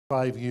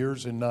5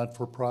 years in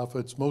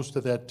not-for-profits, most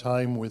of that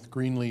time with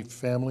Greenleaf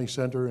Family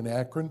Center in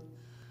Akron,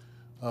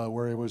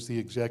 where I was the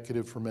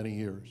executive for many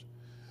years.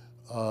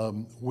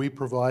 We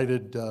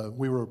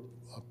were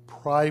a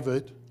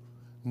private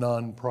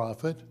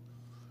nonprofit,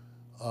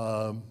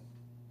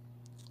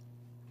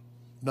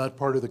 not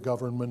part of the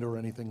government or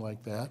anything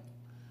like that.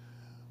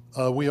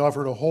 We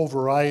offered a whole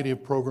variety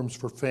of programs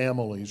for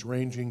families,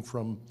 ranging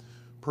from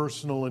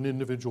personal and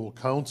individual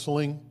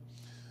counseling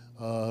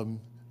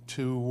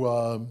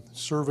to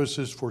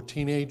services for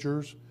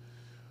teenagers.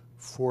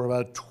 For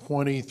about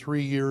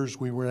 23 years,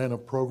 we ran a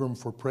program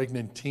for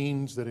pregnant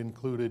teens that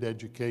included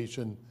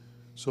education,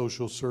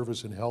 social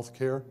service, and health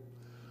care.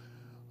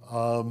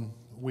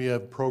 We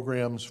have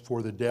programs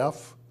for the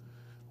deaf.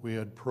 We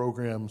had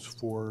programs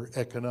for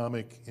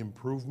economic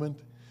improvement.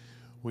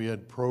 We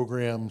had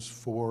programs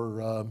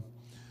for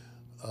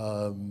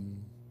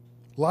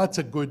lots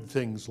of good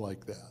things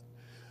like that,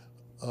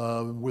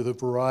 with a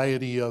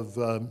variety of,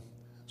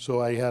 so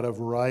I had a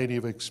variety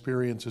of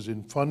experiences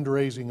in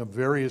fundraising of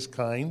various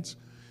kinds,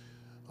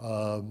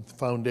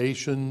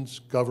 foundations,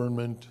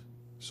 government,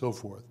 so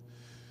forth.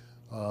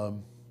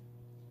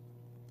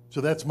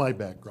 So that's my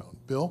background.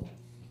 Bill?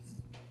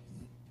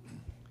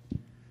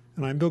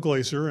 And I'm Bill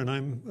Glaeser, and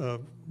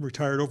I'm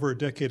retired over a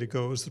decade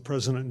ago as the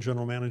president and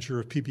general manager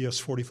of PBS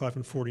 45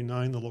 and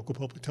 49, the local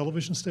public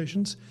television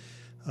stations.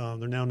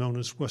 They're now known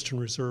as Western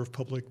Reserve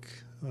Public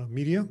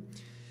Media.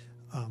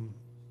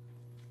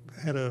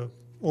 Had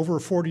over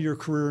a 40-year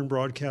career in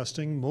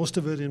broadcasting, most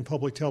of it in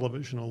public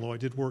television, although I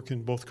did work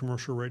in both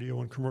commercial radio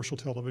and commercial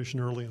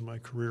television early in my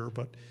career.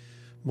 But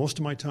most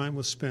of my time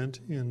was spent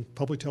in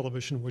public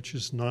television, which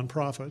is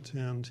nonprofit,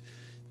 and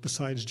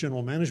besides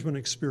general management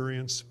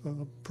experience,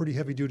 pretty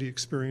heavy-duty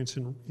experience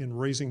in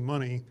raising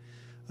money,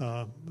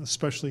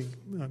 especially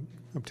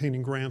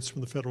obtaining grants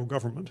from the federal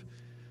government.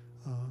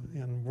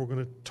 And we're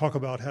going to talk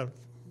about how,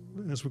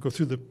 as we go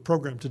through the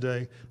program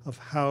today, of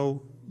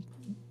how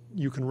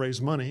you can raise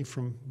money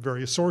from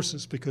various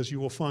sources, because you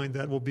will find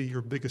that will be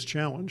your biggest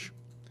challenge.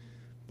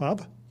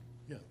 Bob?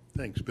 Yeah,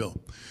 thanks, Bill.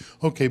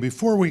 Okay,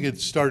 before we get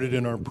started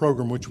in our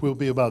program, which will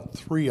be about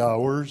 3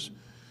 hours,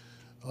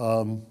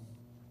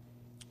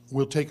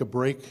 we'll take a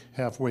break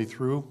halfway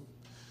through.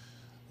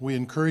 We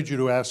encourage you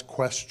to ask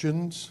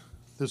questions.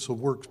 This will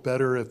work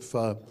better if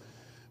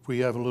we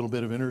have a little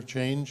bit of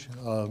interchange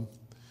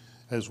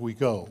as we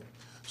go.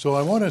 So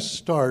I want to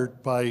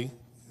start by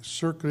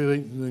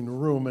circulating the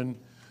room, and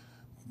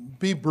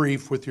be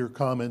brief with your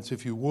comments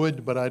if you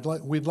would, but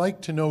we'd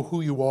like to know who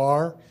you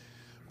are,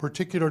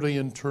 particularly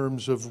in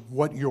terms of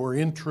what your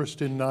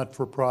interest in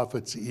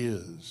not-for-profits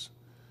is,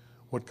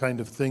 what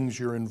kind of things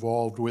you're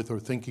involved with or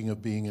thinking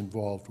of being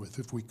involved with,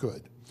 if we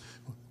could.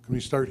 Can we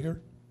start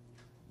here?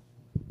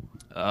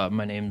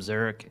 My name's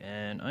Eric,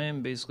 and I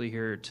am basically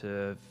here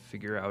to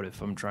figure out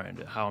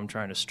how I'm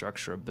trying to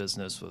structure a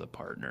business with a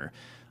partner.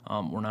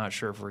 We're not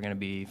sure if we're going to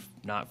be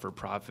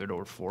not-for-profit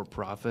or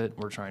for-profit.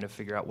 We're trying to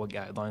figure out what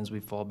guidelines we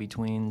fall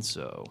between,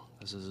 so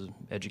this is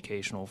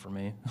educational for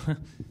me.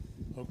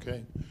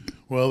 Okay.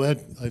 Well, I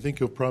think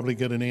you'll probably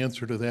get an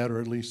answer to that, or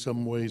at least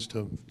some ways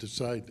to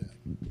decide that.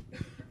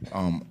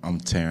 I'm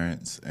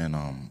Terrence, and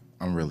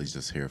I'm really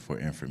just here for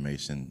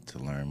information to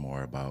learn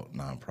more about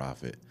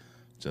nonprofit,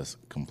 just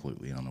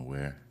completely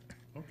unaware.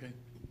 Okay.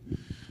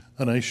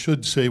 And I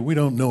should say, we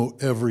don't know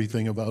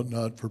everything about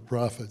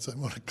not-for-profits. I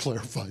want to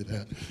clarify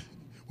that.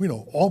 We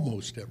know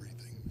almost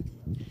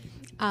everything.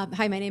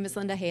 Hi, my name is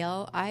Linda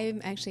Hale.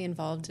 I'm actually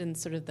involved in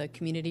sort of the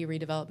community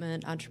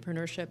redevelopment,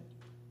 entrepreneurship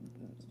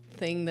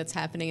thing that's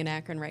happening in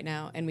Akron right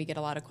now, and we get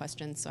a lot of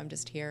questions, so I'm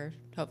just here.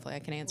 Hopefully I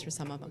can answer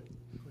some of them.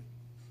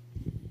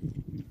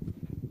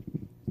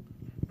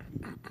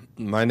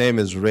 My name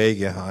is Ray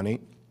Gehani,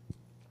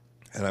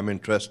 and I'm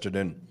interested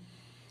in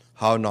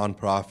how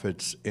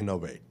nonprofits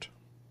innovate.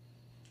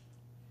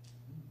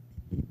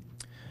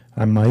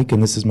 I'm Mike,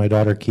 and this is my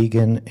daughter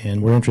Keegan,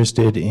 and we're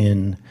interested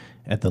in,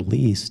 at the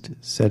least,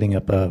 setting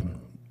up a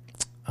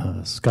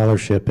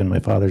scholarship in my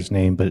father's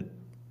name, but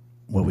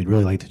what we'd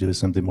really like to do is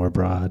something more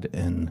broad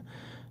and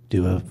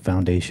do a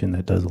foundation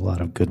that does a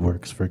lot of good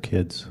works for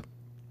kids.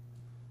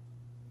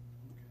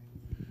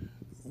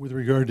 With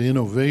regard to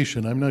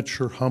innovation, I'm not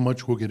sure how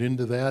much we'll get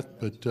into that,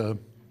 but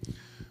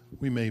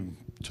we may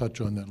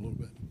touch on that a little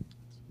bit.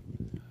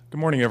 Good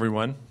morning,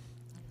 everyone.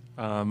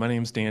 My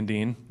name's Dan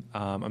Dean.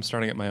 I'm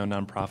starting at my own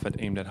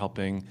nonprofit aimed at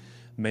helping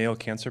male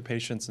cancer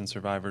patients and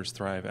survivors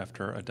thrive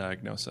after a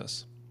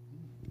diagnosis.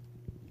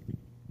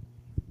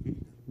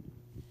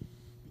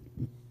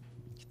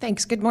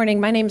 Thanks. Good morning.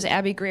 My name's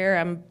Abby Greer.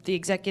 I'm the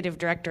executive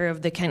director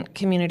of the Kent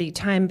Community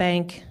Time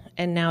Bank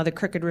and now the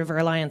Crooked River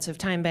Alliance of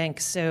Time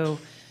Banks. So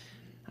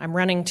I'm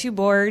running 2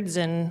 boards,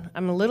 and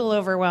I'm a little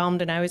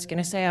overwhelmed, and I was going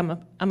to say I'm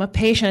a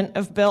patient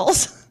of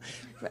Bill's,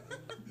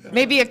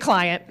 maybe a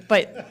client,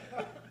 but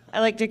I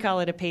like to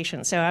call it a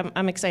patient, so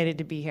I'm excited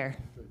to be here.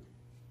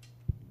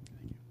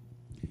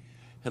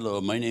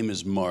 Hello, my name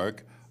is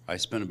Mark. I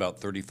spent about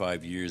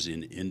 35 years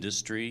in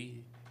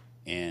industry,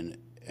 and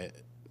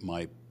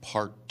my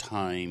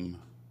part-time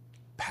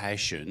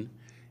passion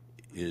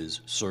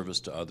is service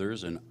to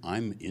others, and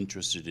I'm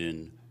interested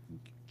in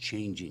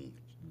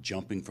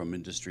jumping from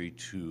industry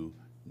to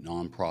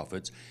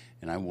nonprofits,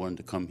 and I wanted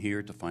to come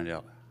here to find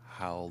out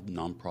how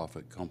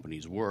nonprofit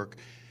companies work.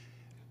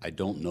 I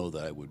don't know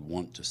that I would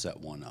want to set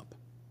one up.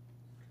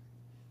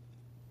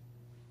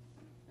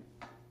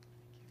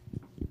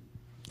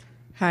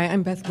 Hi,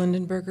 I'm Beth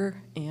Lindenberger,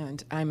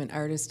 and I'm an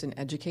artist and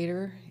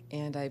educator,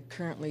 and I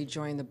currently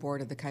joined the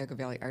board of the Cuyahoga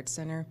Valley Arts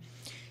Center,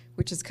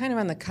 which is kind of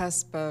on the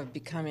cusp of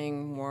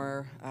becoming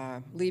more,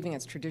 leaving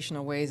its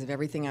traditional ways of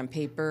everything on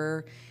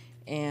paper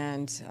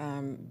and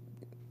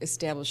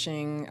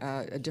establishing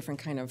a different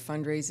kind of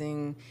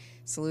fundraising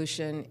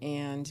solution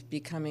and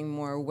becoming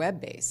more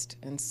web-based.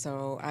 And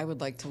so I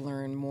would like to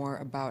learn more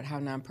about how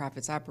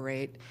nonprofits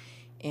operate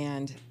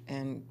and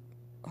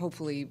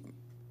hopefully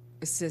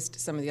assist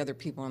some of the other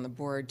people on the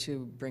board to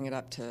bring it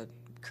up to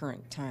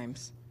current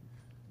times.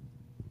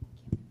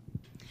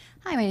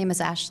 Hi, my name is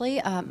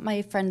Ashley.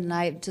 My friend and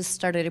I just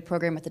started a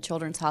program at the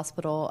Children's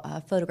Hospital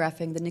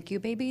photographing the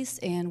NICU babies,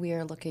 and we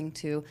are looking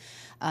to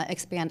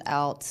expand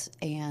out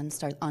and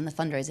start on the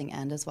fundraising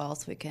end as well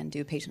so we can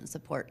do patient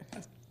support.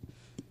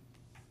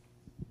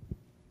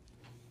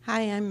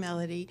 Hi, I'm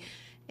Melody,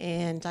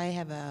 and I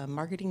have a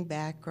marketing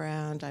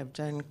background. I've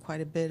done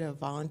quite a bit of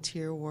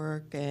volunteer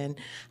work, and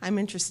I'm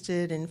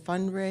interested in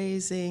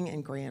fundraising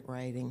and grant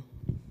writing.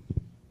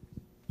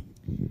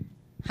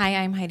 Hi,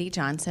 I'm Heidi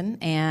Johnson,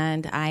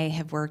 and I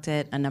have worked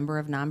at a number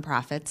of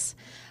nonprofits.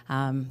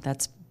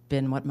 That's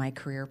been what my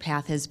career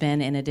path has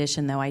been. In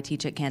addition, though, I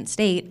teach at Kent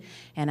State,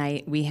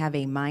 and we have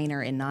a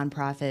minor in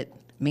nonprofit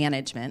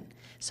management,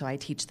 so I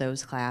teach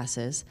those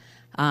classes.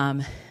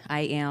 I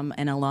am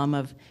an alum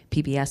of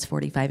PBS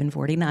 45 and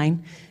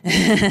 49.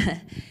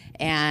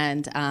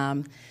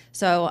 And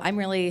so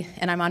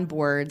I'm on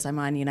boards. I'm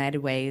on United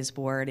Way's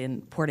board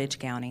in Portage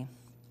County.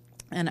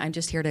 And I'm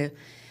just here to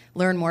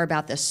learn more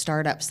about the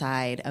startup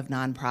side of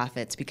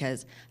nonprofits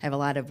because I have a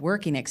lot of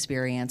working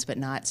experience, but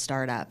not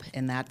startup.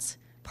 And that's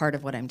part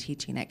of what I'm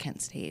teaching at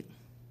Kent State.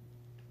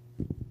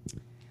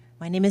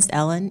 My name is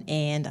Ellen,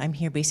 and I'm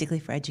here basically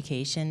for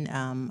education.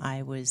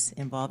 I was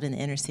involved in the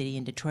inner city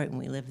in Detroit when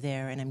we lived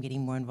there, and I'm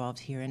getting more involved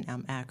here in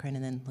Akron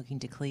and then looking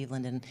to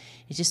Cleveland, and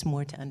it's just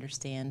more to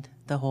understand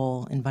the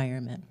whole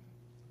environment.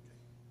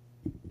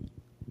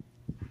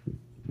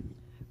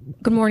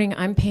 Good morning,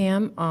 I'm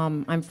Pam.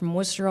 I'm from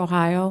Worcester,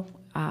 Ohio,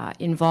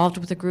 involved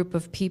with a group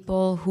of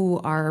people who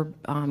are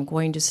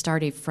going to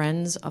start a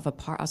Friends of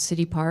a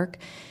City Park,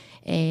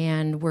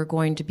 and we're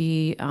going to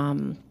be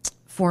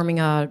forming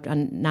a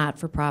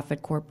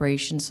not-for-profit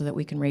corporation so that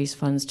we can raise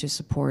funds to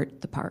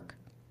support the park.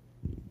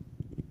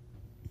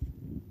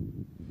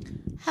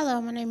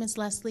 Hello, my name is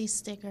Leslie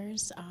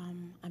Stickers.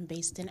 I'm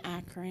based in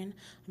Akron.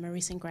 I'm a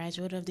recent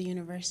graduate of the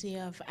University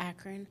of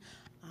Akron,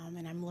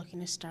 and I'm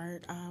looking to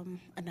start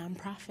a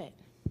nonprofit.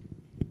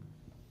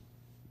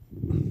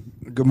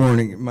 Good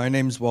morning. My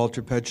name is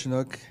Walter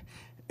Petchnuk,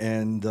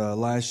 and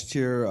last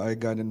year I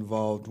got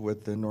involved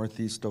with the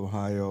Northeast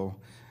Ohio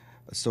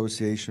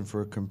Association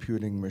for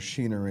Computing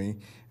Machinery,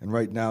 and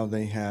right now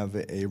they have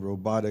a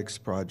robotics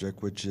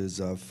project which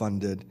is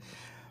funded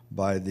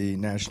by the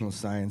National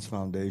Science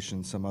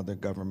Foundation, some other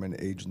government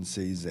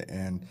agencies,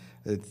 and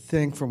I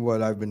think from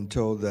what I've been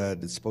told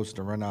that it's supposed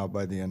to run out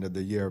by the end of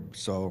the year,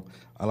 so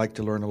I'd like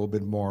to learn a little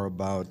bit more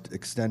about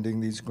extending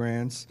these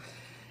grants.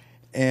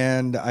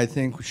 And I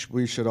think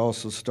we should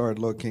also start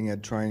looking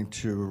at trying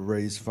to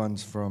raise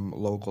funds from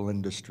local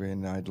industry,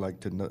 and I'd like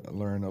to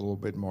learn a little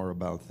bit more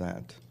about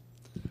that.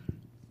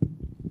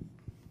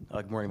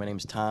 Good morning, my name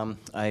is Tom.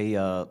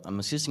 I'm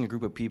assisting a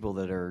group of people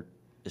that are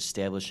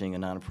establishing a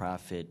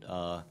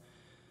nonprofit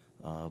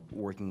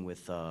working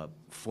with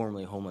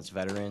formerly homeless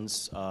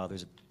veterans.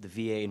 The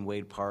VA in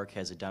Wade Park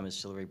has a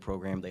domiciliary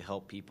program. They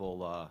help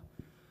people,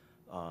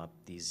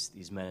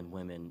 these men and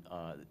women,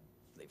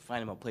 they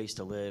find them a place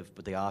to live,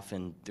 but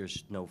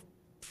there's no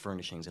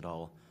furnishings at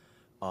all.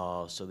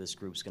 So this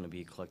group's going to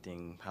be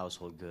collecting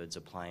household goods,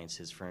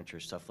 appliances, furniture,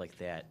 stuff like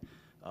that,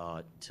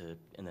 and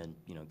then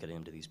getting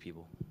them to these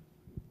people.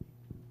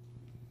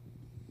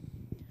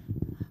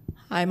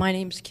 Hi, my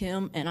name's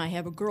Kim, and I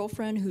have a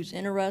girlfriend who's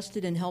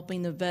interested in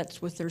helping the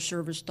vets with their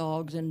service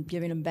dogs and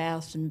giving them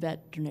baths and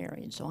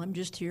veterinarians. So I'm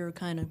just here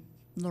kind of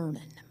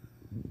learning.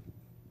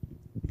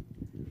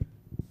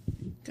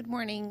 Good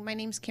morning. My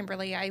name's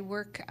Kimberly. I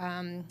work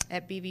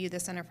at BVU, the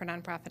Center for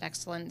Nonprofit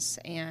Excellence,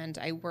 and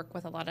I work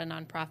with a lot of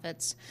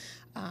nonprofits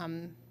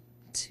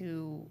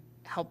to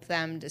help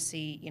them to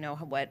see,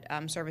 what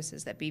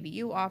services that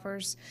BVU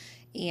offers.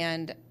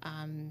 And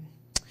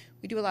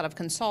we do a lot of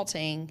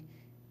consulting,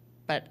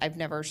 but I've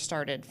never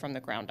started from the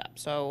ground up.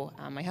 So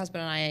my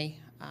husband and I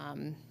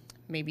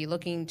may be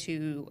looking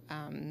to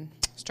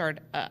start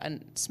a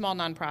small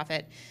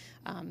nonprofit,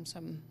 so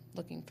I'm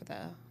looking for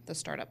the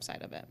startup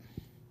side of it.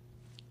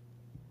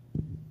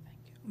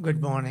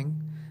 Good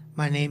morning.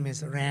 My name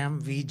is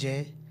Ram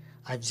Vijay.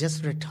 I've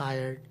just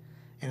retired,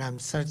 and I'm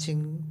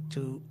searching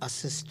to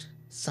assist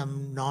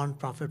some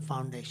nonprofit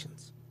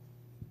foundations.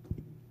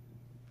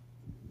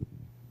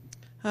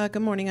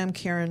 Good morning, I'm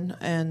Karen,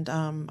 and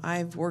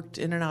I've worked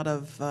in and out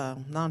of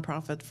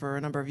nonprofit for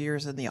a number of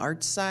years in the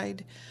arts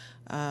side,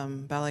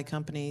 ballet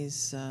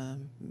companies,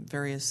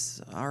 various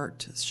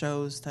art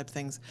shows type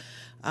things.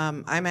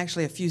 I'm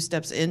actually a few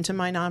steps into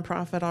my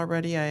nonprofit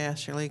already. I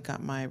actually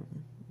got my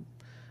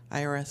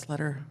IRS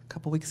letter a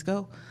couple weeks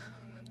ago,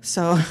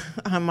 so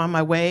I'm on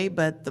my way,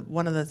 but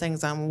one of the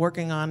things I'm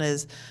working on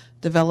is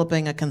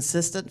developing a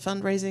consistent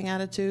fundraising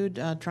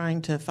attitude,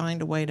 trying to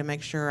find a way to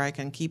make sure I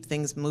can keep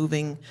things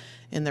moving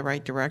in the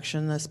right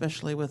direction,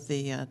 especially with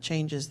the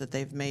changes that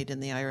they've made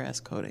in the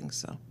IRS coding.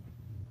 So,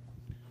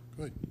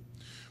 good.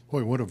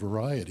 Boy, what a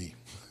variety.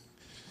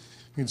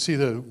 You can see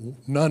the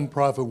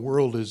nonprofit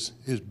world is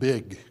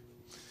big.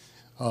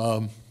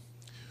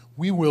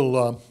 We will,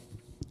 let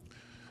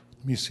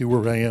me see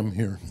where I am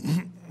here.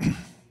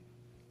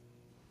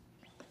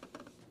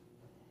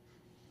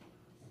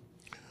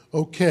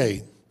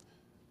 Okay.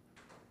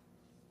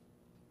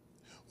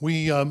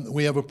 We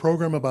have a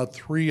program about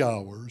 3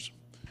 hours.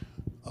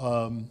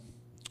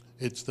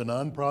 It's the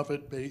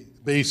nonprofit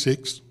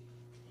basics.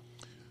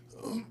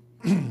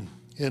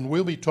 And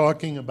we'll be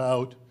talking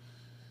about,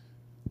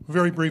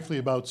 very briefly,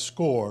 about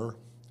SCORE.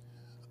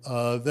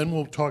 Then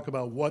we'll talk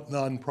about what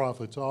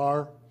nonprofits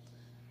are,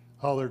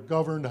 how they're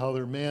governed, how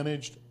they're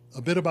managed,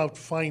 a bit about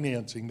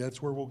financing.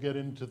 That's where we'll get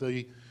into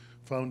the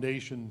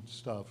foundation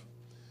stuff.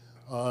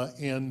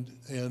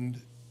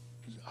 And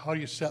how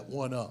you set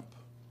one up.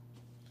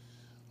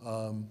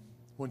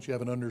 Once you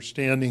have an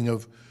understanding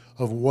of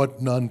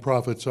what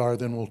nonprofits are,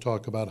 then we'll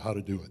talk about how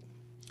to do it.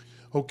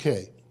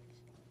 Okay.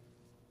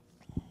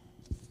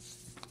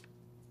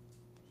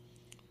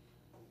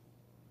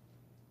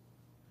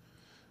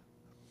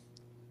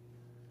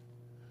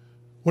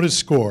 What is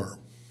SCORE?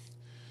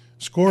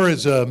 SCORE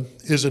is a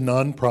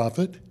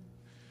nonprofit.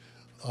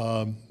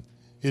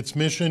 Its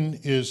mission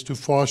is to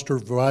foster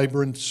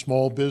vibrant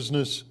small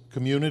business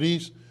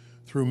communities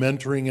through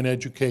mentoring and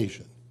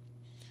education.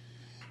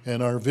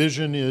 And our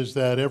vision is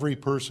that every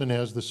person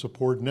has the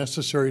support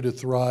necessary to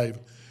thrive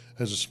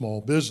as a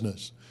small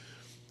business.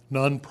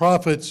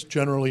 Nonprofits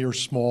generally are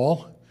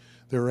small.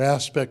 There are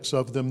aspects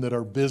of them that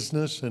are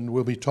business, and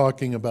we'll be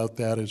talking about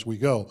that as we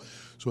go.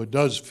 So it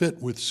does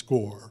fit with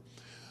SCORE.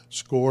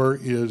 SCORE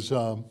is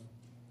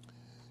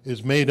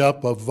made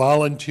up of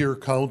volunteer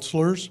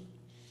counselors.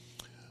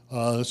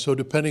 So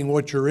depending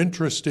what your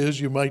interest is,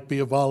 you might be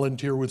a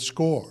volunteer with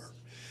SCORE.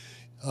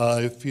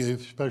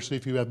 Especially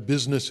if you have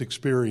business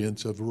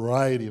experience, a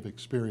variety of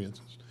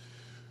experiences.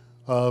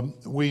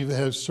 We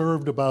have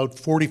served about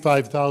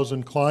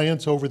 45,000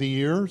 clients over the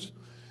years.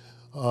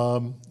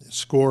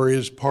 SCORE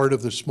is part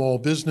of the Small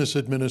Business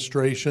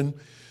Administration,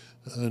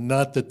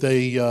 not that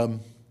they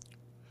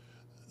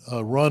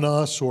run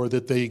us or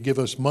that they give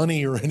us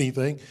money or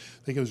anything.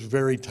 I think it was a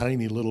very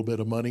tiny little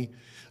bit of money.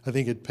 I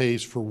think it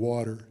pays for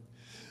water.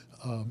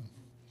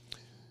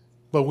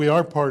 But we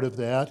are part of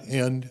that,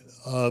 and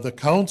the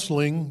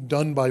counseling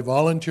done by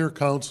volunteer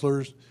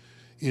counselors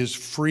is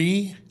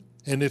free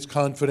and it's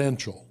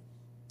confidential.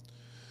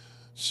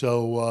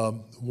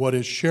 So what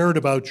is shared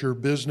about your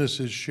business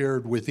is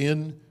shared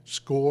within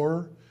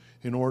SCORE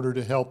in order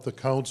to help the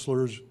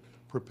counselors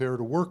prepare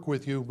to work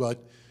with you,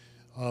 but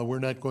we're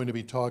not going to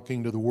be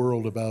talking to the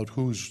world about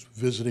who's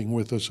visiting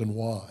with us and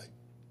why.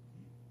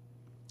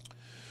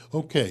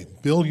 Okay,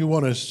 Bill, you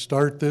want to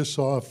start this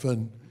off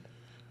and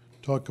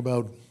talk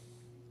about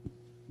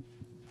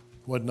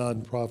what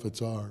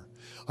nonprofits are.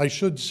 I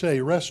should say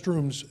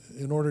restrooms,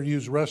 in order to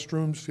use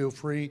restrooms, feel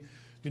free.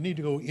 You need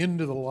to go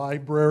into the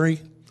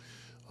library.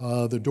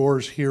 The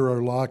doors here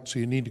are locked, so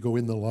you need to go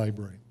in the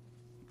library.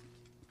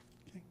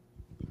 Okay.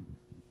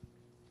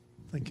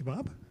 Thank you,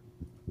 Bob.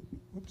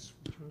 Oops,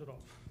 turned it off.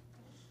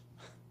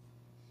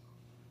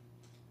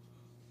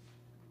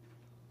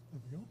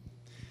 There we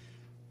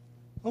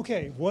go.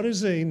 Okay, what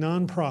is a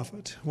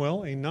nonprofit?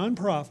 Well, a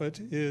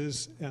nonprofit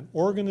is an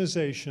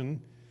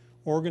organization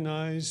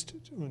organized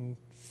and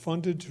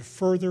funded to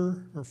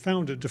further, or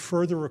founded to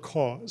further a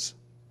cause.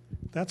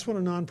 That's what a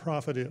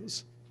nonprofit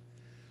is.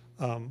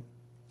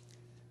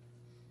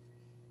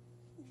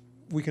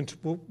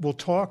 We'll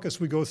talk as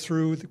we go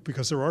through,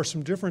 because there are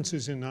some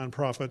differences in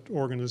nonprofit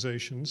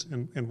organizations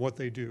and what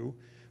they do,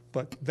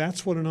 but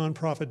that's what a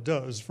nonprofit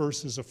does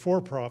versus a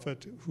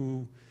for-profit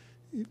who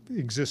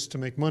exists to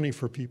make money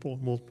for people.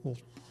 And we'll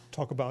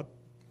talk about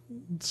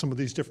some of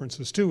these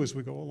differences too as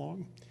we go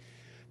along.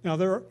 Now,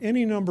 there are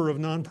any number of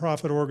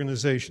nonprofit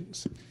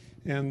organizations,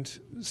 and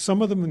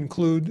some of them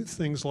include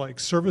things like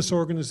service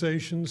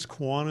organizations,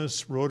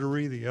 Kiwanis,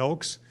 Rotary, the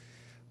Elks,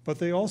 but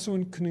they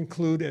also can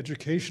include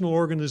educational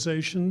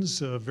organizations,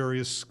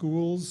 various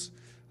schools,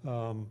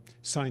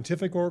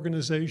 scientific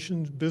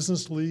organizations,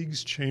 business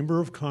leagues, chamber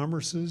of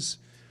commerces,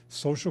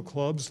 social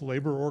clubs,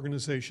 labor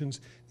organizations.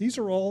 These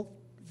are all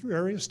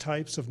various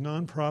types of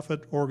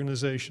nonprofit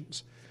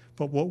organizations.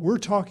 But what we're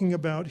talking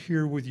about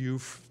here with you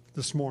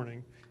this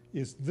morning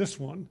is this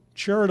one,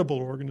 charitable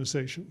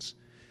organizations.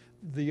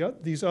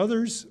 These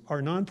others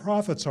are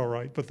nonprofits, all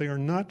right, but they are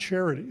not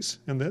charities.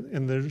 And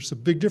there's a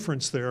big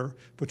difference there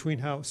between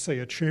how, say,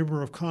 a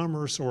chamber of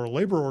commerce or a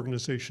labor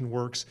organization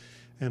works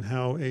and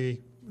how a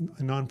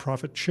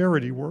nonprofit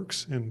charity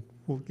works. And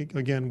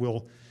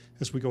we'll,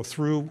 as we go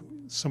through,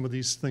 some of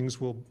these things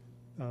will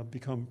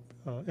become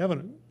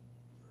evident.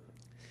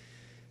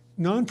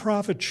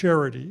 Nonprofit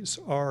charities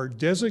are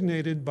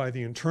designated by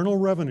the Internal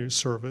Revenue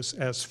Service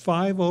as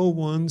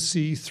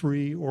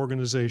 501c3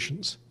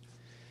 organizations.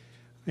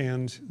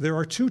 And there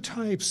are two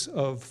types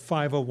of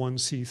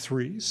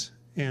 501c3s.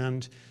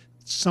 And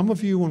some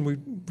of you, when we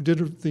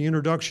did the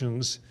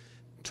introductions,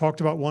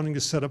 talked about wanting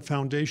to set up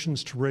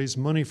foundations to raise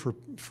money for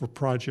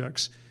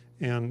projects.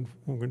 And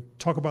we're going to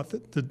talk about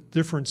the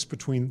difference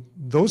between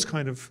those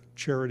kind of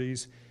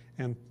charities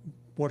and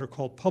what are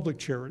called public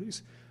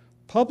charities.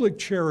 Public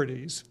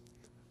charities,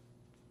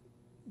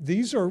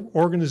 these are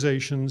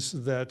organizations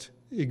that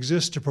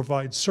exist to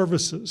provide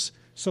services.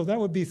 So that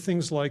would be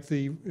things like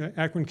the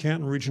Akron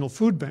Canton Regional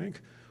Food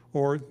Bank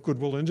or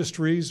Goodwill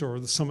Industries or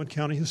the Summit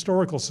County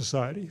Historical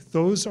Society.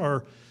 Those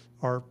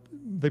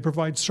they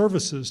provide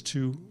services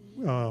to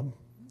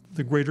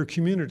the greater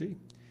community.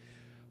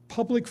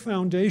 Public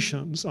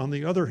foundations, on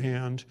the other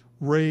hand,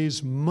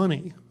 raise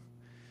money.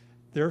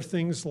 They're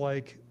things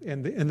like,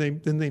 and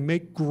they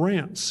make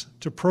grants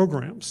to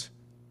programs.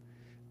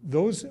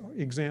 Those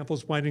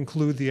examples might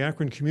include the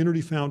Akron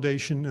Community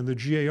Foundation and the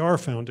GAR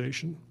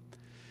Foundation.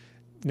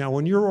 Now,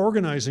 when you're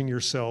organizing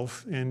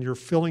yourself and you're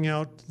filling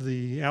out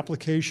the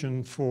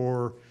application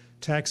for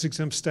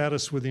tax-exempt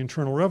status with the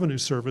Internal Revenue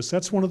Service,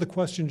 that's one of the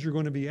questions you're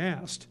going to be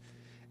asked.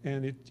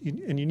 And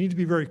you need to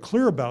be very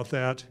clear about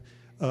that,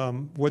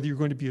 whether you're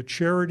going to be a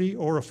charity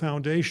or a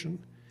foundation.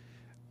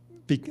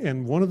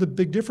 And one of the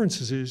big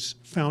differences is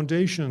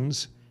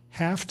foundations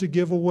have to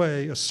give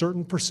away a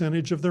certain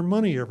percentage of their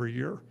money every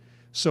year.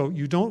 So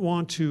you don't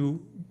want to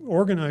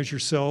organize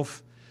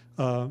yourself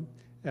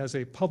as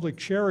a public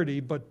charity,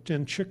 but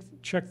then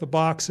check the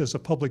box as a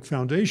public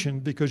foundation,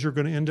 because you're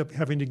going to end up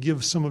having to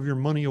give some of your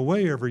money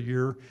away every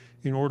year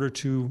in order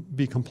to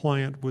be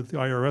compliant with the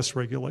IRS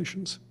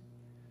regulations.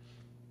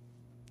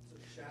 So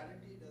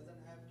charity doesn't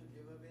have to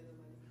give away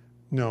the money?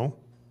 No.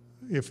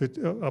 If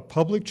a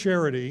public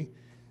charity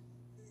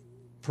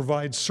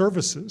provides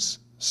services,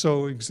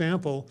 so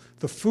example,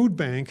 the food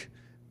bank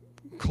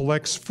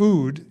collects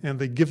food and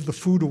they give the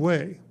food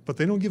away, but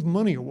they don't give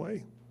money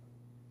away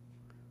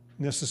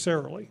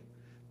necessarily.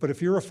 But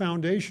if you're a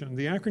foundation,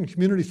 the Akron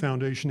Community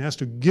Foundation has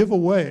to give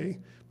away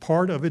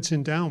part of its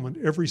endowment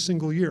every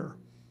single year.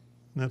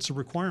 And that's a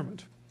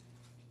requirement.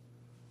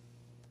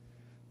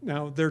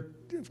 Now, there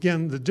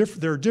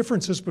are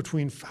differences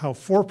between how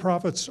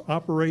for-profits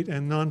operate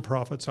and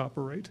nonprofits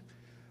operate.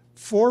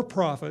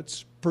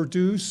 For-profits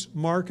produce,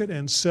 market,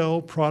 and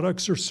sell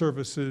products or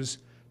services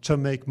to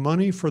make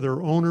money for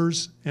their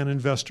owners and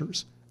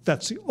investors.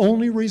 That's the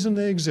only reason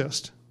they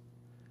exist.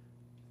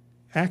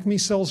 Acme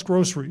sells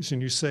groceries,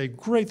 and you say,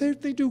 great,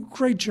 they do a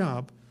great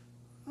job.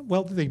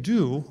 Well, they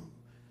do,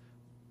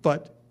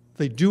 but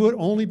they do it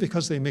only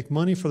because they make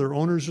money for their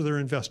owners or their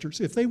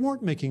investors. If they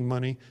weren't making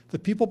money, the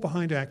people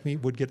behind Acme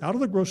would get out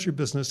of the grocery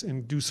business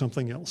and do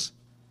something else.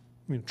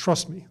 I mean,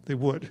 trust me, they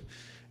would.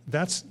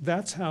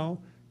 That's how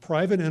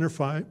private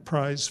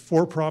enterprise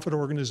for-profit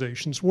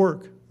organizations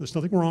work. There's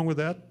nothing wrong with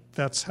that.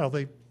 That's how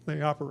they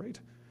operate.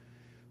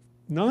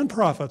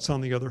 Nonprofits, on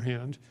the other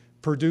hand,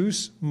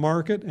 produce,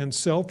 market, and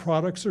sell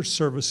products or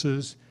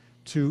services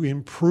to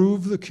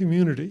improve the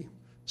community.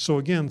 So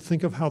again,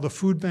 think of how the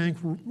food bank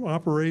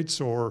operates,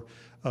 or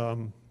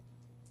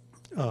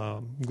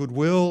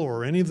Goodwill,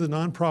 or any of the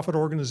nonprofit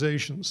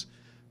organizations.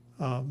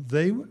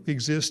 They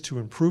exist to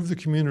improve the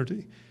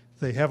community.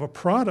 They have a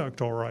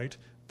product, all right,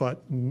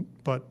 but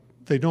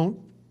they don't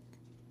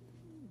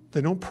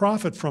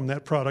profit from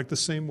that product the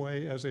same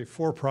way as a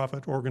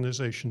for-profit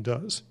organization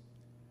does.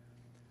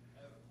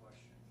 I have a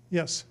question.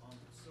 Yes.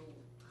 So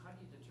how do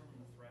you determine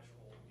the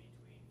threshold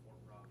between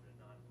for-profit and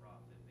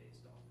non-profit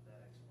based off of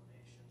that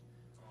explanation?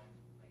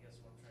 I guess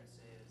what I'm trying to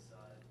say is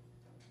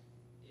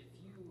if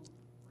you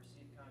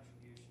receive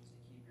contributions to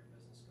keep your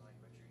business going,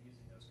 but you're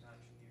using those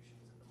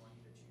contributions and the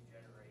money that you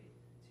generate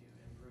to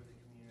improve the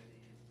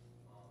community, is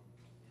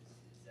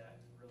that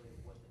really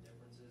what the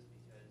difference is?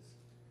 Because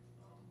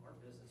our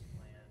business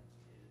plan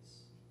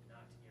is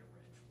not to get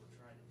rich. We're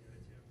trying to do it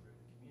to improve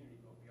the community,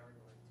 but we are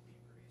going to be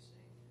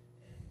producing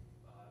and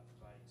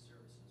providing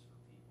services for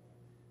people.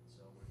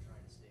 So we're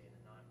trying to stay in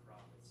the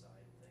nonprofit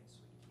side of things so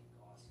we can keep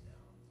costs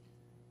down.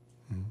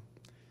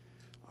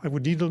 I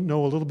would need to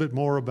know a little bit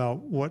more about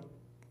what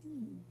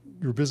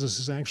your business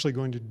is actually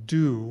going to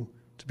do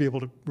to be able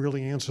to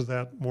really answer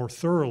that more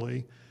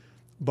thoroughly.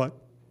 But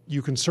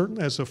you can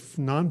certainly, as a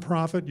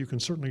nonprofit, you can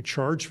certainly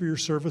charge for your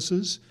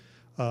services.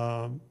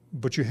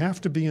 But you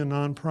have to be a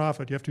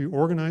nonprofit. You have to be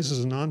organized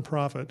as a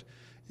nonprofit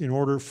in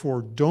order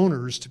for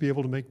donors to be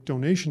able to make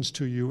donations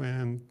to you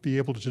and be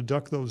able to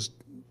deduct those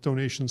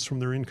donations from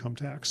their income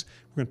tax.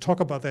 We're going to talk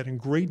about that in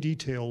great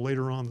detail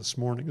later on this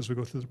morning as we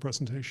go through the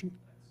presentation.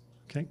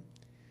 Okay?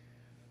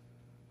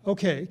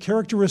 Okay,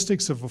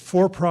 characteristics of a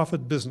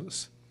for-profit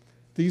business.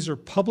 These are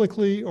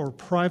publicly or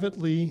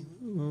privately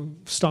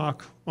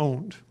stock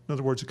owned. In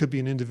other words, it could be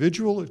an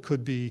individual, it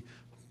could be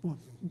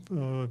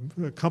a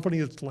company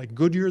that's like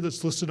Goodyear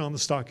that's listed on the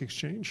stock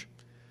exchange.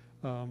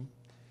 The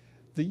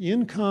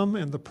income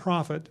and the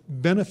profit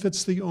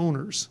benefits the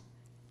owners.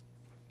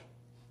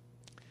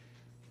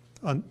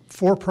 A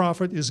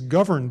for-profit is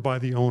governed by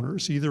the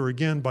owners, either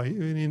again by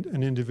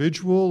an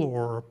individual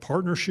or a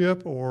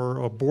partnership or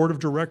a board of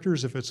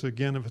directors if it's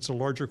a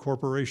larger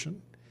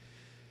corporation.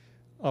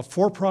 A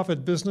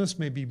for-profit business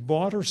may be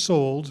bought or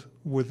sold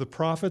with the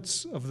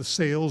profits of the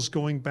sales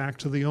going back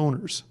to the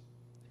owners.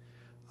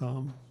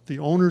 The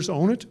owners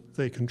own it,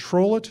 they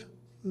control it,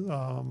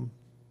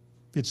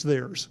 it's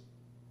theirs.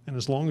 And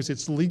as long as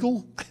it's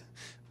legal,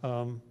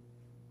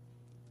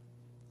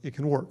 it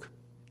can work.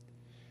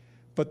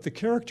 But the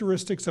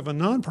characteristics of a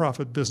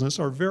nonprofit business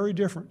are very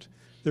different.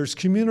 There's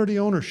community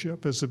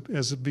ownership as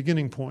a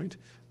beginning point.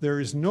 There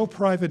is no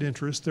private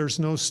interest, there's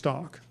no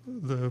stock.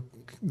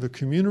 The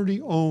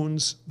community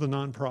owns the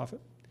nonprofit.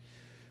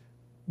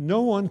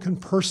 No one can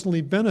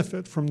personally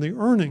benefit from the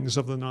earnings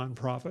of the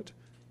nonprofit.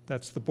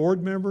 That's the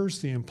board members,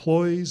 the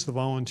employees, the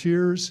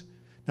volunteers.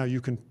 Now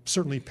you can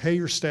certainly pay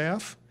your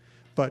staff,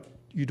 but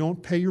you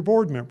don't pay your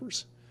board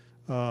members.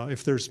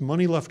 If there's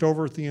money left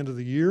over at the end of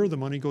the year, the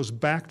money goes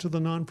back into the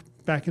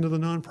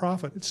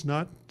nonprofit. It's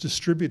not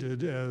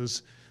distributed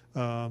as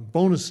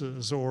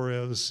bonuses or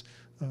as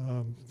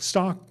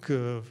stock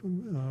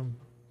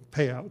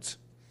payouts.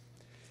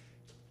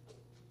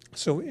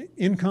 So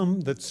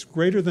income that's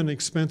greater than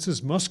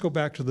expenses must go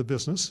back to the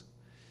business.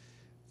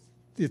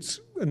 A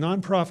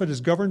nonprofit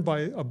is governed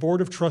by a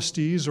board of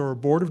trustees or a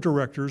board of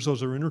directors.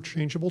 Those are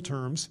interchangeable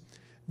terms.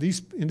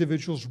 These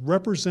individuals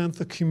represent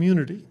the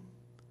community.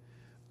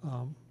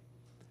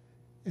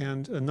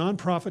 And a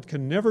nonprofit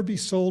can never be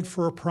sold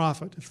for a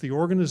profit. If the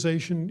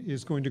organization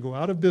is going to go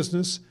out of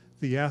business,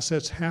 the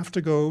assets have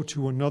to go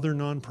to another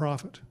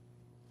nonprofit.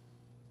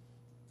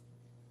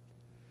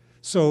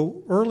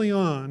 So early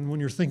on, when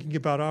you're thinking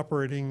about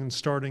operating and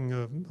starting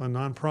a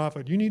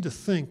nonprofit, you need to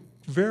think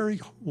very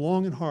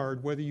long and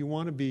hard whether you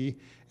want to be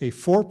a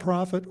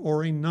for-profit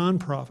or a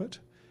nonprofit.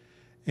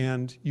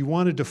 And you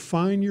want to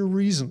define your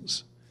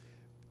reasons.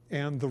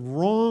 And the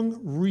wrong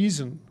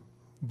reason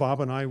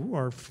Bob and I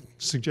are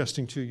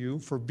suggesting to you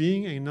for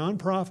being a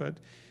nonprofit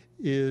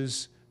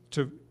is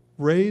to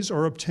raise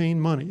or obtain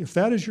money. If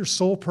that is your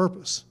sole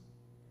purpose,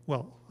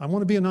 well, I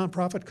want to be a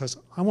nonprofit because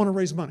I want to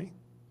raise money.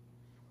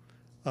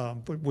 That's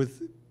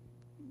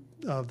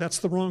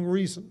the wrong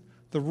reason.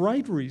 The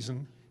right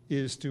reason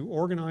is to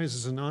organize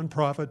as a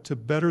nonprofit to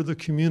better the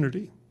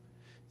community.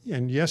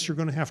 And yes, you're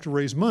going to have to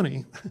raise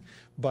money,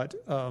 but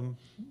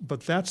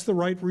that's the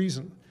right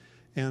reason.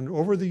 And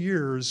over the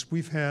years,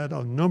 we've had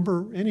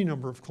any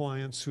number of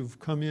clients who've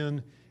come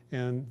in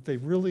and they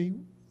really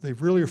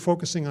are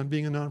focusing on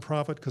being a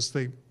nonprofit because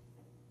they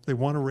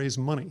want to raise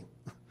money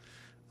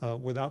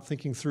without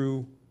thinking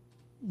through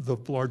the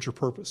larger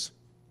purpose.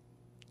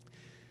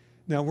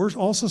 Now, we're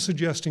also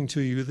suggesting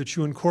to you that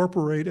you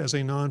incorporate as a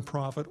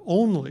nonprofit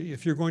only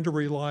if you're going to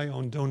rely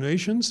on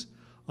donations,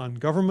 on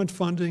government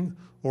funding,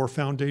 or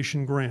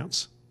foundation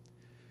grants.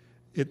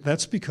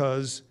 That's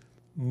because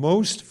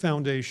most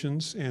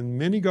foundations and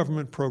many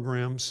government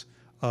programs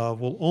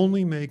will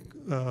only make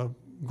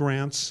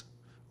grants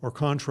or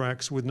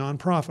contracts with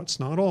nonprofits.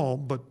 Not all,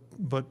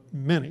 but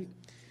many.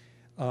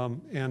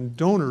 And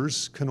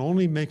donors can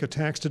only make a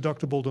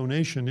tax-deductible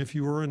donation if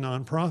you are a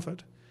nonprofit.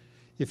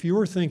 If you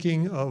are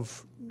thinking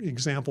of,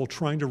 example,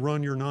 trying to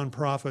run your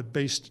nonprofit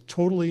based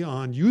totally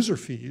on user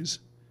fees,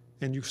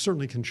 and you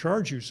certainly can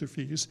charge user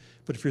fees,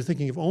 but if you're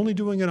thinking of only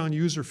doing it on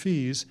user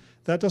fees,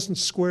 that doesn't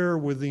square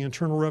with the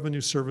Internal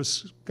Revenue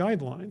Service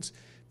guidelines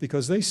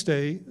because they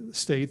state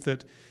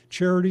that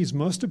charities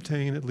must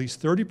obtain at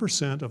least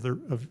 30% of their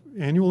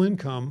annual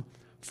income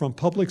from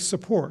public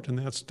support, and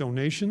that's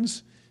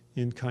donations,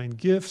 in-kind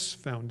gifts,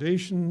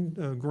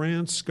 foundation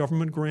grants,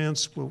 government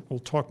grants. We'll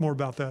talk more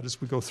about that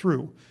as we go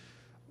through.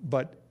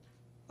 But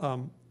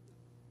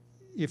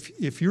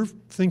if you're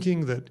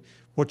thinking that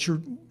what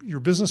your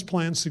business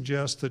plan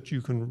suggests that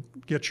you can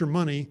get your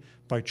money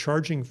by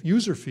charging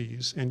user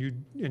fees, and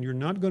you're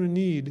not going to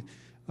need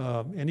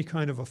any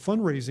kind of a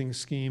fundraising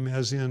scheme,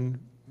 as in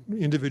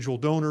individual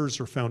donors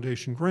or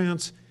foundation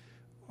grants,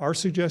 our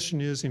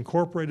suggestion is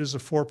incorporate as a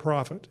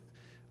for-profit.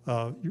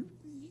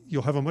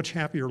 You'll have a much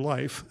happier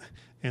life.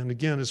 And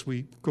again, as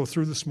we go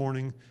through this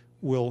morning,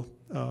 we'll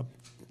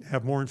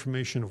have more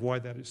information of why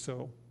that is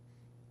so.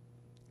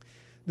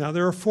 Now,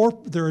 there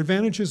are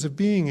advantages of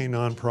being a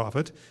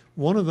nonprofit.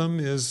 One of them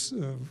is,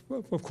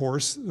 of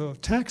course,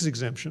 tax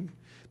exemption,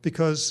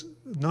 because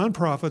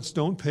nonprofits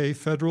don't pay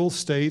federal,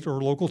 state,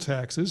 or local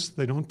taxes.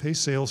 They don't pay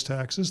sales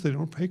taxes. They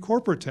don't pay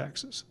corporate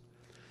taxes.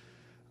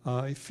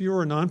 If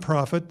you're a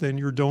nonprofit, then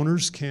your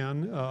donors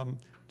can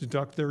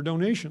deduct their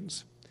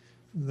donations.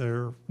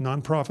 Their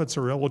nonprofits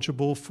are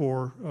eligible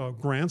for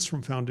grants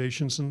from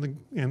foundations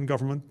and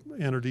government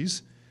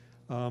entities.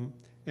 And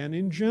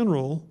in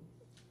general,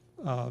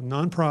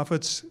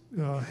 Nonprofits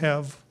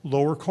have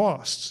lower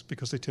costs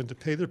because they tend to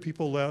pay their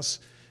people less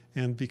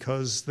and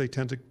because they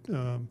tend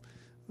to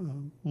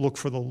look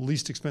for the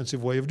least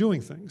expensive way of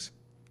doing things.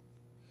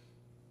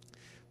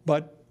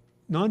 But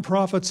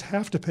nonprofits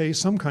have to pay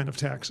some kind of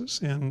taxes,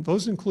 and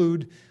those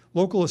include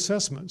local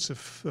assessments.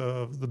 If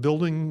the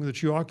building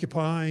that you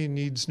occupy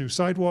needs new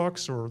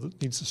sidewalks or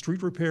needs the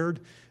street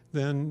repaired,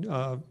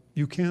 then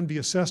you can be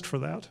assessed for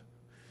that.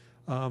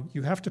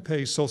 You have to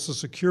pay Social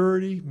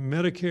Security,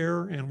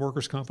 Medicare, and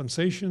workers'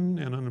 compensation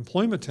and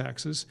unemployment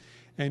taxes,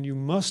 and you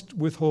must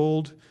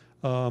withhold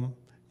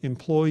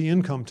employee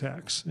income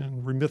tax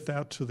and remit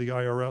that to the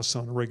IRS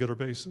on a regular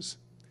basis.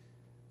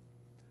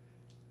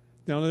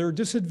 Now, there are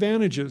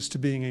disadvantages to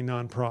being a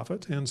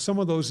nonprofit, and some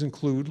of those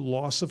include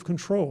loss of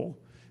control.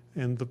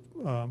 And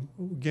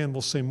again,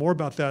 we'll say more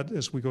about that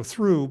as we go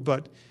through,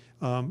 but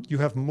you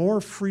have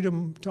more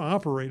freedom to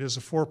operate as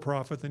a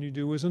for-profit than you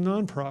do as a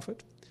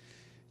nonprofit.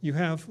 You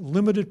have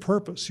limited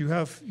purpose. You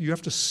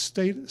have to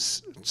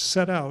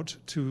set out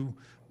to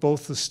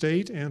both the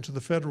state and to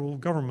the federal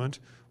government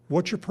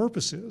what your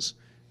purpose is.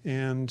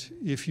 And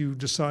if you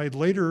decide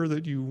later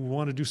that you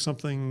want to do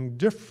something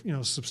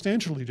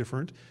substantially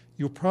different,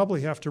 you'll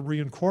probably have to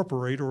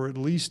reincorporate or at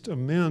least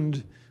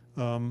amend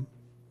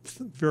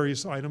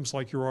various items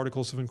like your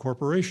articles of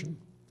incorporation.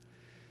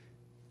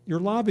 Your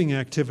lobbying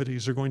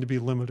activities are going to be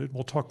limited.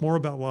 We'll talk more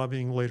about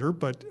lobbying later,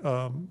 but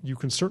you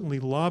can certainly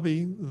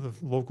lobby the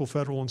local,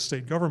 federal, and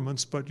state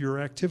governments, but your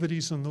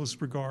activities in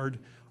those regard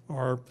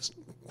are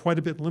quite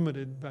a bit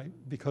limited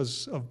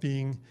because of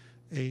being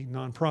a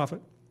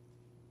nonprofit.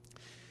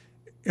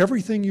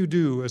 Everything you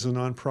do as a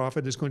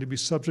nonprofit is going to be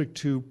subject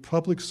to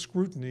public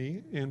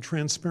scrutiny and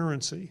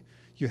transparency.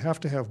 You have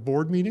to have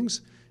board meetings.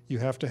 You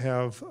have to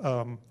have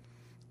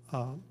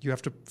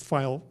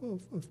file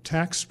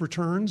tax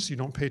returns. You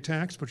don't pay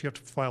tax, but you have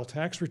to file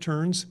tax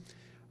returns,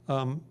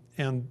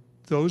 and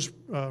those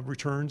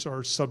returns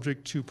are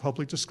subject to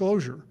public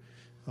disclosure.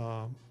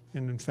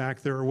 And in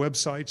fact, there are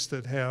websites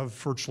that have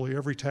virtually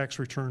every tax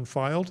return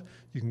filed.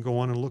 You can go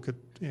on and look at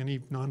any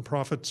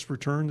nonprofit's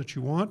return that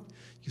you want.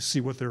 You see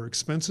what their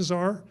expenses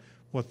are,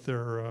 what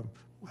their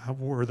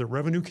where their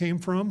revenue came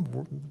from,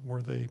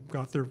 where they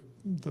got the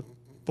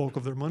bulk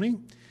of their money.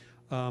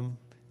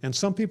 And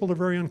some people are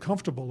very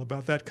uncomfortable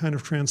about that kind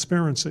of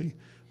transparency.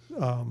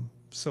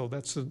 So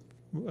that's a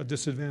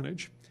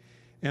disadvantage.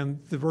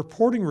 And the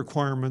reporting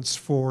requirements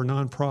for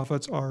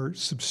nonprofits are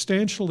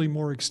substantially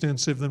more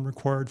extensive than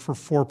required for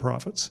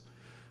for-profits.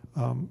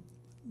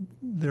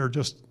 There are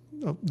just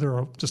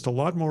a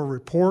lot more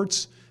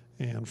reports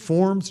and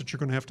forms that you're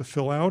going to have to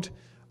fill out.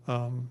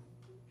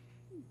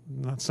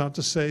 That's not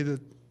to say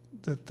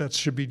that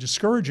should be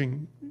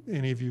discouraging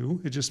any of you.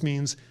 It just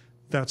means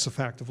that's a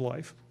fact of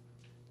life.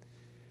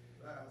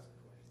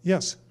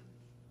 Yes. So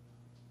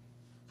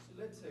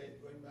let's say,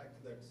 going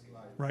back to that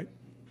slide. Right.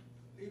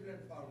 Cleveland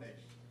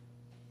Foundation.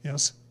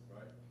 Yes.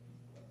 Right.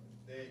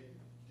 They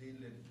deal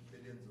in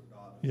billions of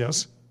dollars.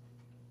 Yes.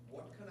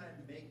 What can I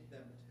make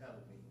them tell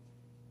me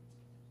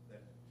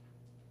that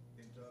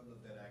in terms of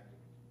their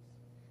activities?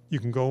 You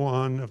can go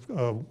on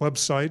a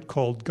website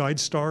called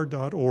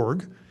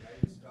guidestar.org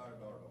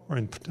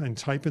and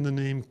type in the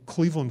name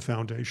Cleveland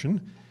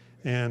Foundation,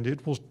 and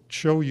it will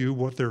show you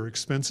what their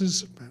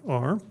expenses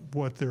are,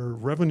 what their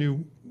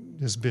revenue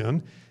has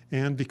been,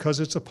 and because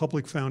it's a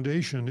public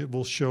foundation, it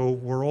will show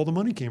where all the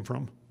money came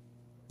from.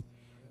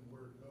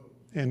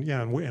 And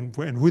yeah,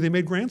 and who they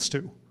made grants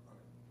to.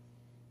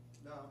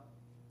 Now,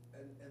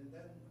 and then,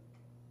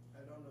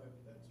 I don't know if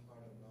that's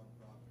part of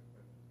nonprofit,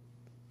 but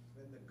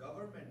when the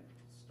government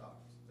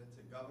starts, let's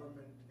say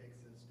government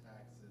takes its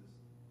taxes,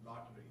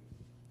 lottery,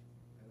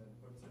 and then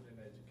puts it in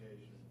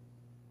education,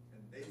 and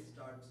they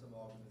start some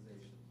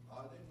organization,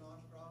 are they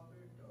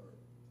nonprofit or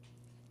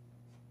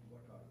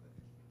what are they?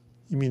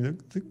 You mean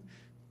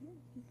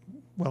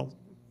well,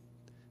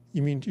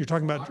 you mean you're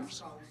talking about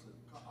Arts Council,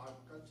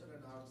 Culture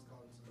and Arts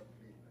Council of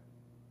Cleveland.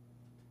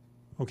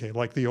 okay,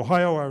 like the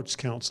Ohio Arts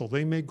Council,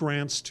 they make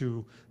grants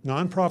to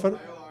nonprofit.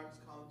 Ohio Arts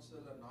Council,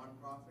 a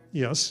nonprofit?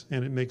 Yes,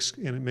 and it makes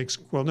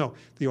well, no,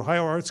 the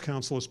Ohio Arts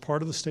Council is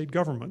part of the state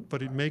government,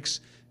 but it makes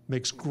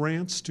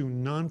grants to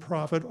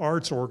nonprofit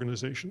arts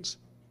organizations.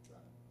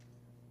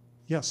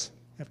 Yes,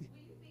 Abby. Will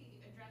you be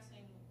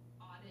addressing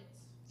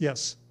audits?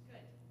 Yes.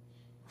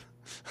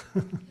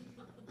 Good.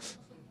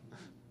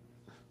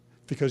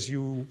 Because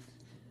you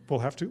will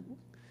have to.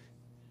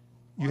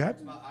 You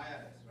have. By IRS,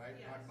 right?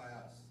 Yes. Not by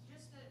us.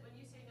 Just that when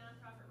you say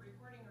nonprofit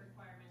reporting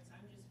requirements,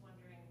 I'm just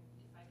wondering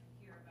if I could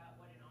hear about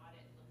what an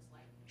audit looks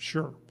like.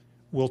 Sure.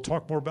 We'll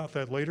talk more about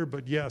that later,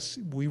 but yes,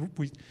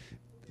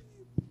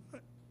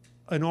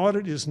 an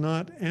audit is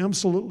not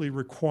absolutely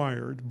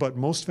required, but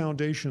most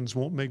foundations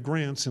won't make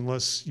grants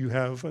unless you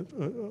have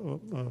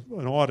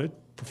an audit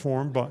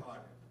performed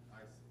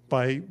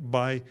by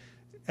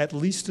at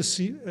least a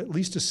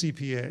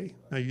CPA.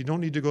 Now, you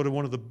don't need to go to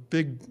one of the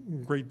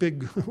great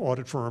big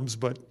audit firms,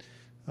 but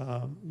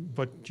again,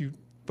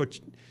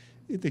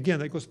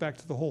 that goes back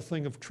to the whole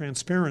thing of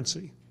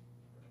transparency.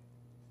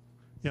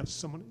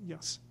 Yes,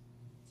 yes.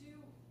 Do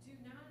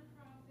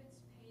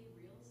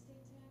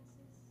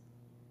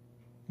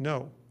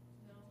No.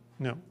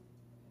 No.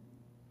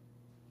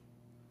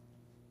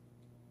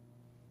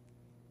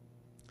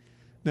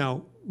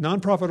 Now,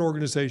 nonprofit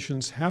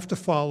organizations have to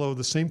follow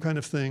the same kind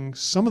of things,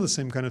 some of the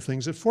same kind of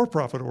things that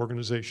for-profit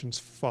organizations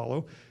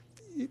follow.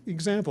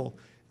 Example,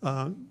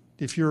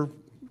 if you're,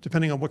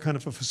 depending on what kind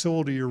of a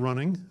facility you're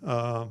running,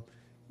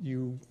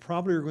 you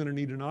probably are going to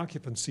need an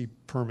occupancy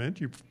permit.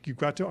 You've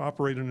got to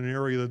operate in an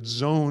area that's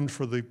zoned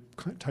for the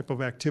type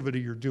of activity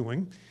you're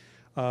doing.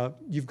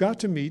 You've got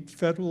to meet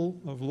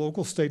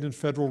local, state, and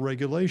federal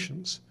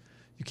regulations.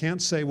 You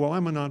can't say, well,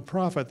 I'm a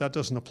nonprofit, that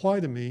doesn't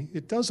apply to me.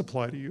 It does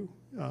apply to you.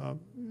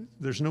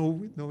 There's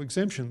no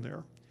exemption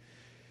there.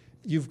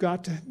 You've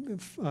got to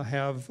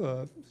have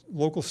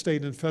local,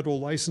 state, and federal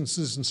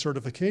licenses and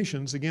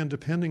certifications, again,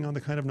 depending on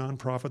the kind of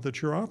nonprofit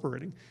that you're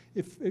operating.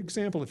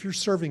 Example, if you're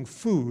serving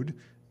food,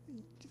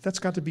 that's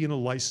got to be in a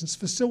licensed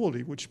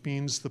facility, which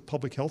means the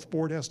Public Health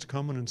Board has to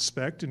come and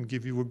inspect and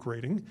give you a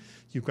grading.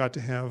 You've got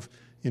to have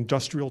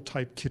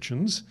industrial-type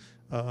kitchens.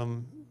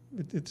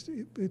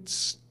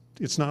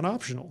 It's not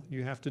optional.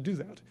 You have to do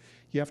that.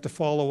 You have to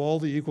follow all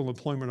the Equal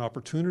Employment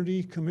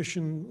Opportunity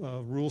Commission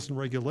rules and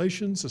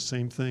regulations, the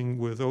same thing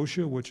with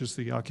OSHA, which is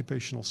the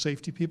occupational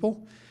safety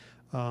people.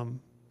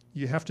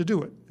 You have to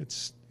do it.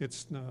 It's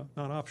not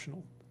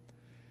optional.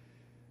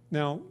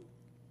 Now,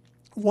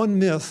 one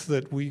myth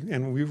that we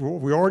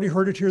already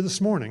heard it here this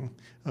morning,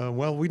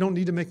 well, we don't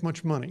need to make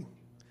much money.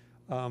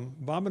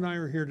 Bob and I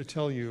are here to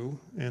tell you,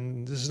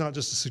 and this is not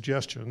just a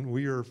suggestion,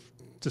 we are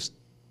just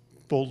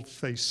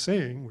bold-faced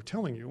saying, we're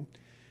telling you,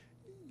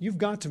 you've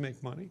got to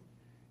make money.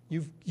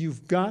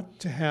 You've got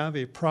to have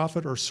a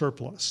profit or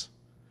surplus.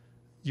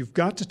 You've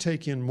got to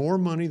take in more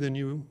money than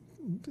you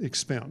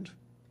expend.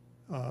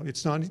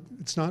 It's not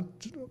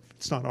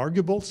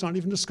arguable, it's not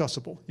even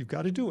discussable. You've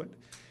got to do it.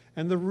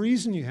 And the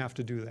reason you have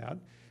to do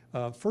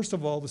that, first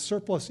of all, the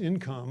surplus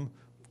income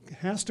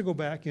has to go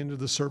back into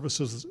the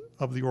services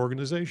of the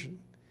organization.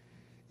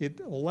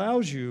 It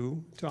allows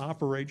you to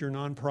operate your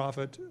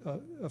nonprofit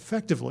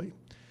effectively.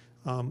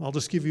 I'll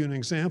just give you an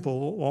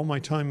example. All my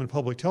time in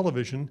public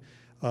television,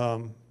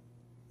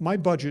 my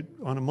budget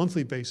on a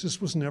monthly basis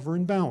was never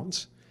in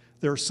balance.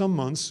 There are some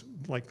months,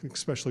 like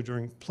especially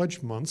during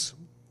pledge months,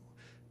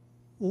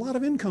 a lot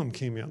of income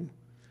came in.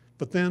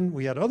 But then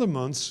we had other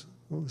months,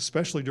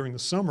 especially during the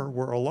summer,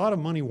 where a lot of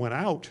money went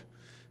out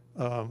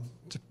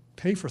to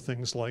pay for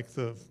things like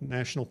the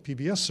national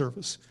PBS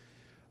service.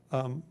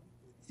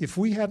 If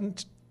we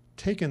hadn't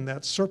taken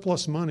that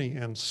surplus money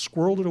and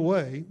squirreled it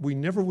away, we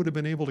never would have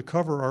been able to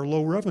cover our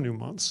low revenue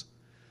months.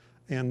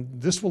 And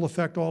this will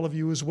affect all of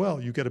you as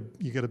well. You get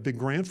a big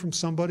grant from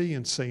somebody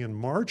and say in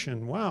March,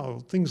 and wow,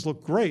 things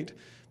look great.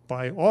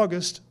 By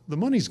August, the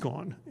money's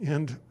gone.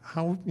 And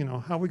how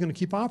are we going to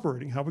keep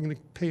operating? How are we going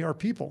to pay our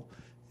people?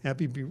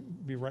 Abby,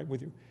 be right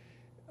with you.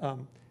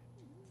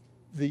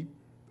 The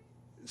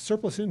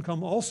surplus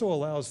income also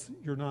allows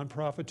your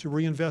nonprofit to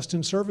reinvest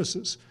in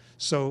services.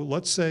 So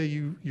let's say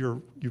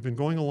you've been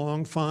going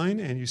along fine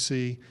and you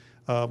see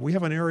we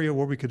have an area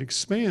where we could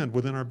expand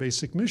within our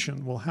basic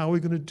mission. Well, how are we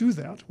going to do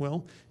that?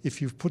 Well,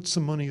 if you've put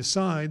some money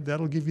aside,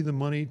 that'll give you the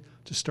money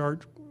to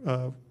start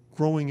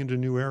growing into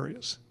new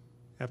areas.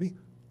 Abby?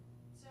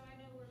 So I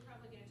know we're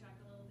probably going to talk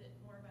a little bit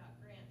more about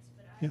grants,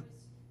 but I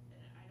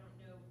don't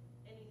know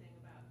anything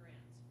about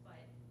grants,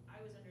 but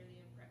I was under the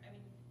impression, I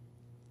mean,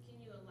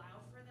 can you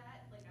allow for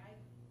that? Like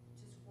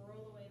to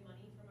squirrel away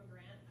money from a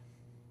grant?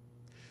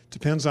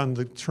 Depends on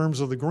the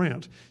terms of the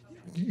grant.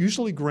 Okay.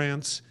 Usually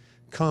grants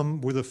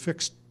come with a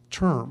fixed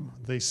term.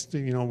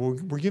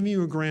 We're giving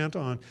you a grant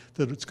on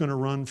that it's going to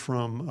run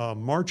from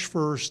March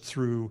 1st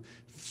through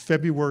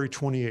February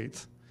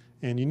 28th.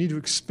 And you need to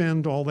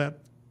expend all that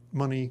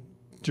money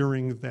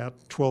during that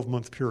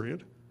 12-month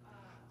period.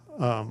 So you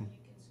can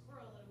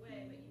squirrel it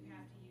away,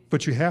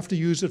 but you have to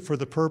use it for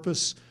the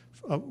purpose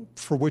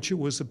for which it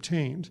was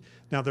obtained.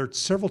 Now, there are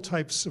several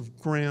types of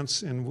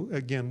grants, and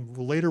again,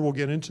 later we'll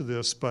get into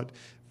this, but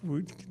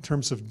in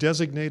terms of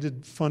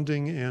designated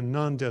funding and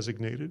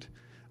non-designated.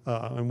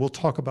 And we'll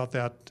talk about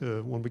that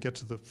when we get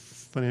to the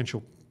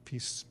financial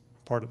piece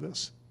part of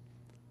this.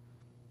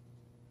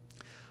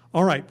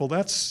 All right, well,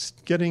 that's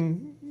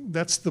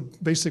the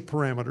basic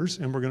parameters,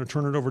 and we're going to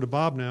turn it over to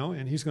Bob now,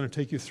 and he's going to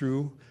take you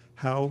through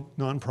how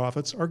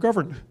nonprofits are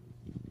governed.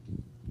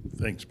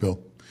 Thanks,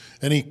 Bill.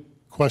 Any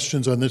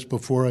questions on this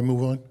before I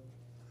move on?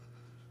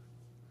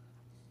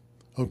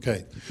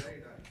 Okay. Very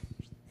nice.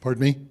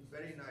 Pardon me?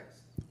 Very nice.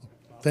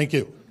 Thank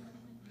you.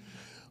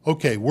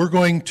 Okay, we're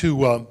going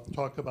to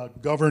talk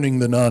about governing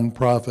the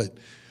nonprofit.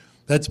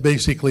 That's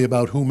basically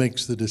about who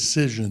makes the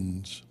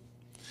decisions.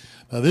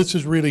 Now, this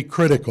is really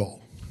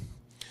critical.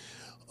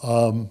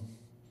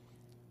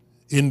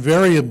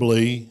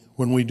 Invariably,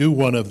 when we do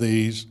one of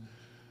these,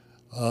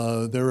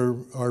 there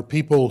are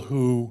people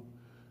who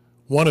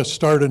want to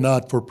start a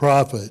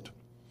not-for-profit,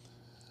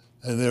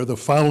 and they're the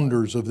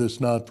founders of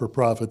this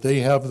not-for-profit.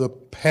 They have the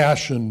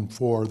passion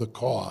for the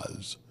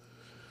cause.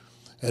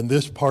 And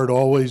this part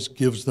always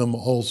gives them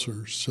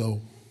ulcers,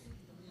 so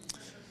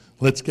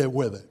let's get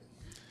with it.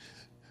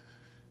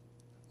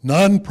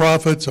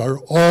 Nonprofits are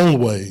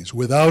always,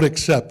 without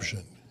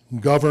exception,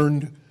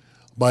 governed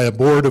by a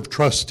board of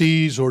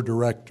trustees or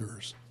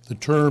directors. The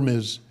term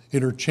is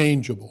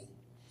interchangeable.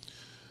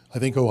 I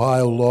think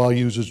Ohio law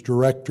uses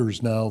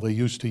directors now. They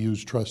used to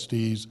use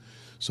trustees.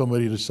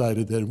 Somebody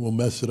decided that we'll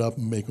mess it up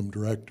and make them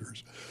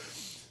directors.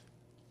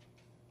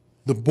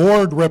 The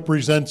board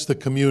represents the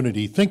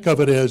community. Think of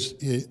it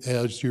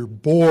as your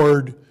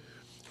board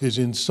is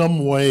in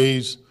some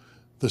ways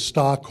the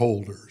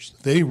stockholders.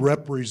 They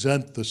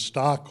represent the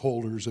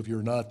stockholders of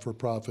your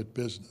not-for-profit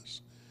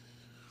business.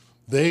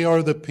 They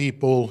are the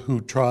people who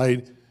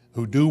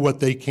do what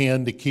they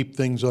can to keep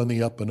things on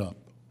the up and up.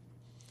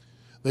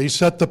 They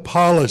set the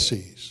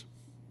policies.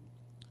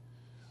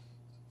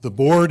 The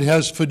board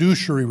has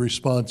fiduciary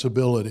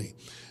responsibility.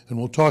 And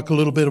we'll talk a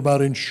little bit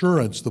about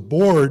insurance. The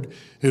board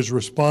is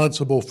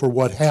responsible for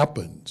what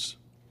happens.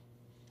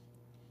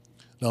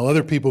 Now,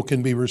 other people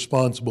can be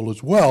responsible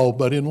as well,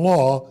 but in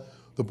law,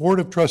 the Board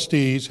of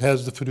Trustees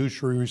has the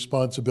fiduciary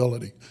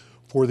responsibility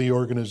for the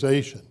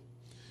organization.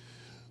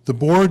 The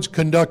boards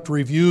conduct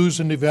reviews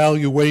and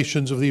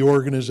evaluations of the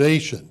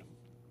organization.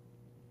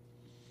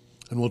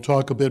 And we'll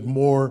talk a bit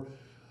more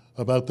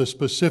about the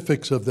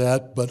specifics of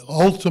that, but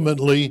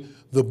ultimately,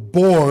 the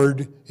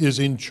board is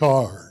in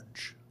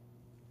charge.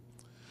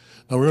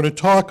 Now, we're going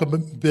to talk a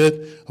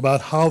bit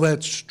about how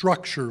that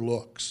structure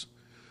looks,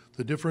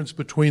 the difference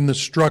between the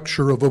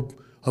structure of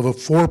a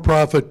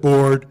for-profit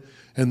board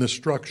and the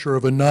structure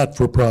of a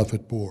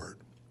not-for-profit board.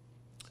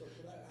 So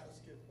could I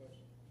ask you a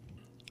question?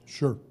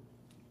 Sure.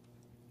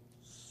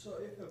 So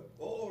if a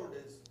board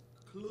is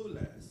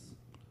clueless,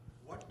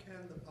 what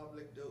can the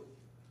public do?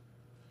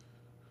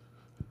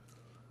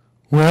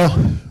 Well,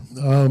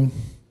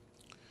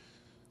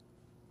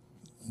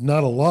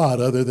 not a lot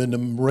other than to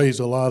raise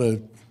a lot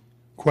of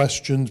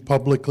questions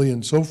publicly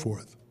and so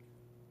forth.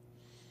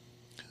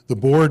 The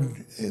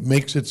board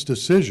makes its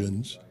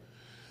decisions,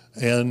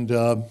 and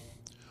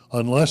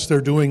unless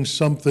they're doing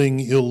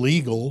something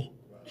illegal,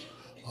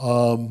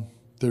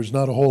 there's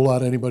not a whole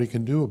lot anybody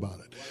can do about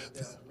it.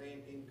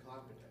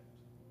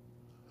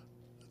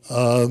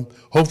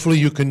 Hopefully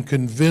you can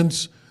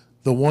convince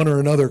the one or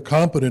another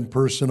competent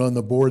person on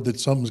the board that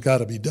something's got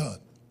to be done.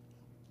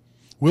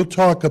 We'll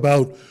talk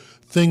about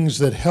things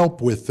that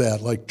help with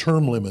that, like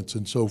term limits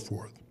and so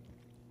forth.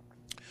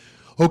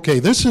 Okay,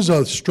 this is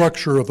a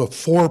structure of a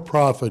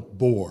for-profit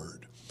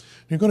board.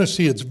 You're going to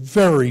see it's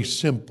very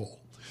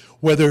simple.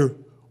 Whether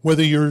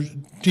you're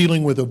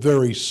dealing with a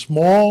very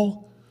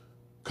small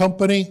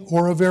company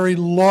or a very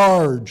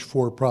large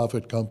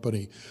for-profit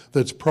company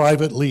that's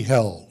privately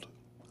held,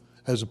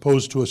 as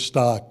opposed to a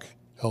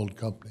stock-held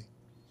company.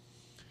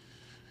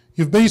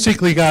 You've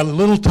basically got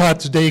Little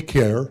Tots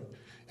Daycare,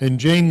 and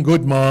Jane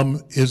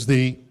Goodmom is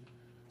the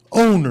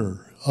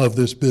owner of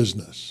this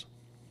business.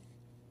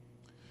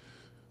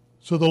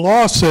 So the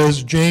law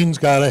says Jane's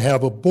got to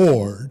have a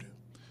board,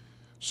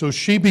 so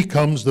she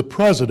becomes the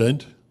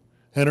president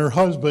and her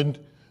husband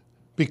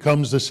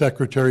becomes the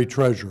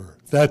secretary-treasurer.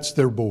 That's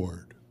their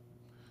board.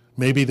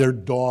 Maybe their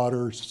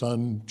daughter,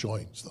 son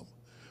joins them,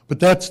 but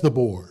that's the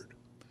board.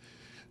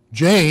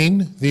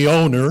 Jane, the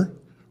owner,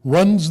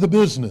 runs the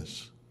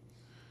business.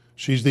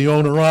 She's the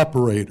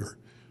owner-operator.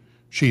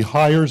 She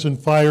hires and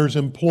fires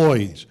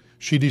employees.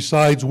 She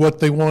decides what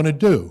they want to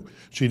do.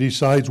 She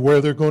decides where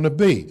they're going to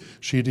be.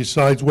 She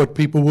decides what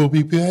people will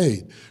be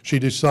paid. She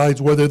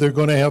decides whether they're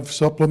going to have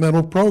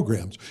supplemental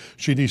programs.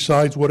 She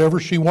decides whatever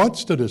she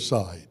wants to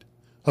decide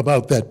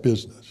about that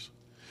business.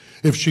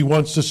 If she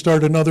wants to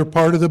start another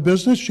part of the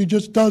business, she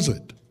just does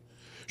it.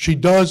 She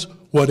does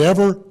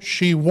whatever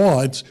she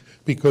wants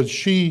because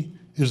she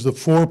is the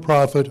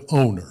for-profit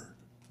owner.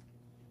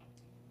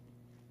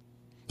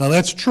 Now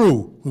that's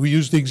true. We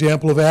used the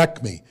example of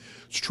Acme.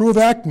 It's true of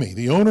Acme.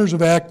 The owners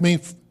of Acme,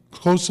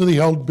 closely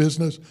held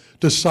business,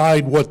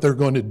 decide what they're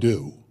going to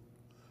do.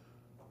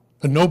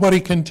 And nobody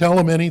can tell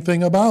them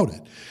anything about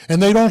it. And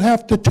they don't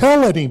have to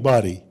tell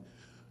anybody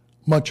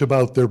much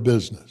about their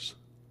business.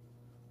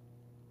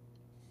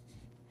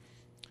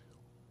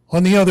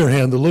 On the other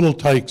hand, the Little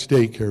Tykes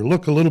Daycare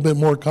look a little bit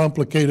more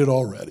complicated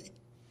already.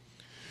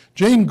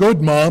 Jane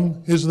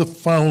Goodmom is the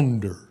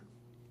founder.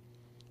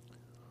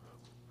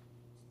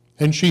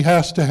 And she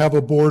has to have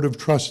a board of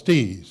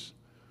trustees.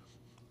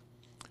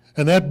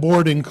 And that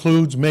board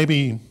includes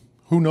maybe,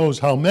 who knows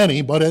how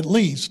many, but at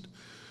least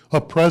a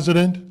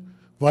president,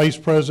 vice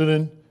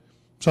president,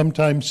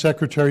 sometimes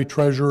secretary,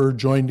 treasurer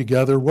joined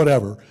together,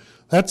 whatever.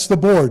 That's the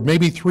board,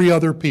 maybe 3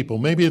 other people.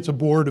 Maybe it's a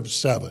board of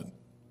 7.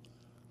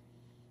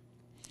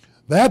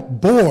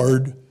 That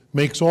board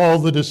makes all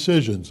the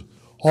decisions,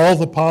 all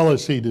the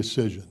policy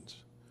decisions.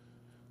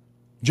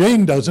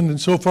 Jane doesn't, and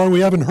so far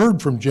we haven't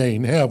heard from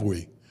Jane, have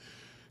we?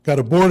 Got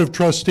a board of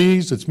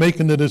trustees that's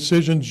making the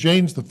decisions.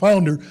 Jane's the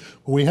founder,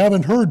 but we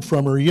haven't heard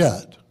from her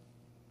yet.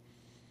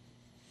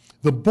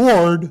 The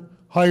board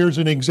hires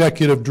an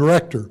executive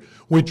director,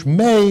 which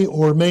may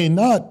or may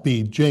not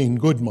be Jane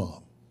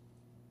Goodmom.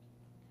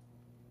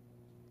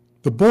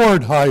 The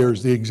board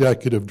hires the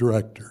executive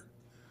director,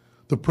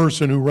 the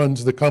person who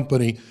runs the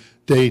company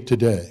day to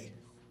day.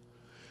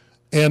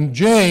 And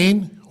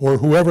Jane, or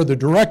whoever the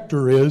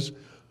director is,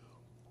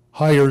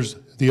 hires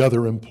the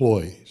other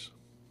employees.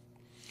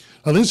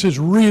 Now this is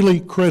really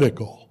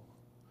critical.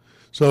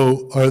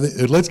 So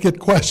let's get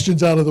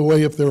questions out of the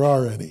way if there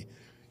are any.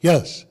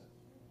 Yes?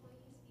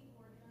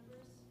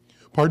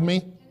 Pardon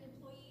me?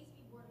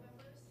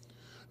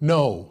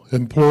 No,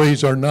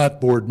 employees are not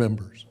board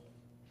members.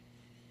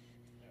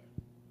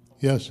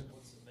 Yes?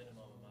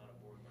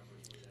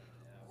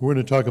 We're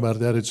going to talk about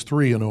that. It's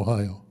 3 in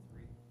Ohio.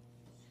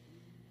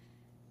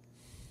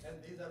 And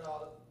these are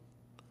all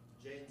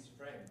Jane's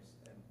friends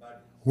and buddies.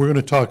 We're going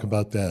to talk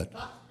about that.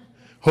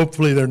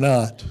 Hopefully they're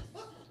not.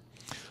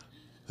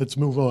 Let's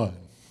move on.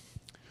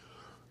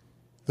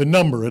 The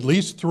number, at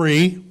least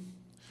 3.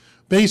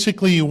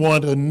 Basically, you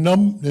want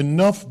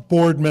enough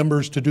board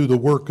members to do the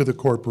work of the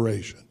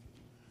corporation.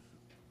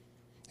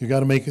 You got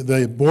to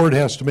the board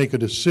has to make a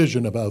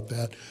decision about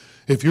that.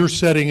 If you're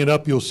setting it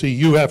up, you'll see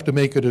you have to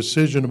make a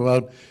decision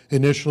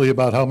initially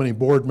about how many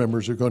board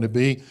members are going to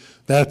be.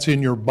 That's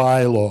in your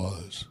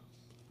bylaws,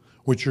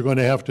 which you're going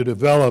to have to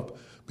develop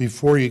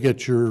before you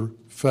get your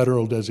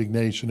federal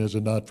designation as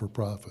a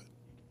not-for-profit.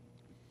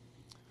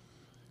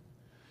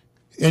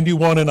 And you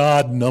want an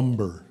odd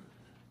number.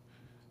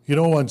 You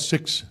don't want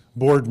 6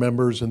 board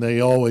members and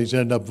they always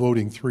end up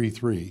voting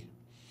 3-3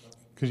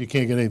 because you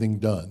can't get anything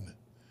done.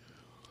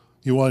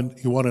 You want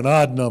an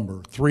odd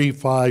number, 3,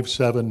 5,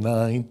 7,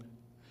 9.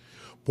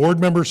 Board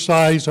member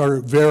size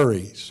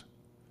varies.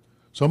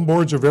 Some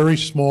boards are very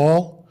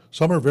small,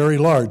 some are very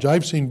large.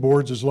 I've seen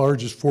boards as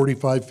large as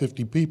 45,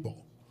 50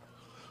 people.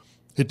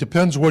 It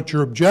depends what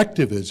your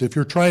objective is. If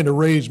you're trying to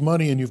raise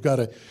money and you've got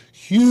a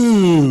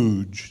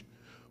huge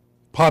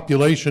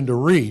population to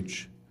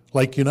reach,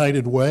 like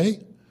United Way,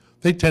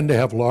 they tend to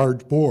have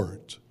large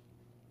boards.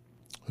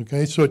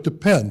 Okay, so it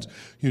depends.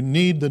 You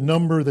need the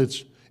number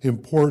that's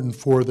important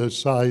for the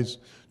size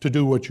to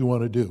do what you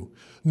want to do.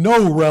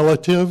 No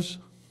relatives.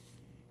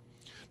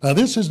 Now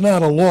this is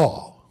not a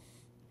law,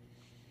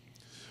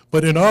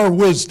 but in our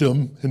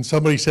wisdom, and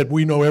somebody said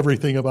we know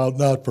everything about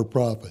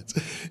not-for-profits,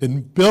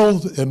 in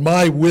Bill's and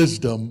my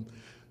wisdom,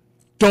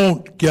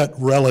 don't get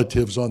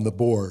relatives on the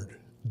board.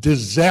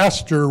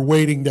 Disaster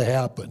waiting to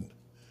happen.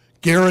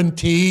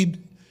 Guaranteed.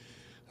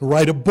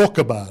 Write a book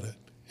about it.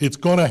 It's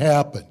going to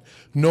happen.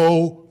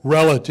 No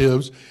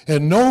relatives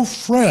and no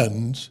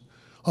friends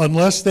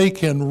unless they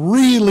can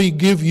really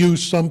give you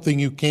something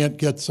you can't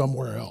get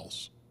somewhere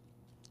else.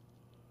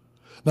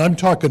 Now I'm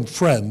talking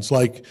friends,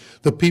 like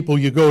the people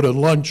you go to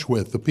lunch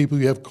with, the people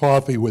you have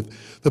coffee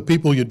with, the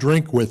people you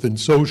drink with in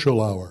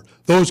social hour,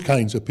 those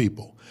kinds of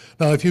people.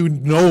 Now if you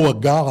know a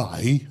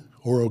guy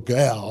or a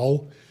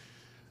gal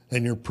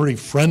and you're pretty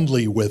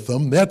friendly with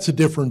them, that's a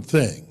different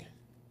thing.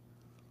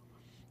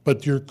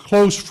 But your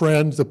close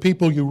friends, the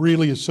people you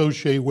really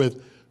associate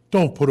with,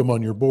 don't put them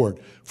on your board.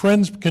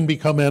 Friends can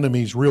become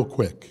enemies real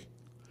quick.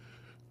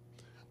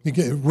 You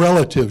get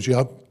relatives,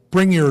 you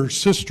bring your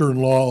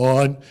sister-in-law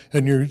on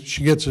and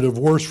she gets a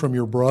divorce from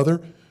your brother.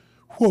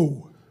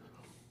 Whoa.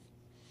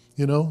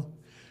 You know,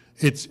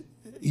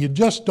 you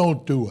just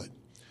don't do it.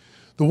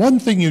 The one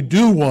thing you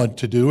do want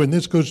to do, and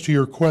this goes to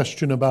your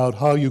question about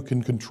how you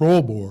can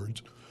control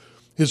boards,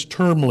 is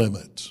term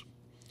limits.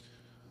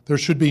 There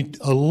should be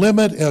a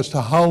limit as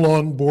to how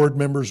long board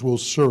members will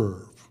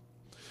serve.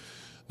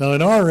 Now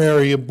in our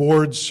area,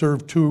 boards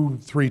serve 2,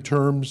 3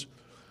 terms,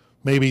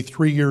 maybe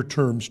 3-year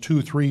terms,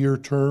 2, 3-year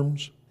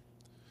terms,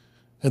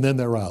 and then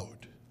they're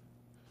out,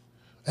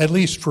 at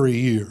least for a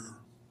year.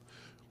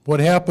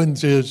 What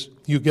happens is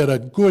you get a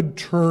good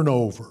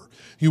turnover.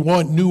 You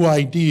want new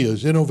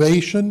ideas.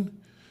 Innovation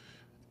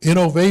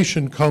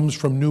comes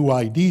from new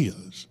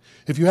ideas.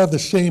 If you have the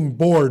same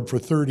board for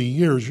 30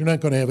 years, you're not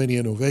going to have any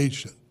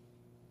innovation.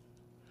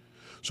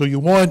 So you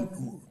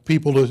want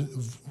people to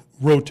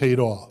rotate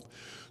off.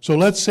 So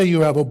let's say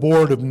you have a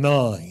board of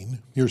 9.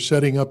 You're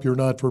setting up your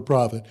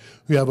not-for-profit.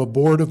 You have a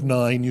board of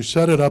 9. You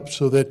set it up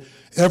so that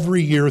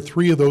every year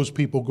 3 of those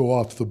people go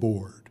off the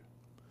board.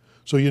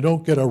 So you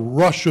don't get a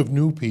rush of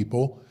new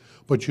people,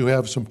 but you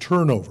have some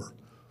turnover.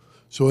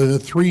 So in a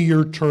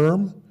 3-year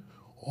term,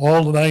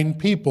 all 9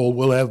 people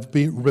will have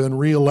been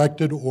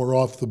reelected or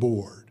off the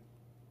board.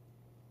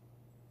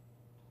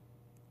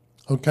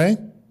 Okay?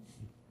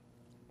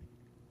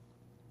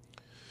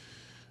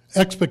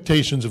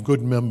 Expectations of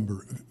good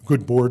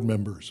board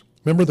members.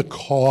 Remember the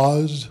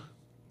cause?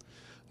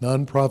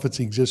 Nonprofits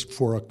exist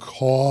for a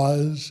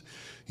cause.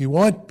 You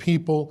want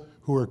people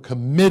who are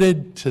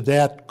committed to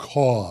that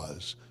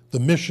cause, the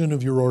mission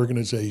of your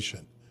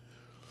organization.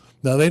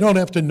 Now, they don't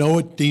have to know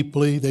it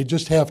deeply. They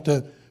just have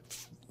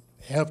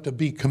to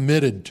be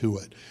committed to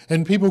it.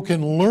 And people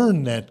can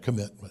learn that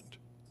commitment.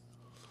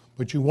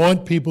 But you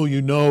want people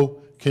you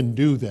know can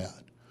do that.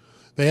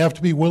 They have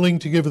to be willing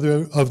to give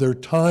of their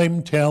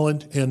time,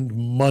 talent, and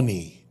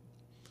money.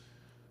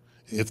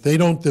 If they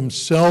don't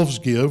themselves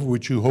give,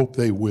 which you hope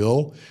they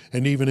will,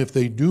 and even if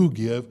they do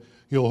give,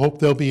 you'll hope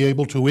they'll be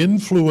able to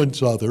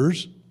influence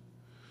others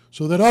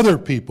so that other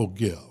people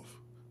give.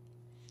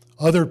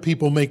 Other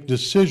people make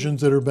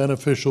decisions that are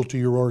beneficial to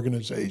your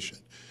organization.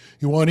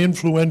 You want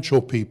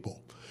influential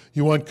people.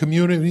 You want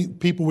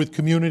people with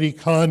community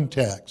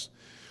contacts.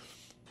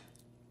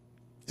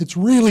 It's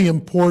really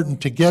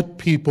important to get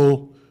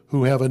people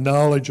who have a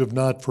knowledge of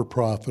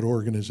not-for-profit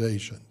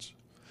organizations.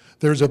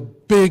 There's a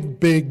big,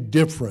 big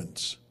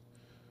difference,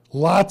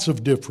 lots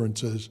of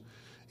differences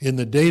in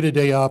the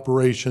day-to-day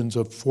operations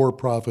of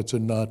for-profits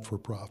and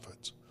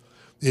not-for-profits.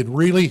 It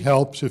really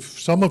helps if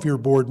some of your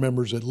board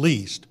members at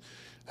least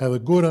have a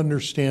good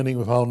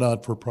understanding of how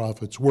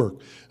not-for-profits work.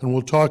 And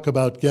we'll talk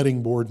about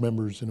getting board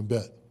members in a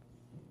bit.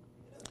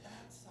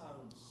 That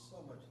sounds so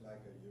much like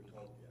a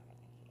utopia.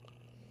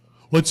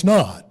 Well, it's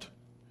not.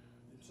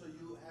 So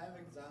you have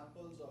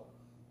examples of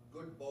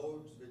good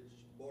boards, which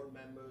board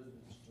members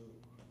which do.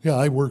 Yeah,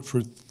 I worked for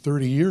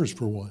 30 years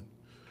for one.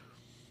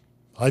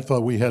 I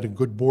thought we had a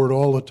good board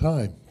all the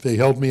time. They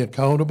held me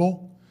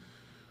accountable.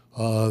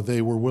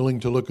 They were willing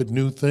to look at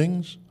new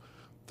things.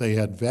 They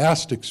had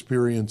vast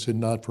experience in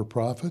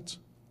not-for-profits.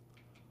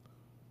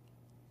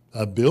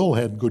 Bill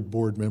had good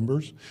board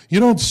members. You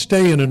don't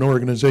stay in an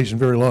organization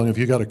very long if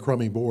you got a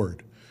crummy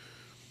board.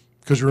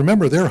 Because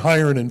remember, they're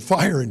hiring and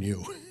firing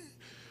you.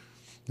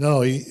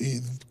 No,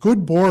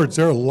 good boards,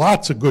 there are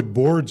lots of good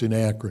boards in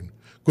Akron.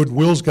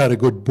 Goodwill's got a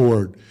good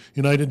board.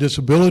 United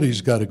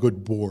Disabilities got a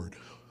good board.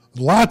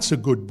 Lots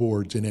of good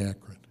boards in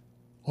Akron.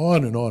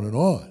 On and on and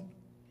on.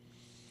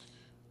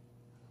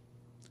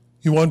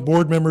 You want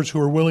board members who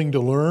are willing to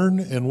learn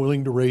and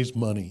willing to raise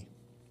money.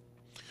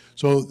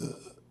 So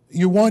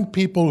you want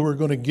people who are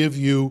going to give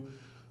you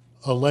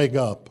a leg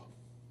up.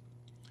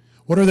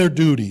 What are their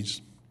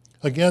duties?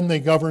 Again, they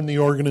govern the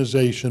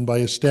organization by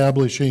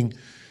establishing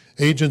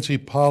agency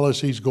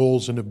policies,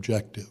 goals, and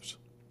objectives.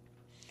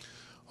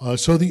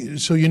 So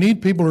you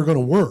need people who are going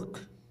to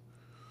work.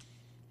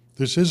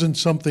 This isn't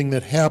something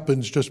that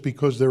happens just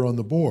because they're on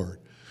the board.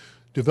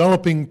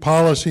 Developing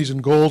policies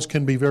and goals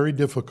can be very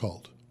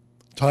difficult,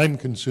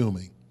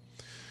 time-consuming.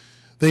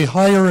 They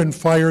hire and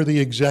fire the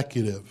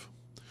executive.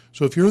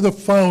 So if you're the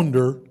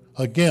founder,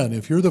 again,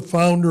 if you're the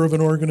founder of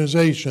an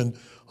organization,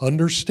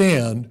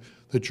 understand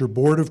that your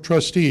board of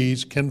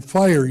trustees can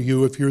fire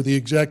you if you're the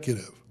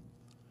executive.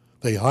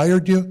 They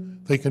hired you,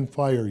 they can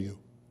fire you.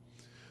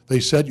 They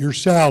set your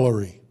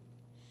salary.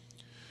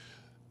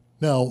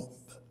 Now,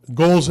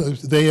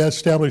 goals, they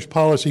establish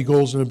policy,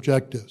 goals, and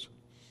objectives.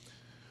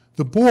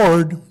 The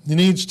board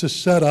needs to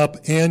set up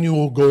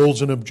annual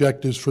goals and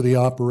objectives for the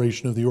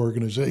operation of the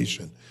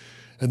organization.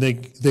 And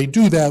they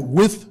do that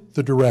with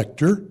the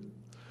director,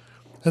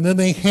 and then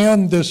they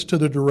hand this to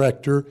the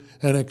director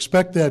and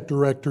expect that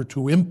director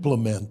to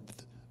implement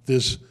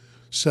this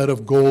set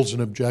of goals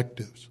and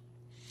objectives.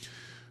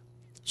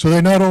 So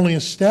they not only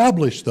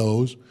establish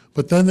those,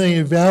 but then they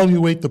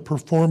evaluate the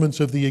performance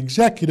of the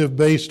executive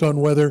based on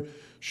whether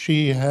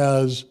she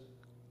has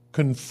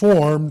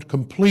conformed,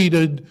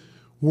 completed,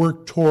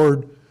 worked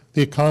toward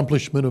the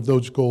accomplishment of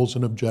those goals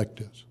and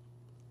objectives.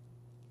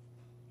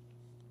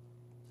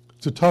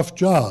 It's a tough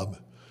job.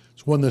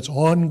 It's one that's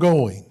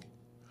ongoing.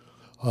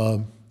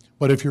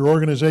 But if your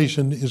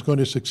organization is going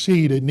to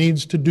succeed, it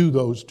needs to do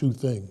those two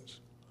things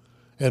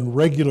and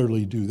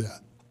regularly do that.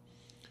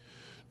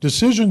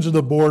 Decisions of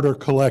the board are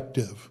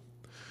collective.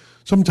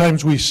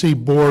 Sometimes we see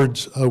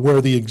boards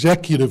where the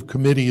executive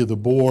committee of the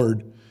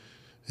board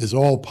is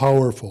all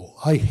powerful.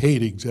 I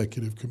hate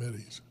executive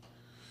committees.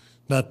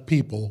 Not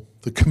people,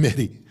 the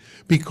committee,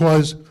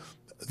 because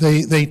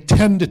they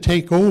tend to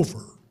take over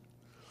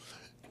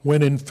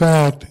when in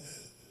fact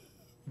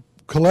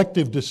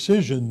collective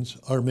decisions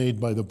are made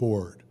by the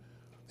board.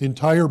 The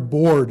entire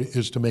board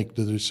is to make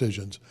the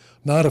decisions,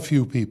 not a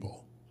few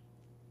people.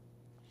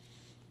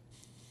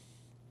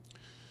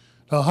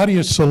 Now, how do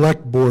you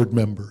select board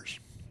members?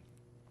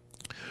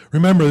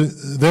 Remember,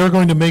 they're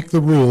going to make the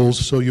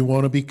rules, so you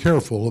want to be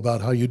careful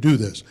about how you do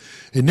this.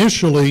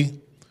 Initially,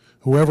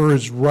 whoever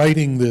is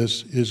writing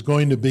this is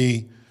going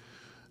to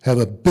have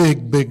a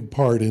big, big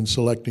part in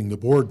selecting the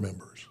board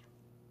members.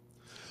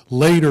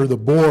 Later, the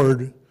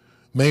board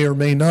may or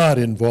may not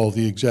involve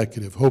the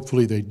executive.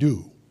 Hopefully they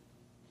do.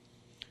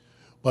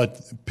 But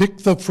pick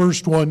the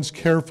first ones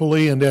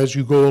carefully, and as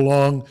you go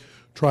along,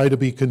 try to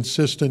be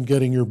consistent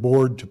getting your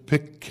board to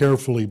pick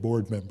carefully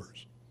board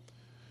members.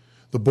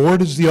 The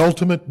board is the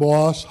ultimate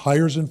boss,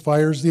 hires and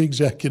fires the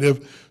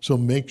executive, so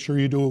make sure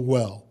you do it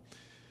well.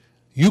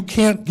 You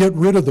can't get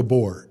rid of the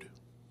board.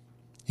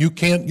 You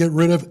can't get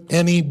rid of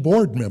any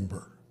board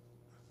member.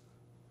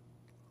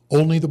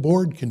 Only the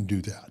board can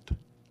do that.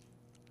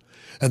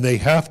 And they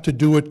have to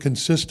do it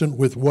consistent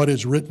with what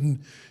is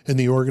written in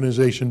the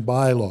organization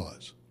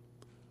bylaws.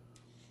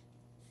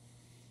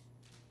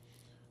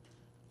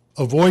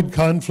 Avoid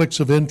conflicts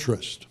of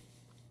interest.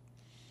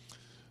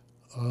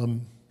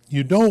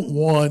 You don't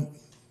want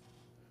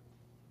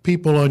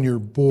people on your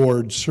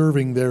board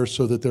serving there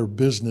so that their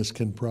business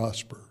can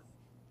prosper.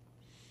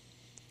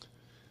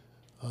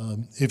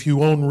 If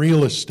you own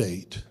real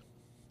estate,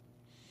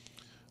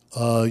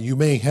 you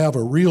may have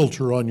a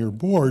realtor on your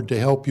board to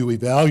help you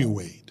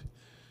evaluate,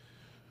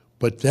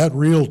 but that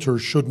realtor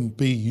shouldn't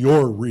be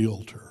your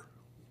realtor.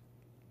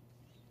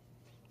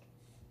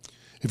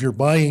 If you're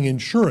buying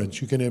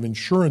insurance, you can have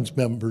insurance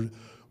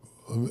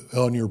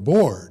on your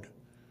board,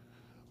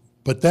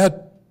 but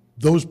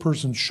those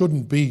persons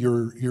shouldn't be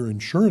your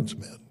insurance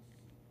men.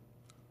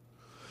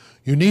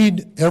 You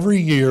need every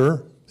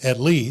year, at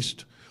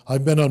least,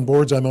 I've been on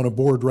boards, I'm on a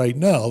board right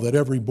now, that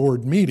every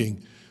board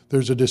meeting,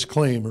 there's a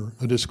disclaimer,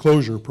 a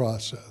disclosure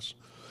process,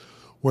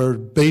 where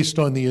based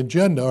on the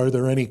agenda, are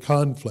there any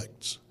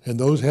conflicts? And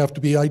those have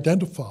to be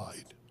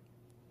identified.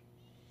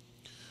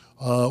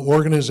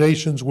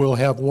 Organizations will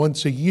have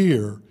once a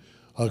year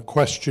a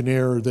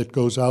questionnaire that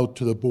goes out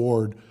to the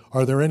board.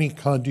 Are there any,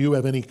 do you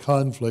have any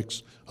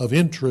conflicts of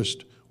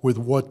interest with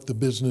what the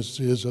business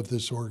is of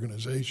this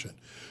organization?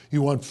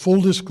 You want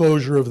full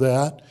disclosure of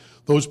that.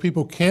 Those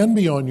people can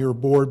be on your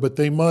board, but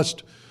they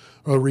must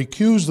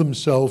recuse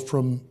themselves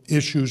from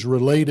issues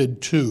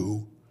related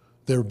to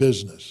their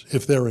business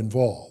if they're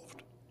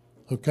involved.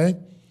 Okay?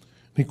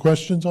 Any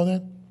questions on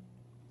that?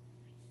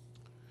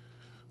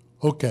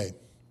 Okay.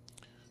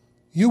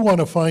 You want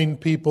to find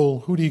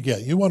people, who do you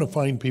get? You want to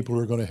find people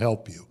who are going to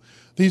help you.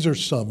 These are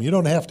some. You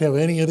don't have to have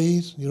any of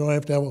these. You don't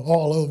have to have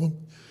all of them.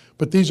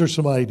 But these are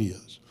some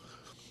ideas.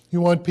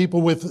 You want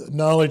people with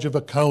knowledge of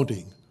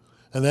accounting,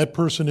 and that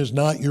person is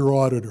not your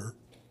auditor.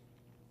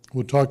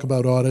 We'll talk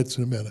about audits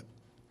in a minute.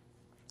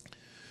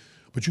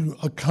 But you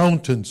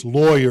accountants,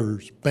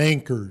 lawyers,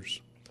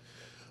 bankers,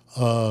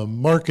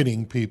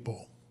 marketing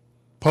people,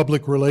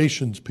 public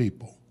relations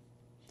people.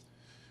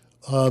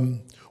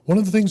 One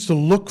of the things to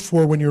look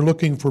for when you're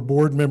looking for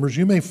board members,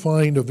 you may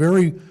find a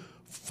very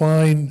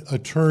fine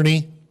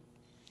attorney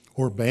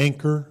or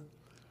banker.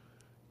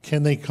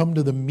 Can they come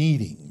to the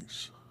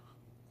meetings?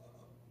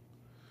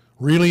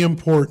 Really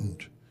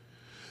important.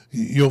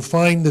 You'll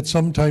find that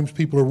sometimes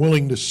people are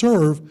willing to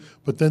serve,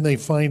 but then they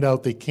find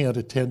out they can't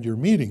attend your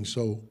meeting,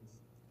 so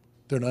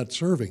they're not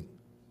serving.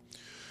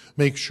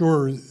 Make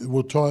sure,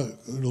 we'll talk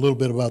a little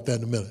bit about that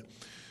in a minute.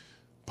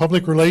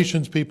 Public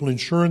relations people,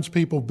 insurance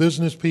people,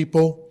 business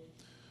people,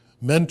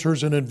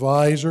 mentors and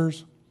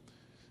advisors,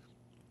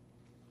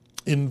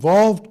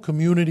 involved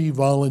community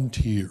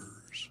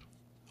volunteers,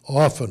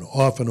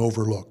 often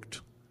overlooked.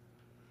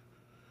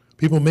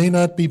 People may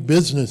not be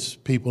business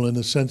people in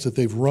the sense that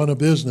they've run a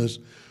business,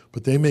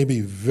 but they may be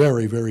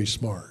very, very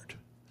smart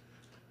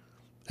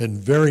and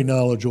very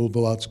knowledgeable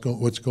about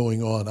what's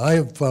going on. I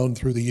have found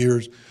through the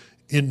years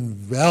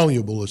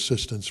invaluable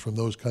assistance from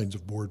those kinds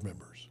of board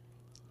members.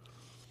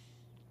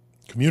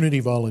 Community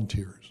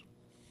volunteers.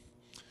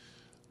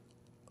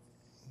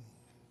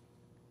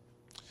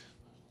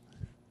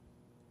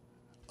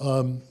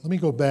 Let me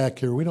go back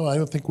here. I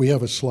don't think we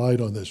have a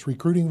slide on this.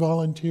 Recruiting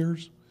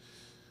volunteers.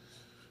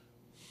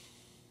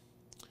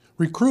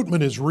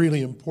 Recruitment is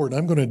really important.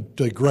 I'm going to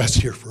digress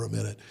here for a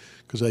minute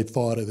because I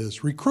thought of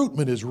this.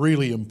 Recruitment is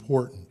really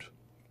important.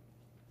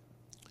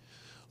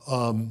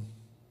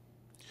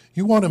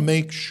 You want to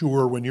make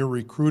sure when you're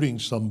recruiting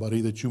somebody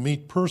that you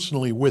meet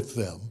personally with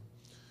them.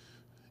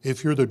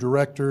 If you're the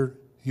director,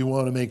 you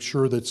want to make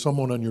sure that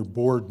someone on your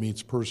board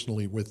meets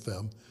personally with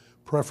them,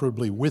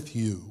 preferably with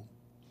you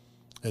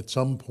at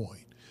some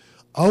point.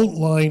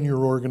 Outline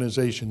your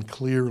organization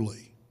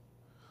clearly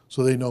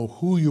so they know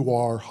who you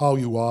are, how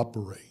you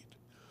operate.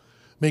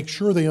 Make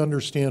sure they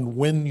understand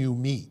when you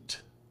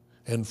meet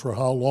and for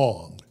how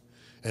long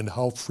and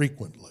how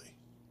frequently.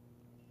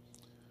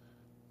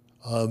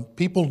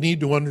 People need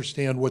to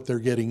understand what they're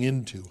getting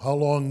into, how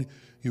long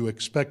you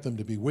expect them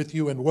to be with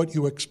you, and what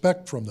you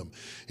expect from them.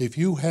 If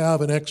you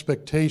have an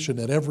expectation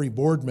that every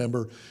board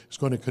member is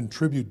going to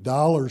contribute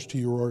dollars to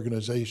your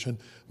organization,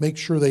 make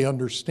sure they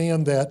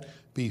understand that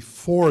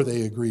before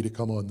they agree to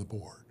come on the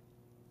board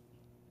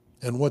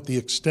and what the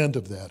extent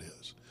of that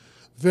is.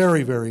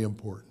 Very, very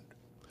important.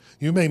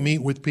 You may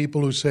meet with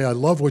people who say, I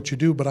love what you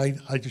do, but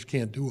I just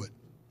can't do it.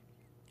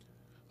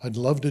 I'd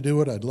love to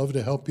do it. I'd love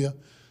to help you,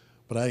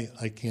 but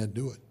I can't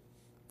do it.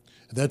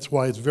 And that's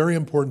why it's very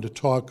important to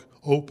talk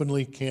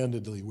openly,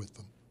 candidly with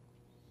them.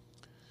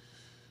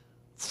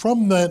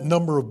 From that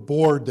number of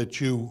board that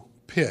you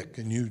pick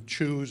and you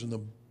choose and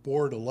the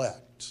board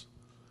elects,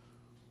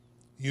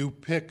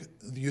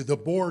 the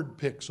board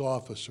picks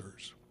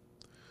officers.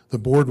 The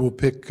board will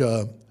pick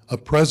a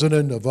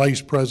president, a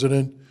vice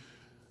president,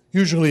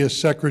 usually a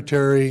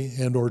secretary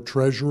and or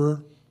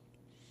treasurer,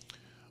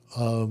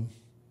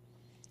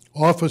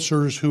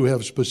 officers who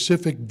have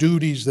specific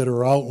duties that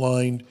are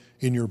outlined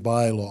in your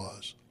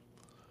bylaws.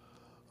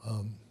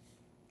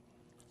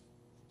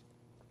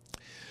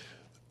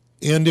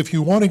 And if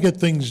you want to get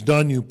things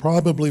done, you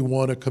probably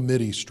want a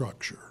committee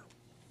structure.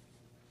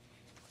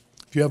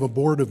 If you have a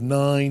board of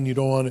 9, you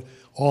don't want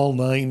all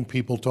 9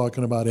 people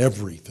talking about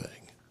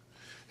everything.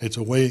 It's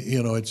a way,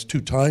 it's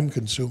too time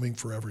consuming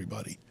for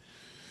everybody.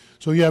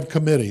 So you have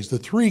committees. The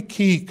 3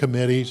 key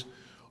committees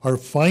are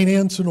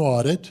finance and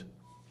audit,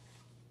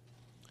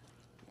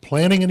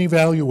 planning and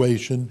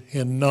evaluation,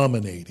 and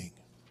nominating.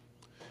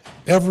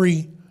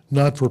 Every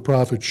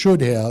not-for-profit should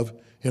have,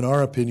 in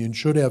our opinion,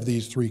 should have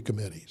these 3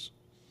 committees.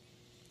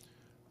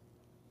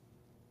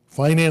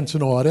 Finance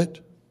and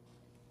audit,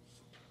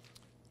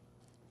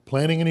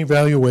 planning and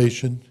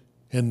evaluation,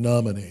 and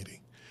nominating.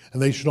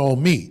 And they should all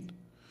meet.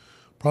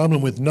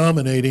 Problem with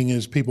nominating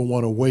is people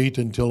want to wait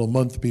until a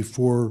month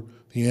before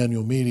the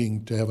annual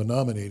meeting to have a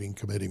nominating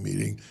committee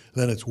meeting,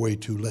 then it's way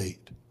too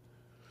late.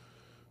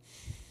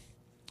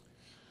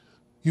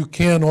 You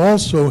can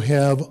also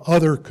have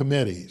other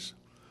committees.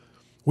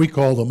 We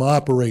call them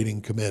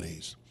operating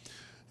committees.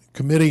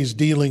 Committees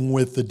dealing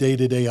with the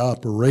day-to-day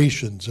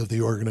operations of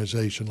the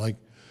organization, like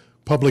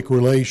public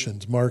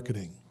relations,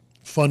 marketing,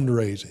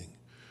 fundraising.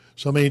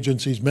 Some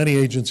agencies, many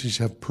agencies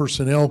have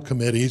personnel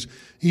committees,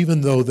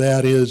 even though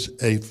that is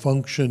a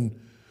function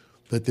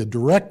that the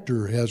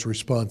director has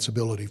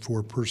responsibility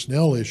for,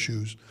 personnel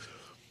issues.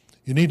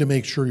 You need to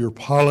make sure your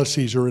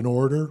policies are in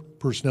order,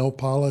 personnel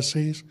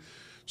policies,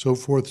 so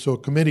forth. So a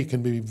committee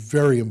can be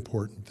very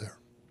important there.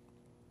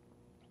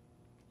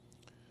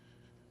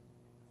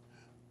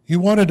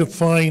 You want to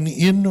define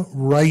in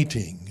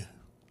writing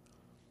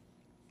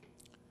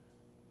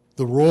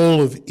the role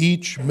of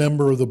each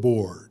member of the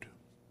board,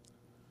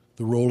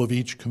 the role of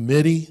each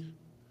committee,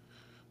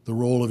 the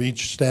role of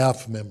each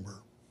staff member.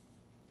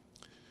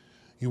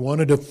 You want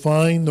to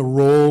define the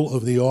role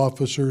of the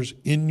officers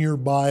in your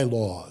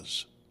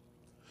bylaws.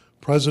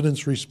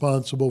 President's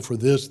responsible for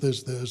this,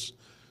 this, this.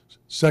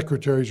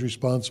 Secretary's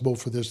responsible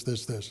for this,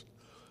 this, this.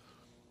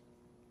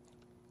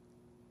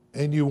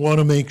 And you want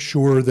to make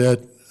sure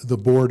that the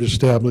board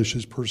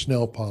establishes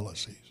personnel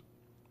policies.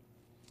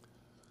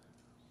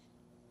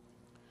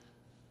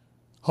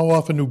 How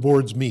often do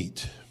boards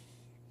meet?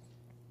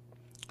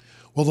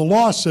 Well, the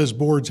law says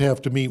boards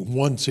have to meet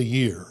once a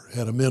year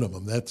at a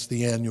minimum. That's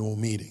the annual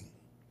meeting.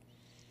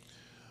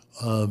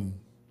 You're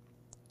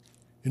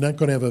not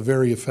going to have a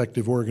very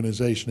effective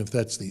organization if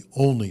that's the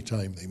only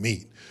time they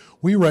meet.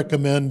 We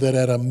recommend that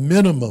at a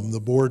minimum the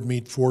board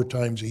meet 4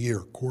 times a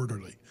year,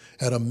 quarterly,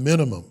 at a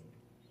minimum.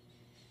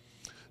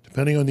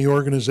 Depending on the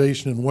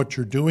organization and what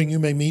you're doing, you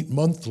may meet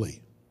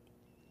monthly.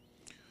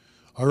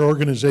 Our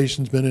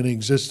organization's been in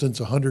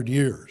existence 100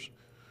 years.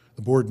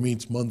 The board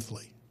meets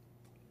monthly.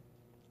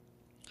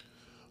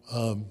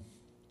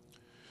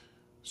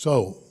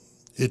 So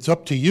it's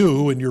up to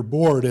you and your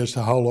board as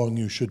to how long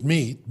you should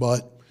meet,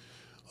 but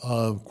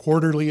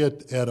quarterly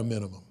at a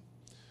minimum.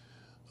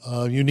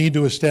 You need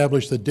to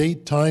establish the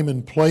date, time,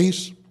 and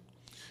place,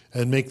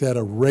 and make that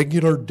a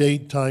regular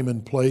date, time,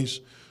 and place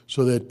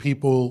so that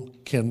people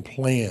can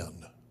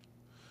plan.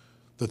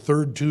 The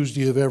 3rd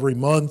Tuesday of every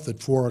month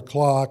at 4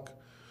 o'clock,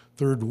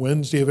 3rd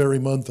Wednesday of every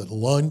month at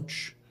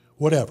lunch,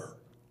 whatever.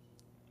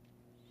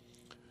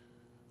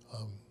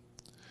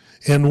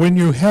 And when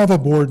you have a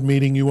board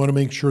meeting, you want to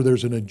make sure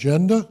there's an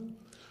agenda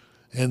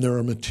and there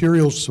are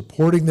materials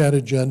supporting that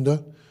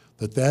agenda,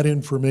 that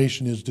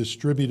information is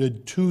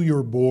distributed to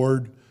your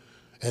board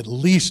at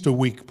least a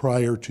week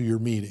prior to your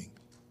meeting.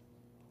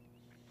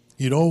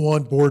 You don't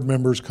want board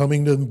members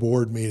coming to the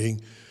board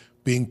meeting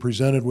being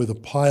presented with a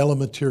pile of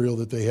material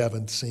that they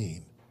haven't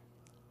seen.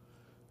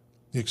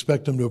 You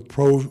expect them to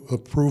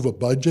approve a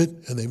budget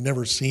and they've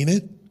never seen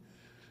it?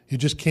 You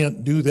just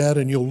can't do that,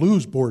 and you'll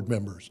lose board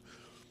members.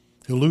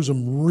 You'll lose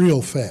them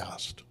real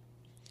fast.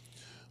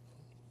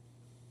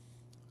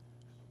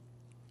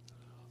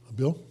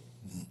 Bill?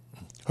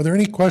 Are there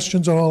any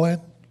questions on all that?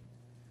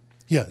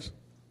 Yes.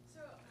 So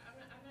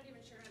I'm not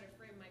even sure how to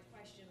frame my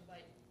question,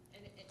 but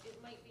and it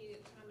might be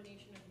a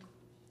combination of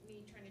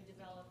me trying to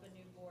develop a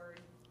new board,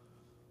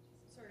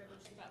 sort of,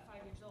 which is about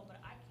 5 years old.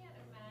 But I can't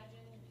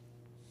imagine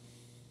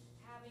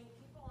having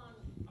people on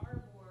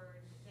our board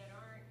that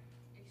aren't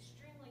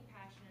extremely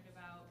passionate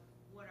about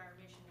what our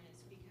mission is,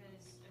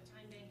 because a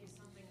time bank is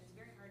something that's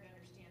very hard to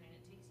understand and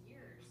it takes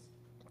years.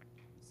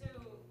 So,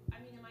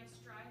 I mean, am I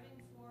striving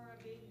for a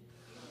big,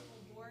 beautiful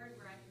board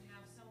where I can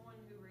have someone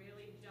who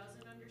really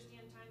doesn't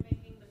understand time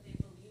banking, but they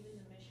believe in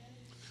the mission?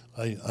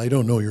 I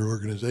don't know your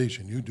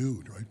organization. You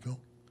do, right, Bill?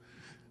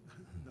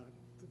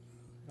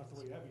 Not the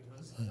way Abby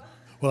does.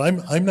 Well,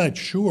 I'm not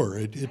sure.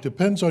 It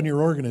depends on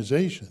your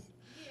organization.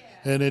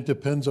 Yeah. And it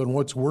depends on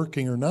what's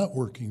working or not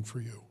working for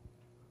you.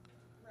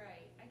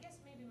 Right. I guess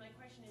maybe my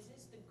question is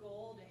the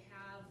goal to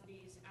have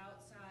these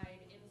outside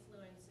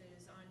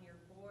influences on your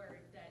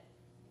board that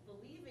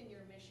believe in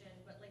your mission,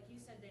 but like you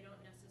said, they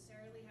don't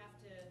necessarily have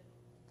to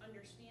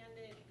understand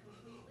it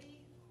completely?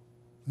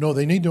 No,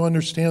 they need to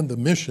understand the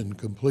mission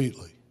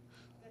completely.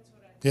 That's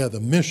what I Yeah, the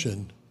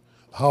mission,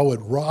 how it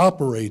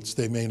operates,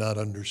 they may not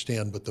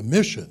understand, but the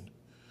mission,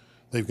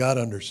 they've got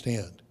to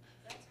understand.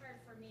 That's hard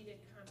for me to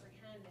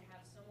comprehend, to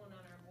have someone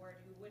on our board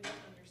who wouldn't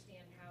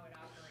understand how it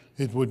operates.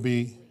 It would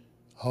be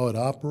how it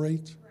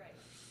operates? Right.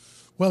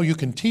 Well, you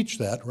can teach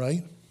that,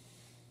 right?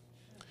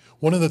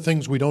 One of the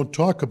things we don't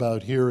talk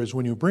about here is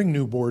when you bring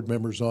new board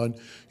members on,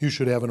 you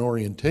should have an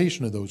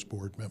orientation of those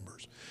board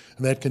members.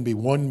 And that can be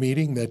one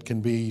meeting, that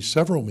can be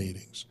several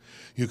meetings.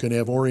 You can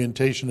have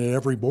orientation at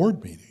every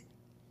board meeting.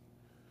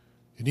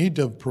 You need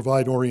to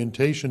provide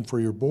orientation for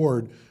your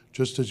board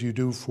just as you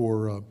do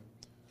for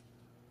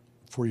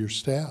your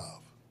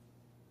staff.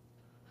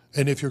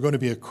 And if you're going to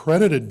be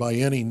accredited by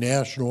any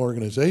national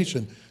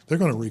organization, they're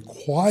going to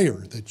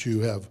require that you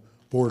have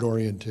board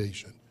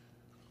orientation.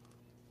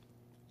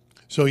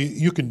 So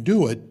you can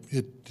do it.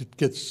 It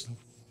gets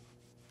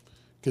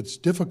Gets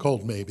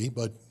difficult maybe,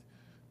 but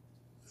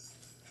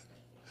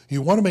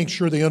you want to make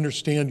sure they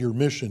understand your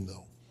mission,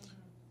 though.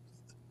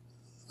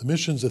 The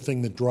mission's the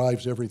thing that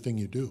drives everything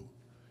you do.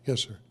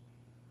 Yes, sir.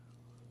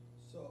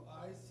 So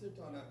I sit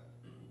on a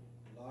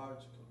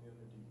large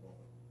community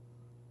board,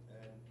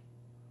 and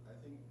I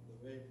think the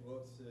way it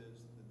works is that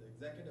the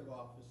executive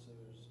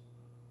officers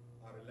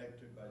are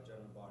elected by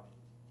general body.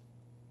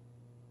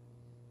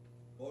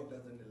 Board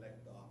doesn't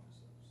elect the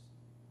officers.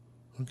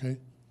 Okay.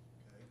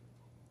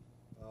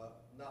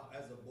 Now,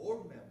 as a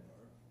board member,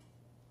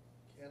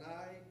 can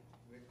I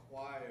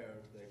require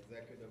the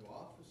executive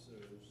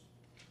officers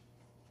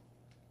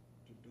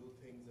to do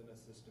things in a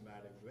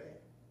systematic way?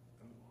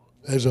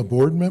 As a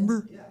board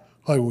member? Yeah.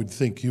 I would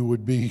think you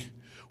would be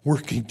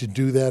working to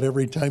do that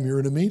every time you're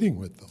in a meeting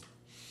with them.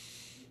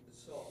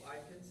 So I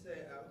can say,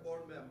 I'm a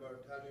board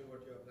member, tell me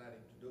what you're planning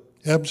to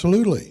do.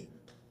 Absolutely.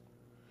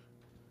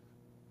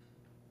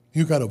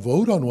 You got to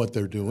vote on what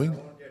they're doing. I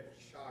won't get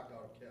shot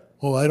or killed.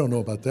 Oh, I don't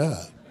know about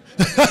that.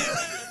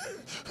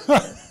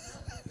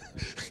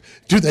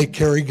 Do they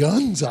carry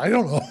guns? I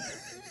don't know.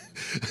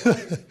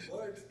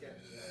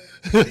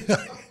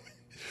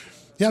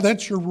 Yeah,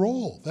 that's your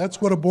role. That's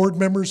what a board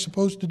member is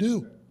supposed to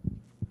do.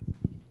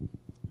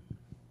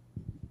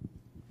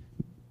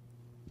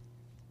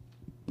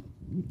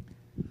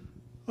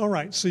 All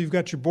right, so you've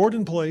got your board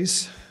in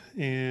place,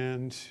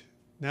 and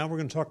now we're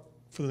going to talk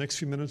for the next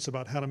few minutes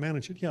about how to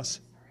manage it.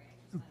 Yes?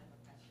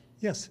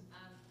 Yes.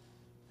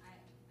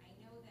 I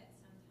know that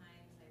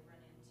sometimes I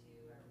run into,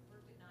 or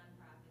worked at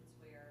nonprofits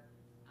where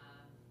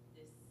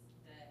the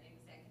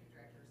executive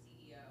director or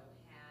CEO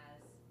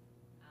has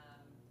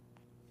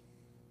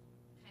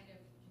kind of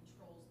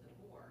controls the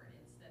board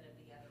instead of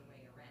the other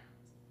way around,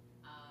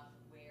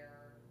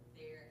 where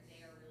they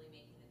are really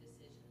making the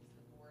decisions,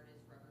 the board is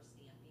rubber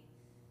stamping,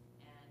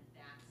 and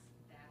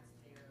that's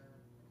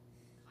their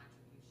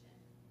contribution.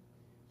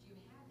 Do you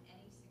have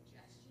any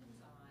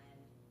suggestions on,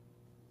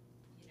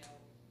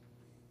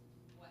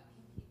 what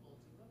can people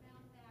do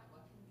about that?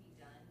 What can be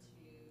done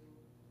to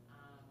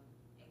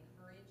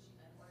encourage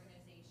an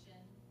organization,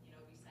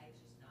 besides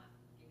just not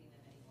giving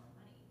them any more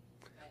money,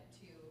 but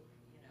to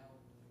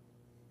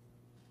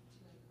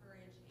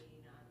encourage a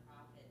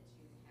nonprofit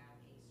to have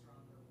a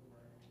stronger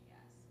board, I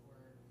guess,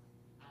 or,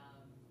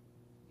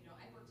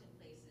 I worked in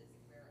places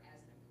where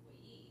as an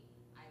employee,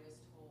 I was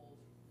told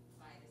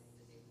by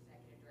the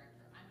executive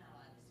director, I'm not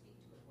allowed to speak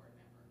to a board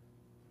member.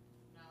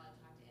 I'm not allowed to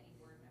talk to any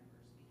board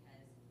members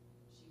because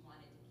she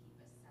wanted to keep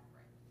us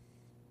separate.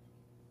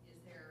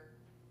 Is there,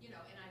 and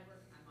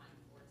I'm on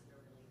boards that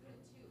are really good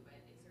too, but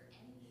is there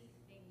anything you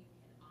can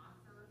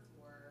offer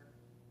for,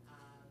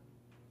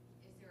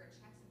 is there a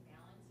checks and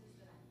balances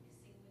that I'm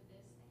missing with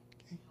this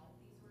that can help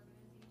these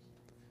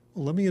organizations?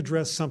 Well, let me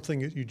address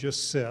something that you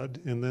just said,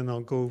 and then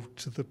I'll go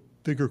to the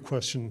bigger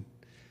question.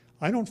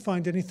 I don't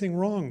find anything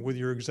wrong with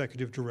your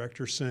executive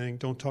director saying,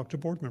 don't talk to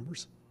board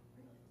members.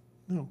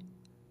 No.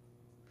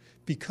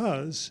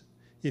 Because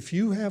if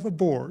you have a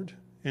board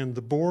and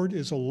the board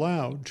is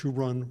allowed to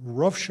run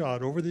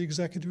roughshod over the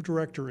executive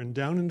director and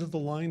down into the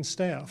line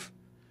staff,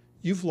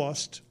 you've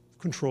lost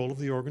control of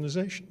the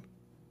organization.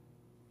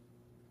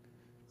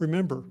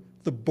 Remember,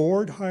 the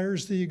board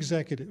hires the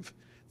executive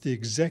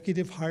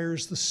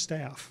hires the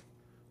staff.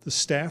 The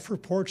staff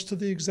reports to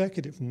the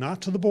executive,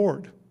 not to the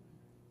board.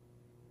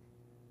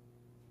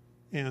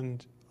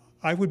 And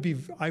I would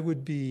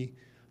be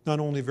not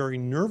only very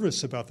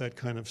nervous about that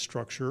kind of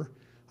structure.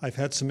 I've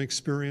had some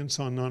experience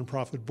on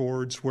nonprofit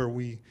boards where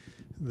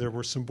there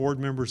were some board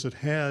members that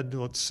had,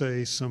 let's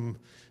say, some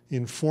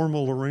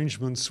informal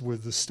arrangements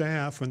with the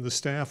staff, and the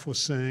staff was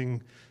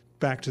saying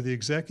back to the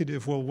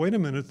executive, well, wait a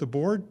minute, the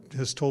board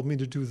has told me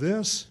to do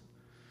this.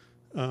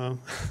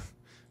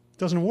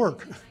 Doesn't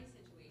work.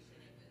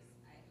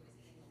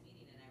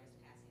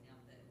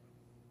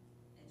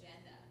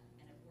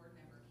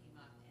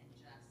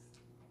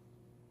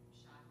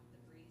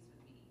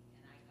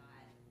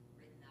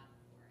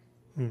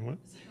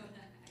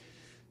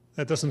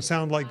 That doesn't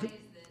sound like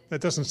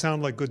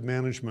good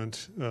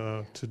management to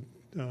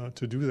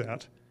do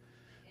that.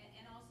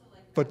 And also,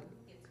 but who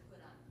gets put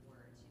on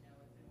boards? If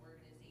an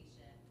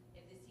organization,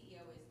 if the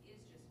CEO is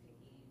just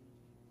picking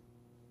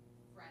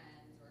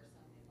friends or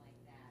something like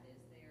that,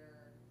 is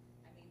there?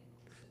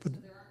 So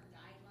there aren't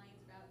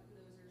guidelines about who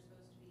those are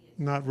supposed to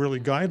be. Not really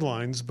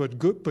guidelines, but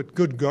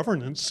good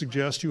governance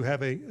suggests you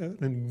have an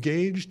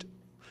engaged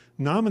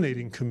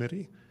nominating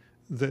committee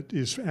that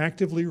is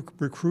actively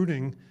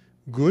recruiting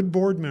good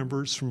board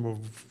members from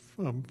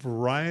a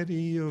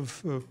variety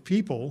of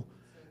people,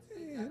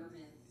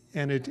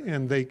 and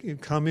they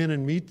come in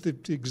and meet the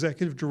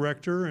executive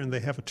director, and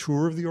they have a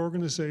tour of the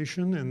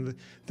organization, and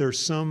there's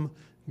some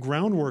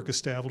groundwork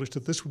established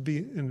that this would be,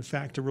 in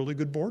fact, a really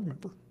good board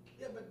member.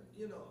 Yeah, but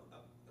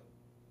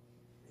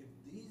if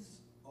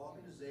these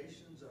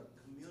organizations are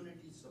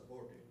community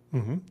supported,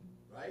 Mm-hmm.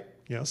 right?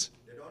 Yes.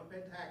 They don't pay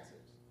taxes.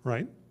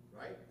 Right.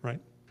 Right? Right.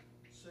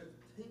 So if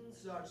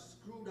things are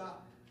screwed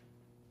up,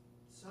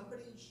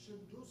 somebody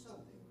should do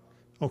something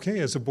wrong. Okay,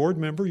 as a board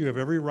member, you have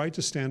every right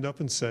to stand up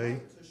and say,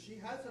 Right, so she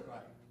has a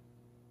right.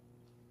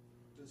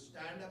 to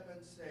stand up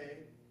and say,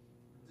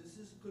 this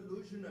is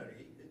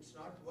collusionary, it's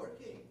not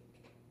working.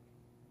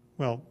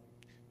 Well,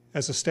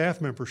 as a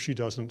staff member, she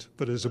doesn't,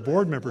 but as a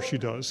board member, she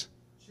does.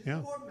 She's Yeah.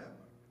 a board member.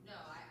 No,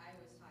 I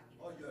was talking.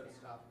 Oh, you're a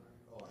staff member.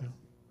 Oh, I Yeah.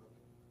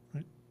 see.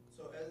 Okay. Right.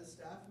 So as a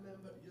staff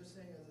member, you're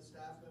saying as a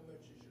staff member,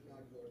 she should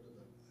not go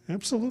to the.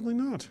 Absolutely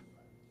not.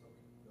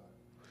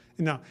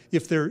 Now,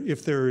 if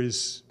there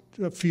is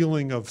a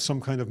feeling of some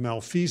kind of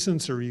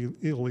malfeasance or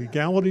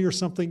illegality or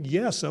something,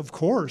 yes, of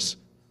course,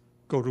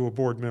 go to a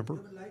board member.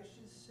 But like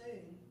she's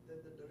saying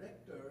that the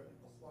director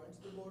appoints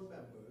the board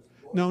members.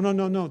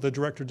 No. The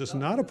director does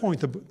not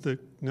appoint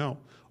no.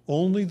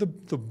 Only the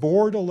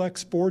board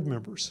elects board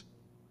members.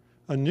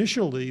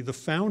 Initially, the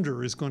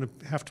founder is going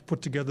to have to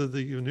put together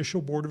the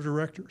initial board of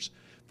directors.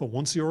 But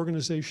once the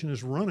organization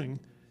is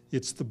running,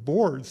 it's the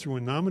board through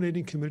a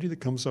nominating committee that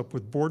comes up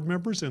with board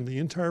members and the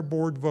entire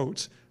board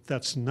votes.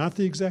 That's not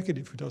the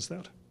executive who does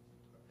that.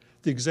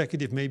 The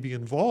executive may be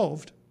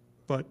involved,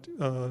 but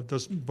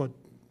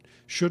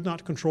should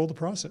not control the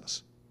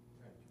process.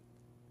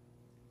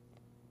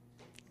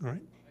 All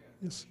right?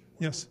 Yes.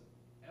 Yes.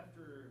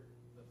 After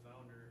the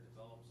founder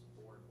develops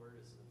a board, where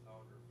does the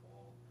founder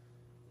fall?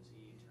 Does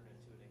he turn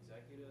into an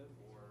executive,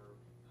 or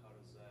how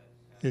does that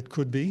happen? It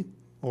could be,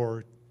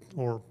 or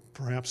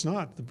perhaps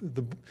not.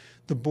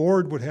 The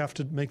board would have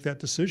to make that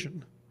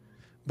decision.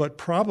 But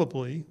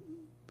probably,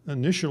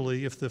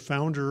 initially, if the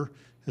founder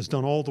has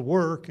done all the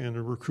work and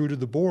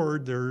recruited the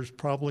board, there's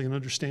probably an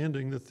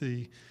understanding that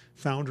the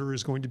founder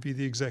is going to be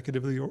the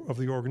executive of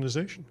the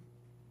organization.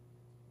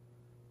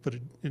 But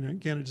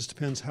again, it just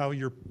depends how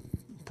you're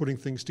putting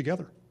things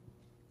together.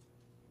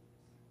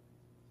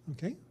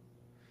 Okay?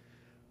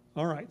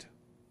 All right.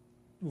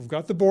 We've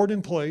got the board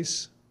in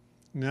place.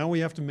 Now we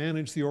have to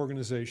manage the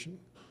organization.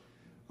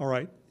 All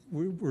right.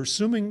 We're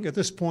assuming at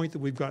this point that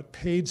we've got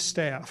paid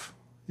staff.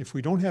 If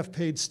we don't have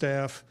paid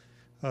staff,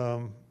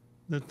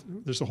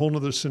 there's a whole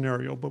other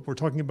scenario, but we're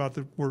talking about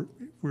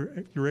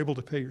you're able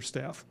to pay your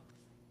staff.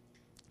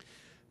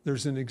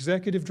 There's an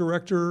executive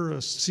director, a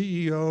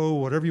CEO,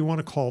 whatever you want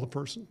to call the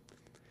person.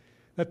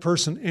 That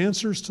person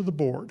answers to the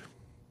board,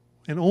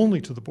 and only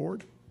to the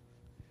board.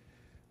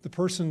 The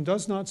person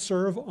does not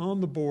serve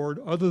on the board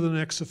other than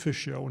ex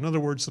officio. In other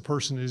words, the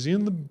person is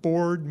in the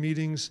board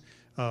meetings,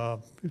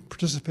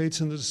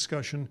 participates in the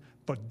discussion,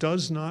 but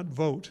does not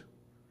vote.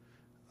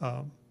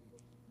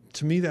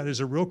 To me, that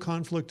is a real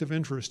conflict of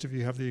interest if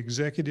you have the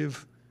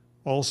executive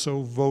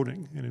also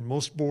voting. And in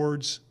most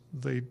boards,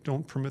 they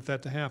don't permit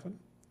that to happen.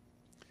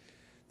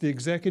 The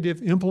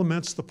executive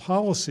implements the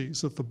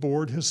policies that the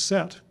board has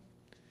set.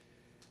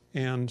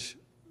 And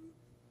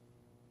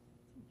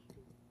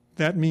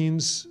that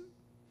means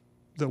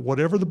that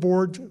whatever the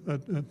board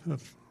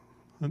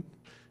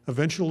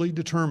eventually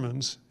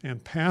determines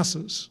and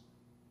passes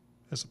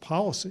as a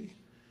policy,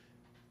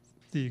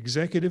 the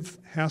executive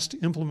has to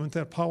implement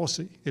that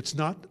policy. It's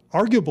not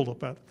arguable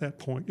at that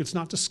point. It's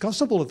not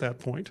discussable at that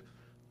point.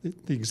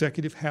 The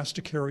executive has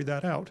to carry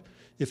that out.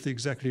 If the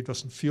executive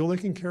doesn't feel they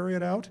can carry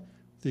it out,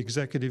 the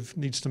executive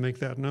needs to make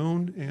that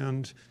known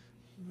and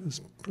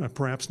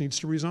perhaps needs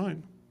to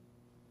resign.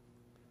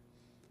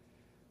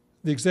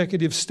 The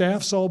executive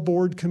staffs all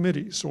board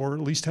committees, or at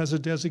least has a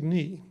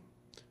designee.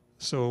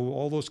 So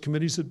all those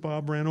committees that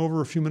Bob ran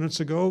over a few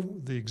minutes ago,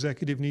 the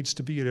executive needs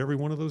to be at every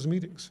one of those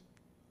meetings.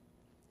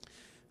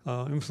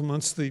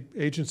 Implements the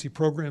agency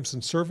programs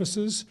and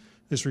services,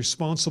 is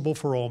responsible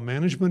for all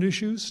management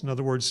issues. In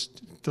other words,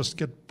 it doesn't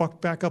get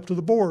bucked back up to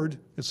the board.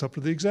 It's up to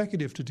the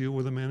executive to deal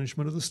with the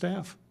management of the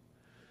staff.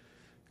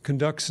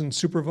 Conducts and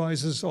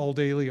supervises all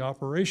daily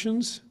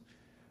operations,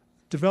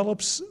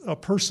 develops a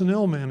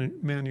personnel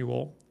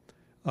manual.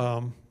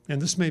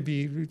 And this may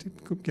be,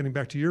 getting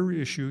back to your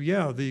issue,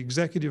 yeah, the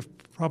executive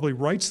probably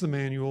writes the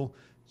manual,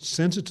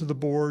 sends it to the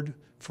board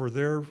for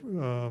their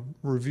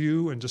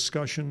review and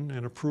discussion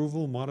and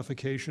approval,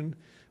 modification,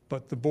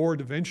 but the board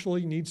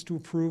eventually needs to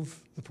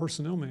approve the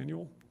personnel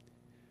manual.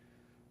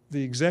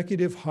 The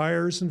executive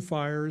hires and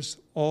fires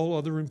all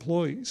other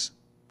employees,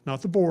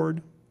 not the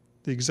board,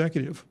 the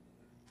executive.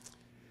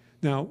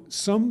 Now,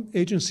 some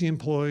agency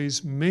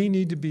employees may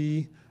need to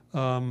be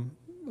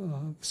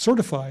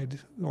certified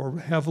or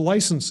have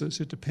licenses.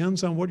 It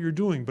depends on what you're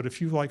doing, but if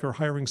you are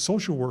hiring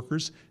social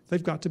workers,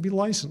 they've got to be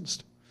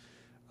licensed.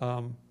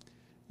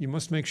 You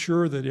must make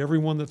sure that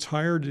everyone that's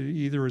hired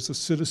either is a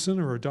citizen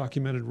or a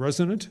documented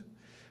resident.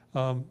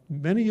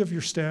 Many of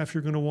your staff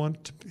you're going to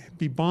want to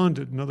be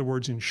bonded, in other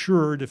words,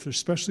 insured,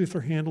 especially if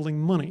they're handling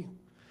money.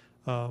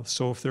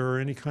 So if there are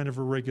any kind of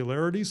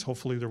irregularities,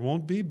 hopefully there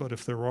won't be, but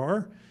if there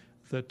are,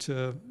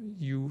 that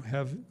you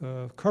have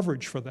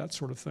coverage for that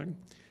sort of thing.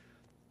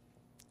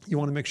 You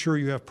want to make sure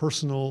you have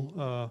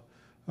personal,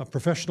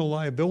 professional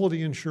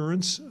liability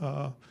insurance,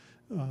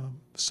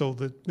 so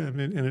that,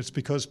 and it's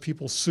because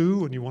people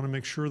sue, and you want to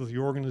make sure that the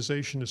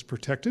organization is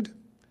protected.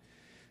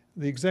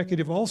 The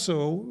executive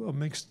also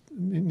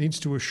needs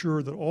to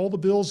assure that all the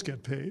bills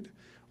get paid.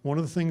 One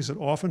of the things that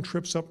often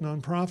trips up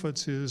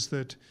nonprofits is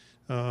that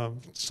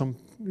some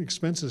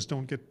expenses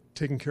don't get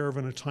taken care of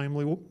in a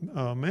timely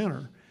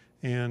manner.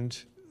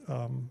 And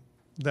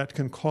that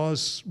can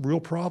cause real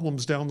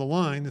problems down the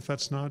line if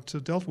that's not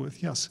dealt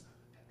with. Yes?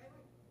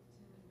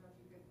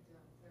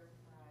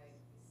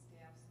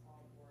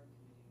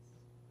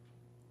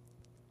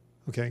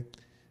 Okay,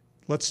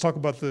 let's talk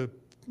about the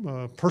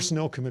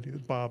personnel committee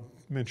that Bob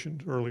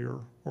mentioned earlier,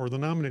 or the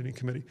nominating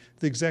committee.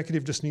 The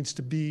executive just needs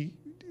to be.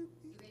 Do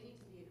they need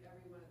to be at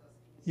every one of those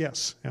committees?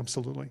 Yes,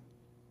 absolutely.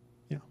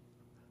 Yeah.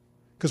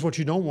 Because what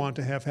you don't want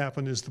to have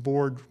happen is the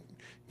board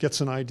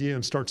gets an idea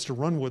and starts to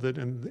run with it,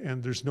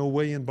 and there's no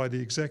weigh in by the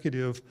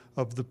executive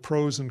of the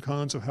pros and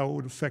cons of how it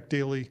would affect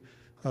daily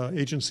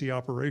agency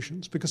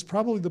operations, because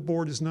probably the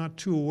board is not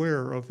too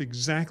aware of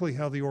exactly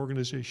how the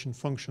organization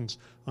functions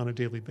on a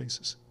daily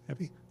basis.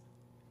 Abby?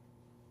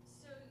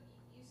 So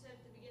you said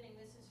at the beginning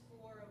this is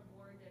for a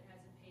board that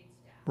has a paid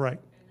staff. Right.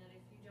 And that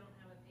if you don't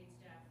have a paid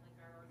staff like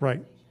our Right.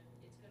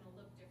 organization, it's going to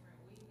look different.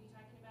 Will you be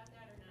talking about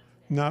that or not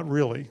today? Not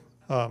really,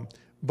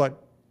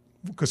 but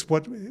because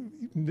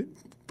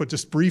but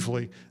just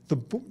briefly,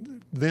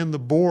 then the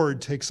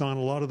board takes on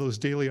a lot of those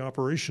daily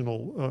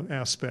operational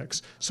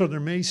aspects. So there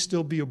may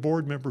still be a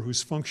board member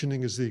who's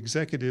functioning as the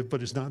executive,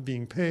 but is not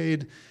being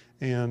paid,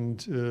 and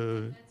that's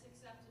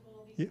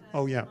acceptable because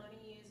oh yeah,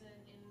 money isn't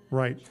in the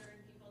right, picture and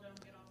people don't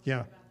get all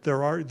yeah.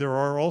 There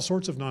are all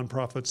sorts of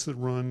nonprofits that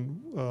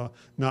run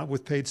not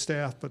with paid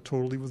staff, but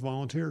totally with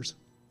volunteers.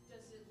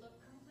 Does it look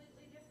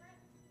completely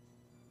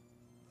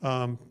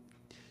different?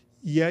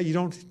 Yeah, you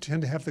don't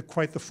tend to have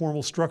quite the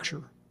formal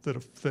structure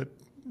that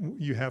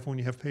you have when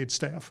you have paid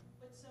staff.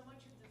 But so much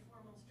of the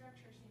formal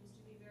structure seems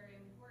to be very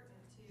important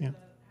to Yeah.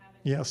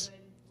 having Yes. a good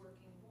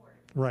working board.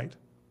 Right.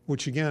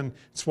 Which again,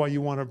 it's why you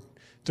want to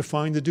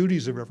define the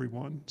duties of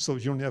everyone, so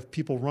you don't have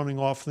people running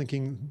off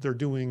thinking they're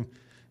doing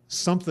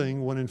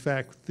something when in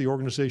fact the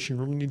organization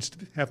really needs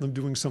to have them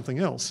doing something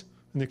else,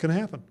 and it can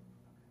happen.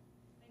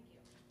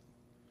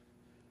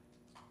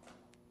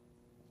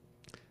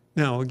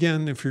 Now,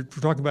 again, if you're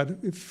talking about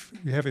if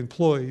you have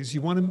employees,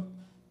 you want to,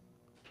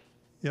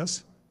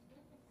 yes?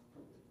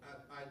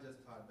 I just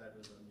thought that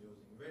was amusing.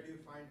 Where do you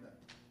find them?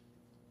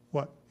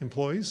 What,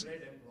 employees?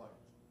 Great employees.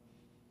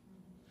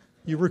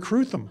 You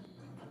recruit them.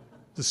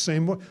 The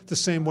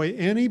same way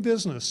any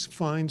business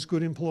finds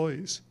good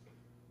employees.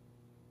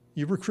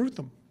 You recruit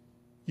them.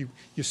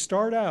 You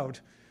start out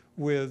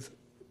with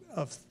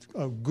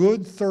a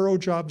good, thorough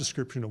job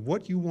description of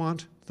what you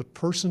want the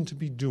person to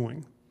be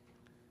doing,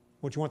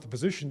 what you want the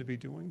position to be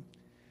doing,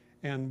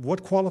 and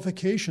what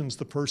qualifications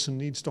the person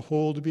needs to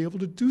hold to be able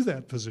to do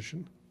that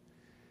position.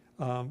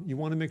 You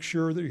want to make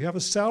sure that you have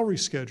a salary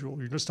schedule.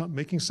 You're just not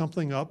making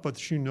something up,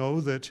 but you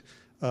know that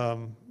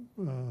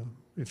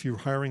if you're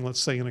hiring, let's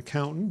say, an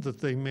accountant, that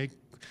they make,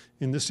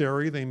 in this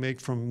area, they make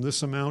from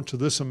this amount to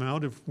this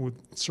amount with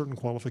certain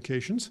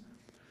qualifications,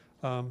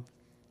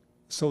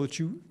 so that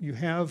you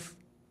have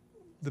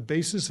the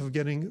basis of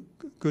getting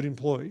good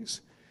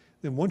employees.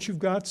 Then once you've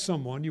got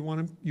someone, you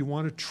want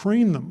to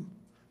train them.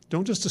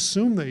 Don't just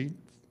assume they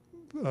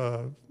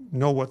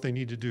know what they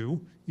need to do.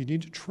 You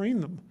need to train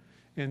them.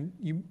 And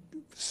you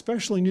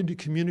especially need to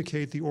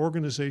communicate the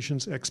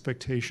organization's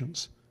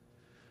expectations.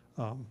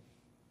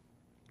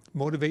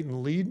 Motivate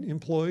and lead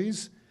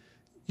employees.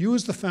 You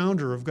as the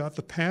founder have got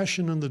the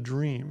passion and the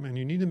dream, and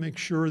you need to make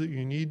sure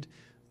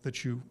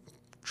that you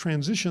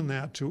transition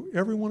that to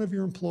every one of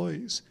your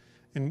employees.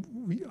 And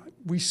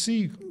we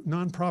see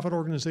nonprofit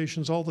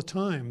organizations all the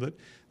time that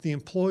the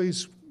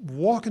employees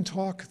walk and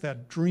talk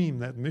that dream,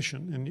 that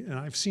mission. And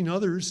I've seen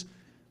others,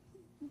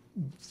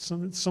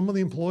 some of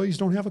the employees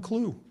don't have a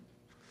clue.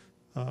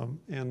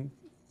 And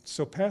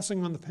so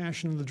passing on the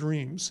passion and the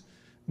dreams,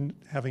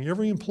 having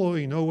every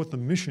employee know what the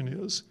mission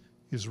is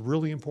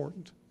really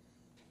important.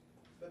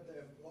 But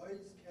the employees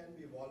can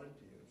be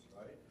volunteers,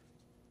 right?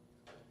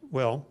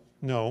 Well,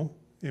 no.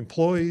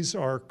 Employees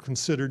are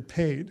considered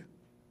paid.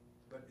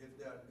 But if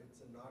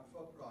it's a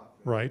not-for-profit,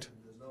 Right.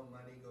 there's no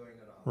money going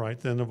around. Right,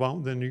 then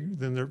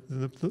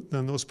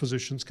those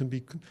positions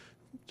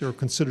they're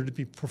considered to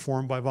be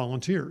performed by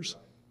volunteers.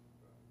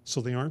 So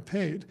they aren't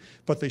paid,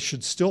 but they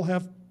should still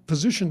have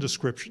position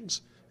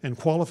descriptions and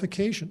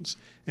qualifications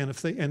and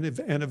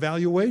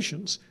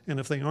evaluations. And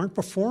if they aren't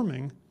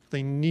performing,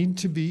 they need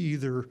to be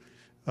either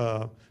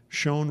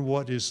shown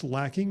what is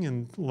lacking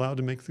and allowed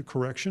to make the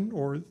correction,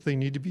 or they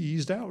need to be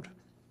eased out.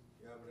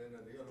 Yeah, but in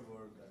a real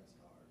world, that's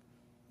hard.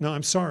 No,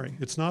 I'm sorry,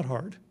 it's not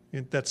hard.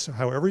 That's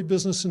how every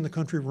business in the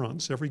country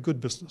runs, every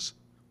good business.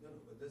 No,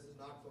 but this is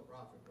not for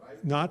profit,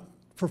 right?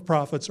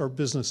 Not-for-profits are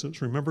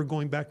businesses. Remember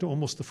going back to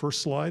almost the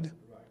first slide?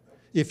 Right.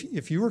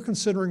 If you are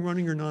considering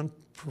running your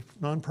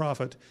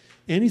nonprofit,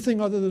 anything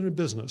other than a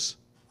business,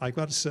 I've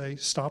got to say,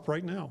 stop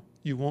right now.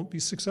 You won't be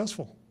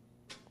successful.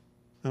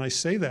 And I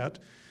say that,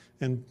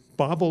 and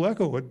Bob will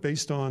echo it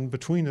based on,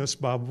 between us,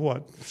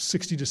 Bob,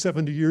 60 to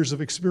 70 years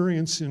of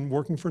experience in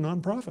working for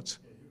nonprofits.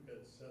 Yeah,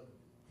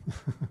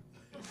 you've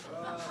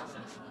got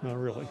 7. Not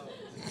really.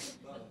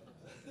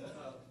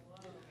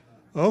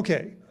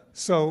 Okay,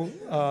 so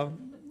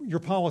your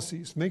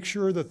policies, make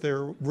sure that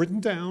they're written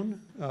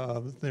down,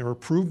 that they're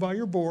approved by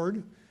your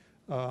board.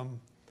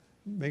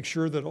 make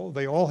sure that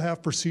they all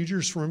have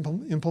procedures for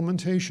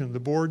implementation. The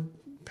board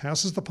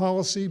passes the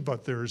policy,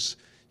 but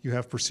you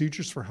have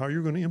procedures for how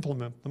you're going to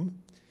implement them.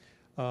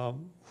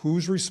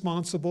 Who's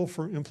responsible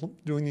for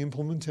doing the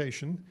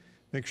implementation?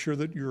 Make sure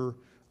that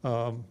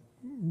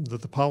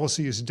that the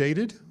policy is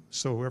dated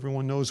so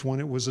everyone knows when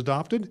it was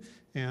adopted.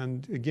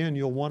 And again,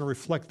 you'll want to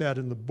reflect that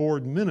in the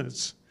board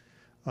minutes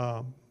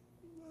of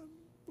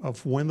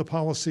when the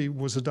policy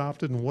was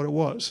adopted and what it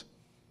was.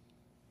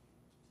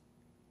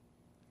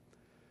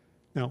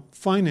 Now,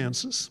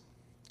 finances.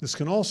 This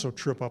can also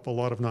trip up a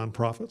lot of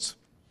nonprofits.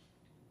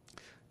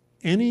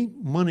 Any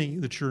money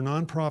that your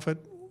nonprofit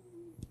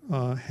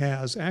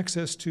has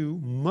access to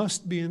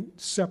must be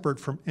separate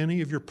from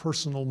any of your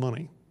personal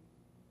money.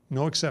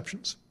 No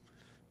exceptions.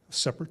 A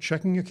separate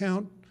checking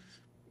account,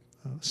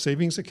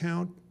 savings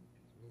account,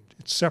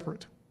 it's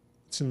separate.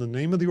 It's in the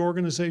name of the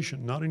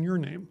organization, not in your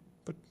name,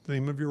 but the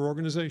name of your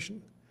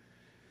organization.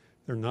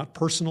 They're not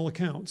personal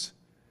accounts.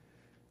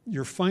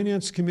 Your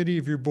finance committee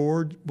of your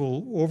board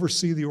will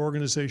oversee the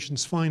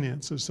organization's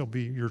finances.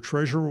 Your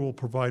treasurer will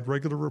provide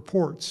regular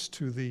reports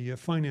to the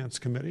finance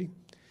committee.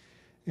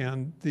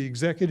 And the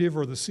executive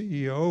or the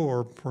CEO,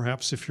 or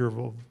perhaps if you're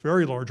a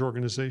very large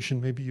organization,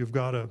 maybe you've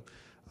got a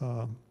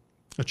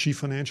chief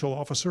financial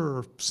officer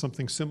or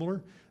something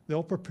similar,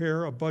 they'll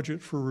prepare a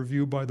budget for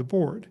review by the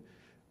board.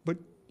 But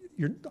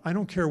I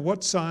don't care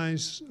what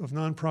size of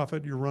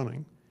nonprofit you're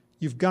running,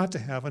 you've got to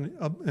have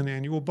an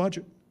annual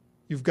budget.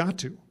 You've got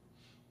to.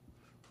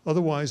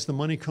 Otherwise, the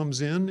money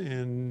comes in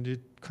and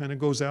it kind of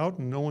goes out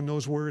and no one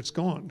knows where it's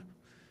gone.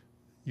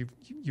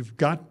 You've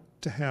got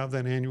to have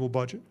that annual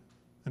budget,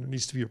 and it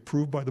needs to be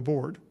approved by the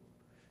board.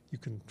 You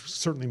can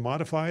certainly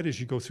modify it as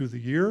you go through the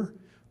year,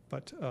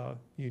 but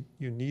you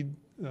need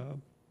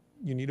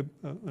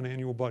an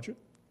annual budget.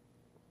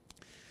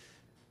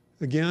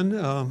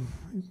 Again,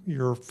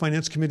 your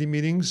finance committee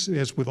meetings,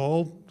 as with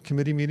all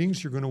committee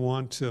meetings, you're going to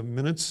want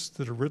minutes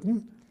that are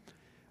written.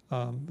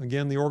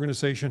 Again, the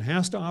organization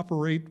has to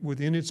operate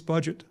within its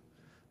budget.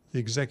 The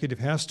executive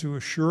has to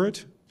assure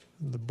it.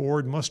 The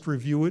board must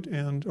review it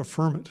and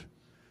affirm it.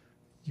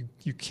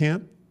 You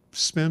can't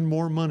spend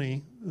more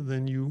money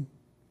than you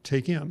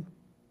take in.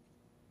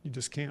 You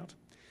just can't.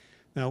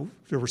 Now,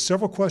 there were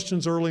several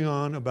questions early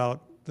on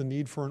about the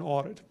need for an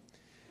audit.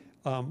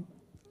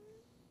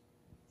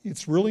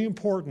 It's really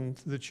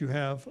important that you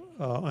have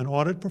an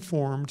audit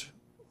performed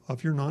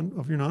of your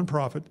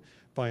nonprofit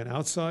by an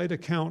outside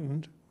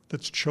accountant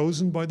that's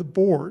chosen by the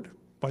board,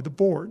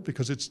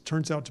 because it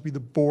turns out to be the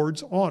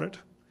board's audit.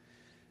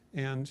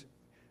 And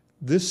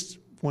this,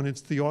 when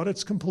the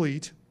audit's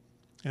complete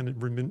and it's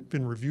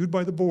been reviewed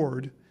by the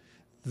board,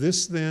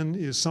 this then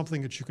is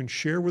something that you can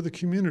share with the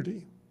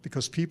community,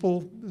 because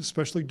people,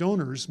 especially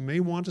donors,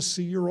 may want to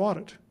see your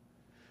audit.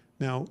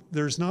 Now,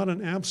 there's not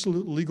an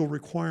absolute legal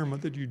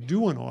requirement that you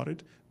do an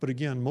audit, but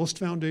again, most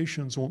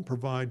foundations won't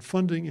provide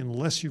funding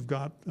unless you've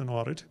got an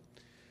audit.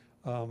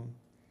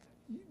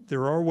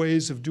 There are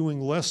ways of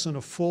doing less than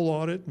a full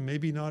audit,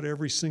 maybe not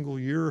every single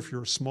year if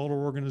you're a smaller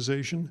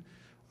organization,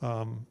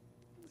 and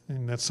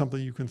that's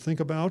something you can think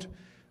about.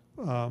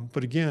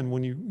 But again,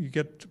 when you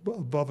get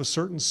above a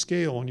certain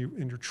scale and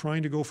you're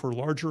trying to go for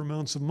larger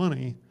amounts of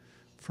money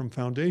from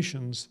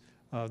foundations,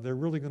 they're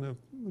really going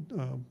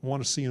to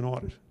want to see an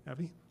audit.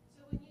 Abby?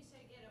 So when you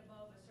say get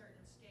above a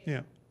certain scale,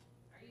 yeah.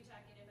 Are you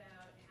talking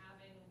about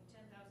having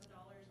 $10,000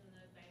 in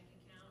the bank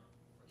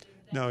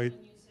account? No, when you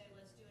say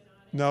let's do an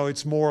audit? No,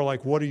 it's more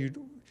like where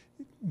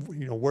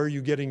are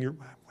you getting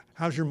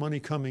how's your money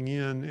coming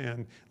in?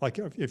 And like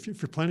if you're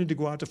planning to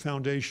go out to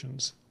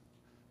foundations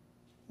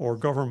or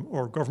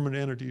government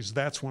entities,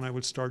 that's when I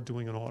would start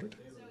doing an audit. So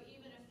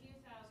even a few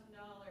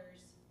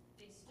 $1,000s,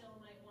 they still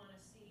might want to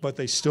see. But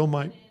they still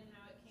might,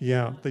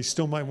 yeah, they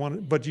still might want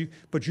to,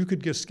 but you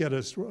could just get a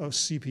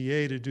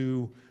CPA to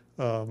do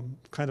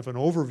kind of an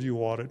overview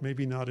audit,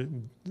 maybe not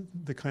in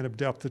the kind of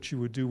depth that you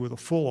would do with a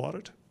full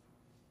audit.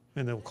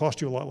 And it'll cost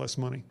you a lot less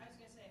money. I was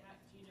going to say,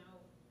 do you know?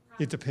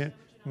 It depends.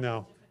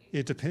 No,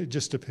 it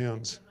just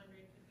depends.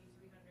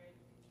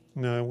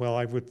 No, well,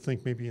 I would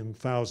think maybe in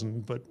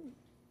 1,000, but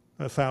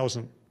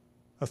 1,000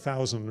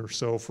 or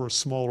so for a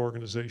small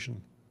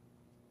organization.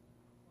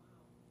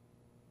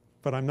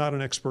 But I'm not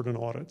an expert in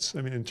audits.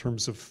 I mean, in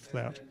terms of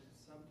that.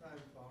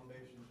 Sometimes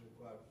foundations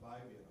require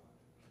 5-year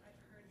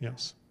audits.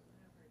 Yes.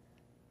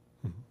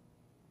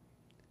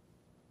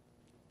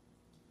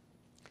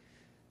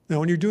 Now,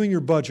 when you're doing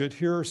your budget,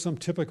 here are some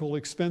typical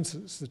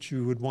expenses that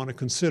you would want to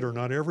consider.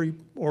 Not every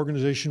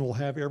organization will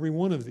have every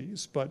one of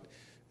these, but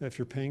if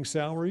you're paying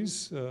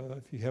salaries,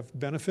 if you have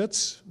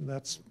benefits,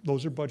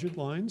 those are budget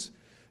lines.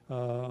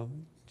 Are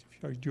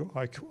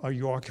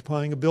you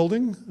occupying a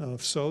building?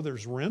 If so,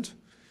 there's rent,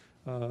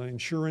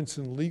 insurance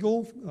and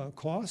legal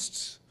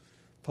costs,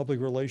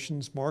 public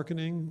relations,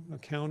 marketing,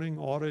 accounting,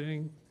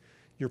 auditing,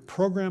 your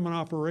program and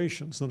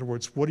operations. In other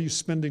words, what are you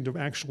spending to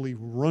actually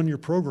run your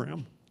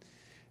program?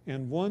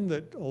 And one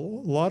that a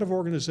lot of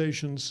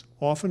organizations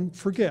often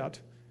forget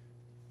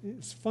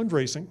is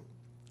fundraising,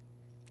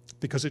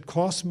 because it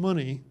costs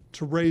money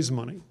to raise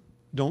money.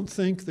 Don't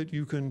think that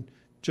you can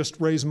just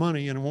raise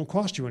money and it won't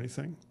cost you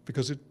anything,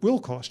 because it will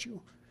cost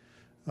you.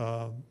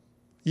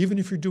 Even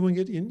if you're doing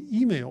it in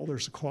email,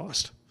 there's a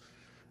cost.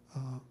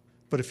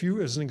 But if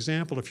you, as an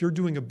example, if you're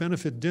doing a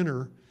benefit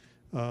dinner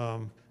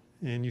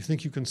and you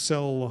think you can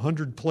sell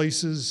 100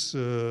 places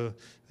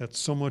at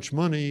so much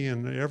money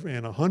and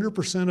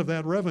 100% of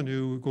that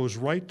revenue goes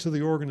right to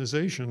the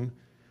organization,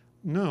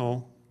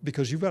 no,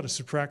 because you've got to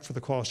subtract for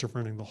the cost of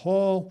renting the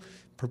hall,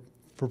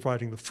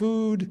 providing the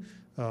food,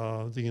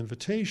 the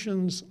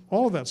invitations,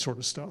 all of that sort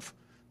of stuff.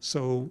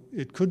 So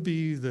it could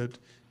be that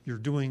you're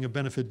doing a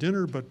benefit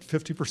dinner, but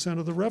 50%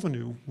 of the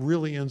revenue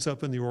really ends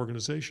up in the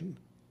organization.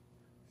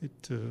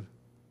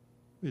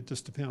 It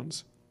just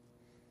depends.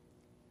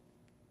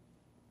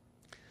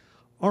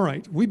 All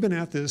right, we've been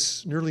at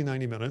this nearly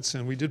 90 minutes,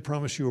 and we did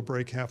promise you a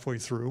break halfway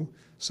through.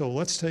 So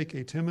let's take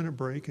a 10-minute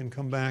break and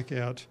come back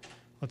at,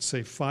 let's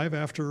say, 5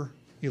 after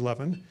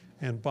 11,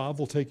 and Bob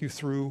will take you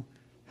through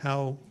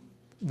how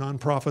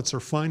nonprofits are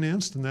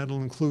financed, and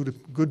that'll include a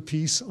good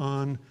piece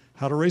on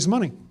how to raise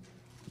money.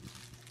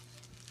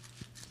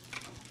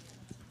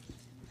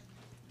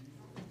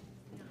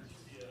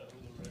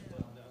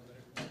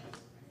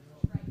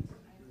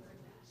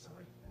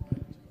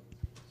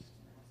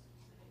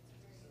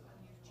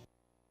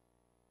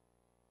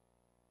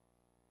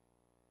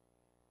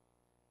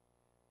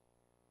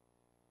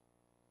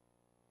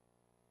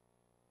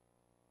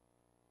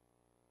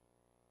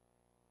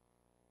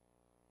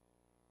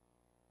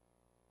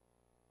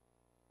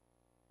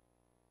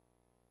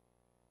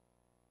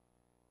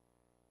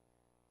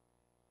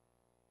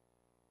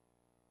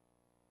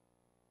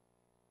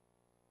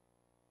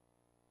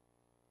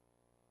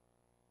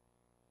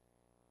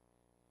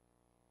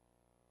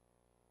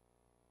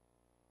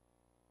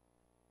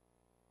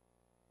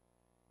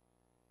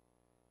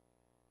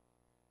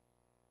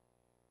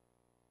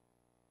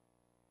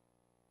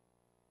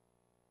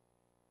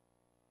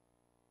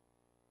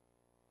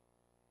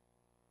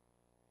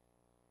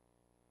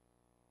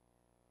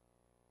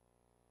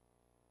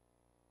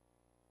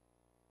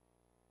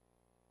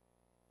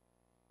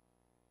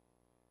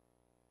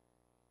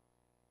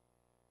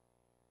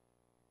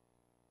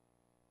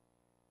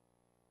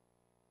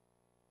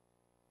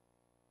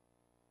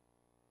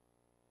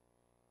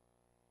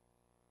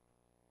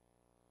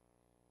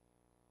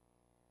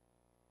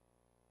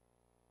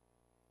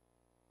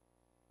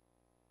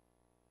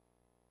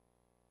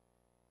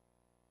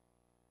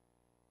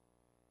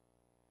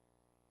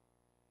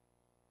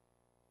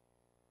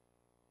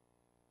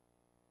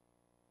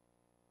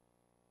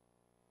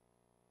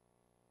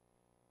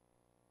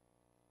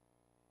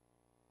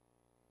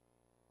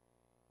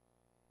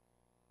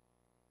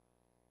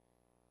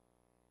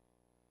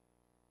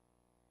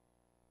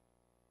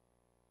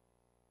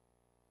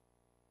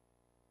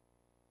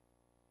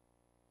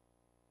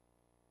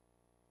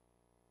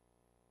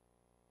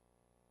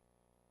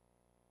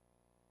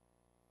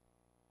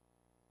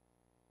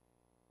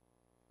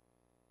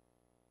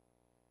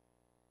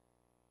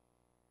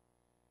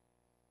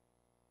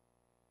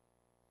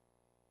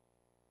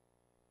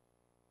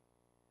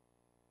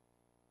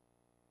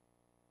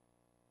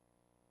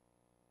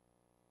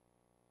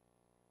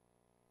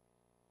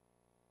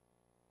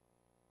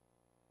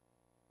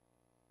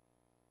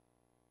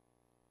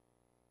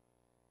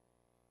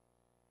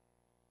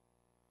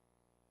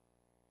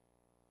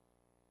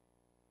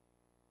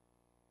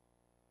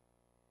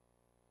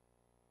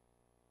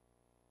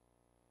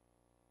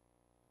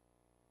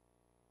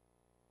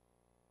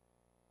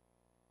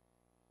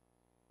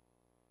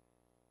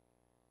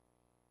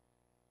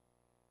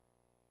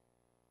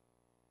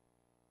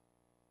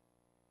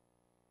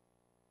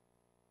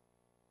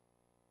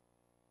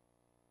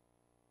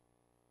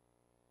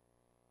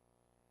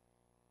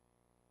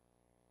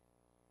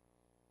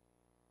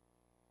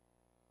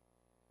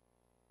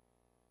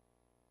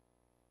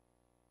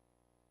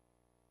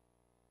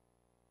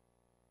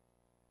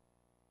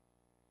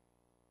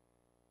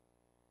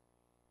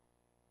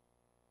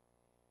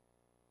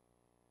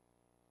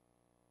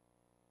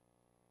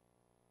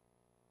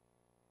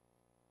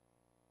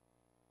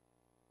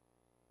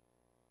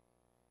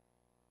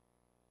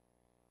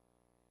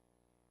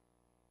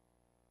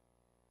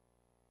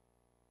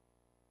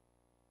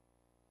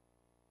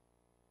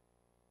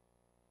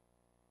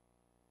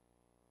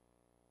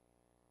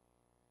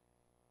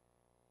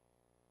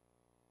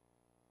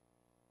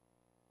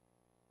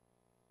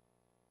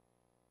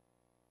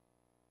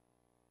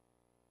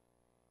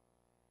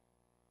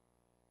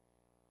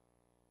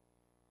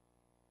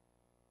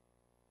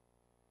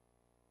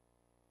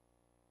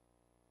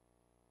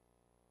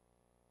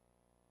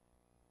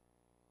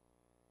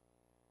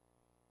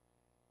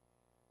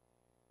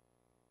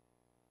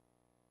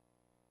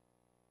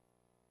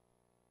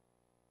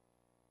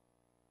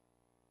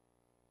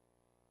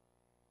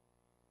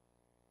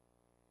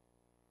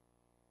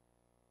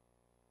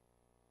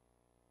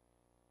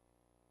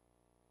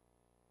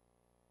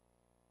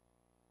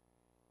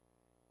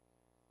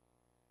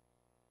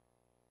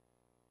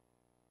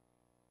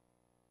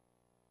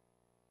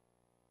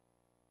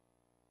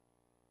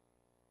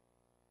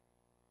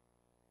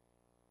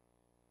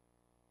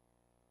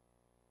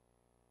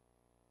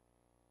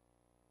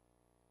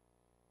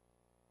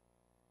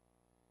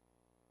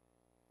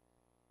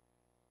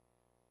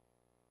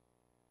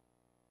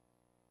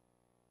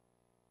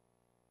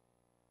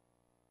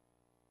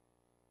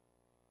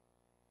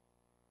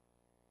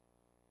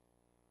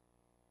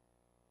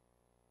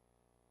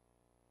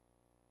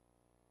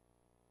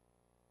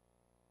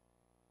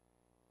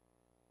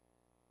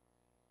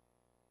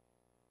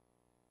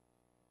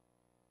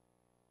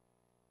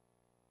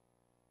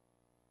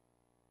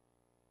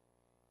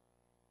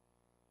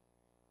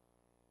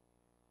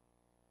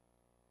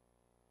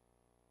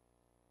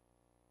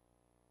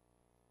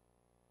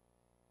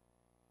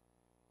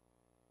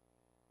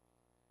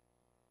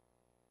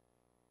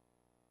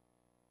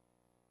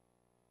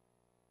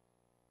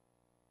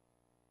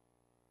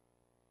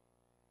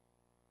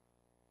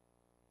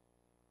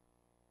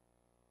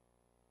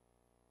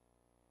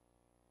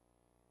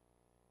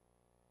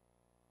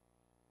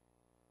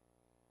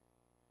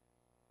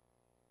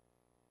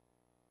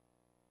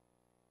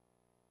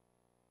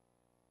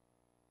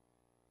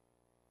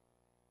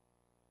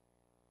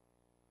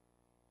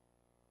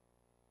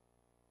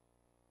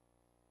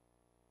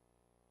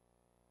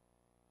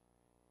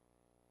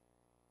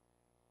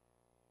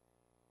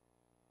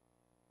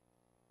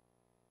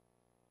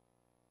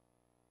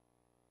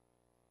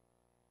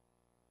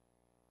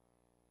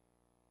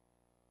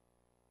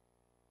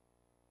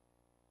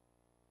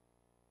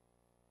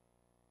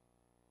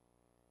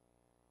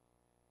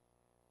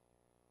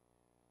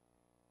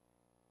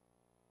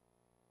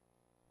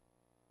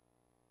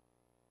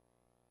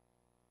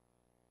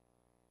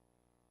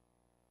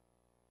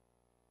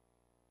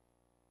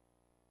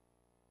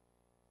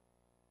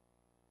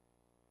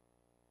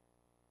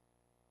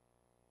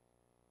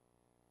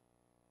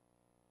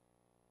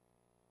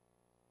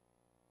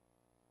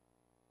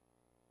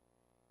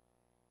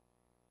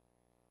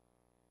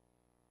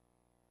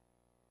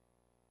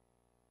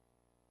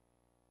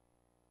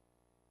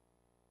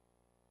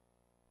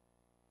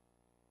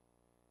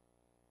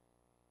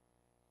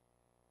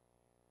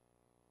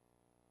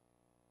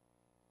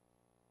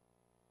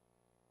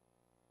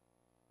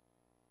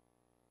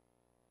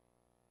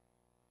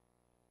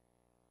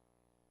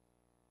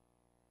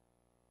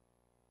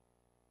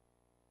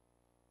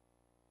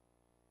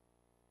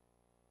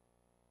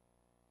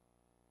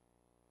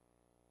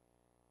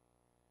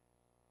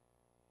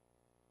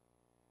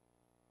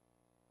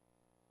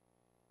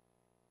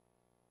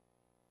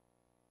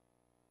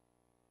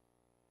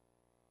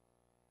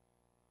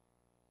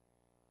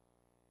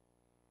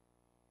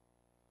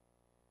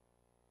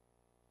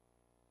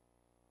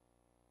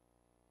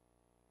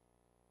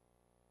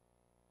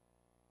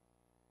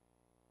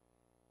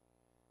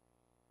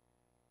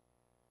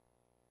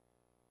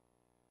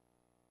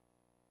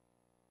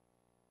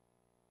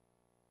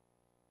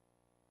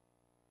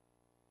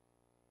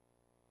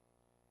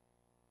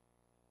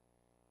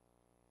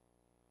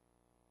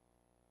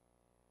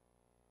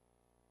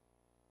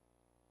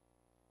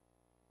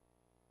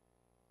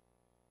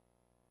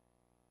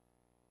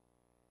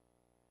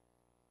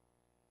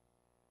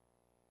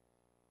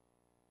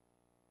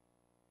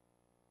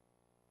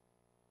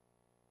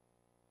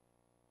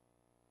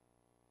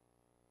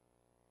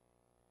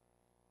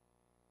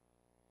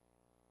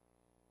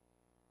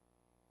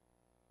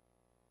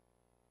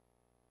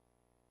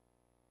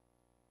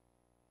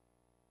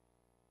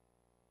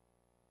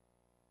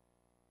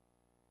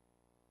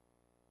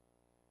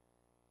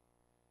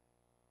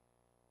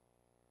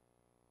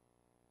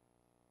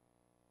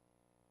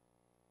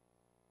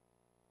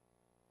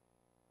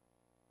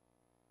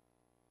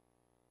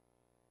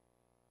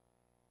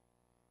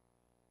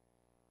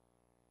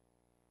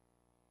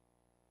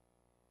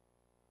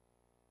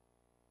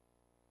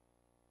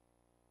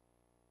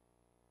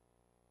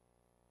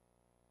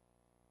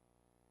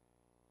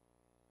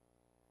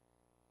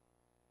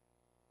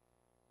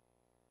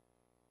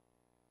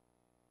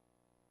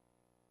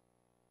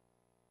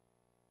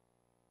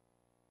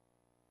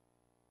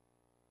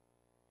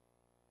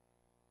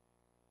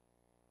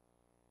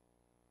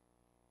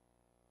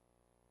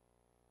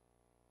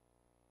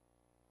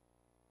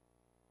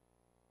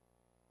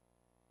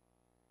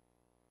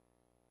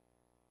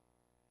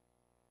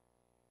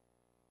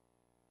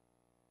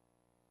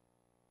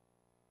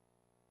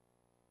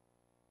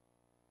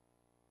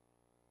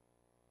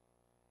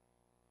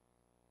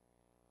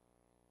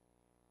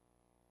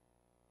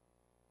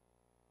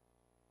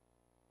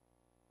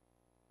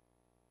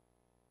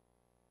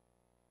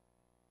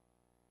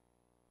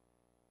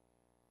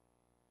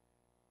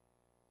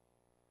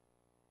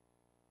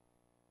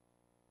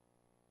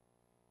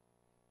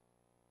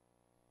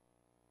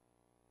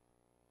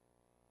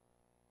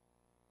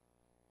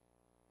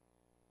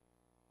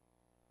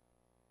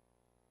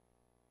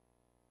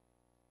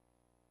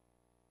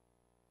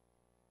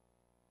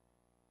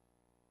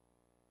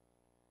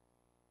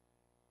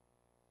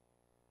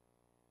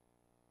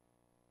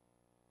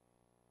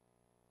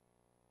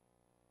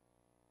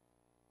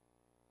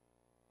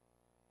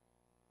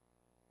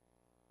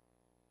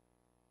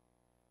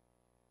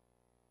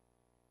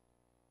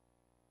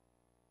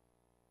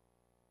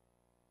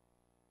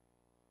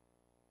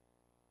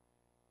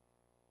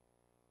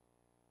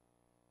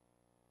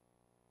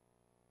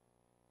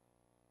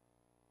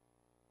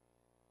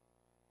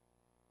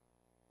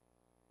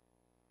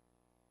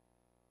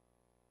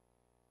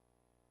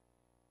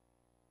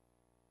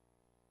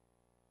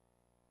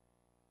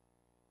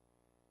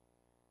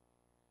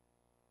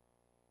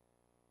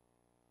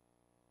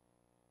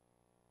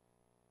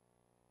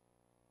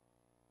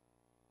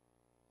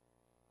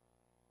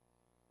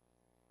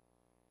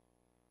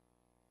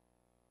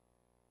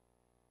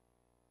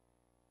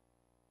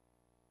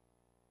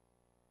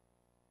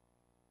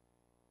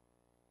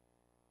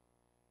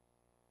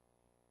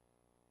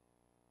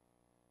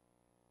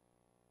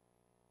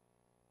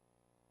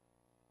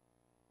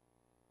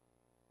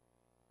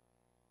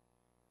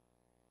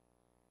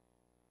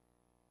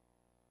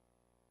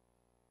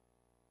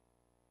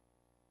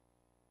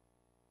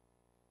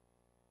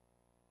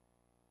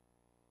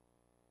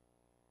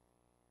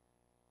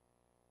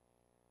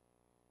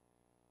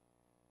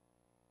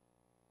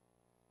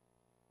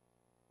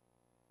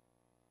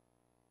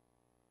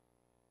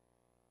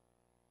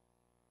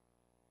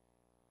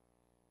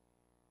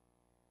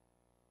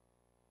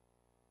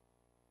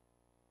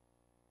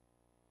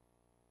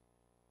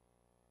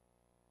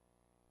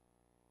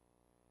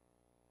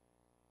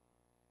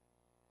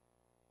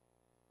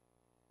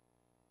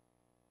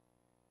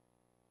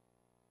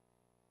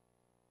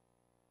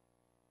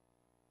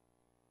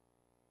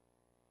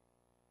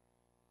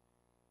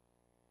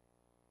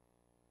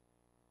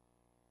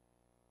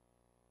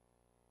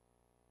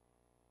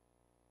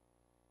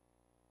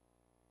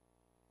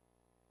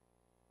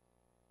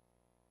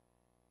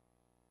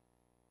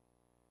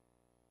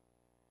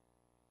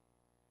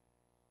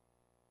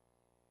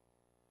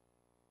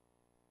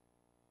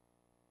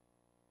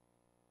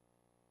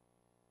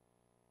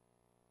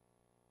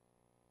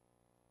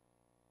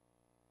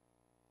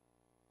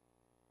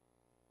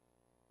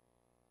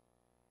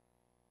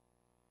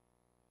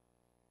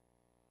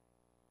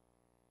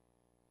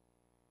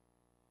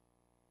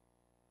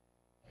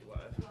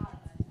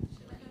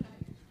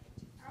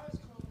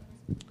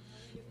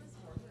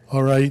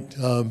 All right,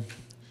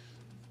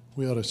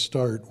 we ought to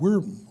start.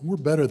 We're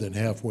better than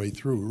halfway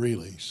through,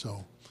 really,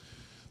 so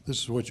this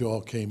is what you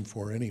all came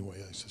for anyway,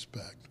 I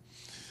suspect.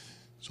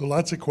 So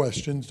lots of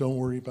questions. Don't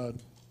worry about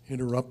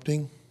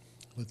interrupting.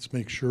 Let's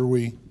make sure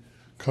we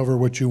cover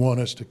what you want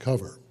us to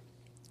cover.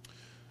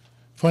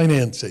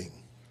 Financing.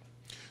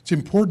 It's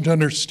important to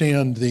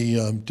understand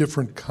the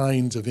different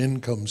kinds of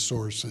income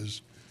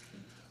sources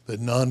that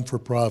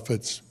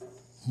non-for-profits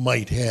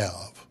might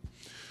have.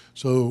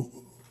 So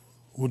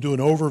we'll do an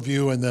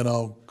overview and then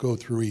I'll go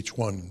through each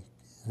one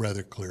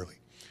rather clearly.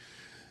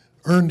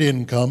 Earned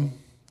income,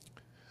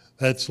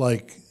 that's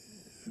like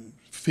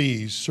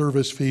fees,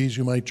 service fees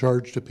you might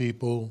charge to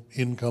people,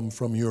 income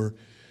from your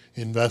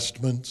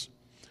investments.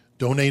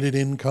 Donated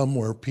income,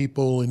 where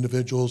people,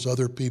 individuals,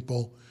 other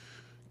people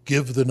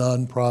give the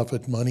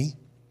nonprofit money.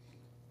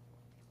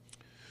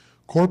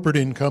 Corporate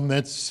income,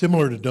 that's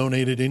similar to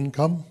donated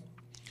income,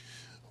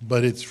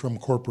 but it's from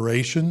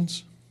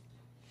corporations.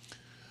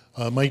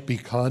 Might be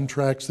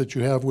contracts that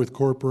you have with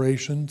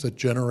corporations that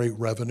generate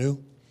revenue.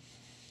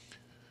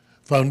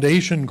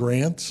 Foundation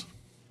grants.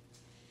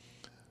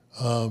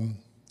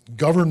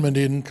 Government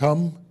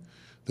income.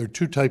 There are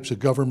two types of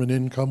government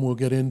income we'll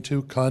get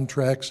into,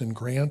 contracts and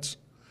grants.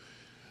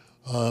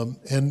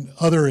 And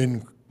other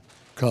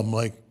income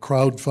like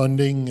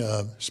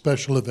crowdfunding,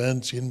 special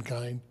events,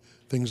 in-kind,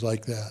 things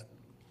like that.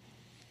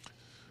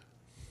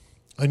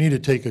 I need to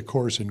take a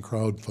course in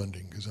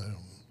crowdfunding because I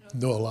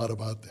don't know a lot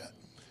about that.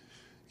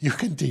 You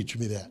can teach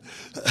me that.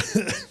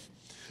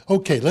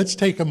 Okay, let's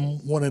take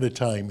them one at a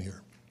time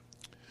here.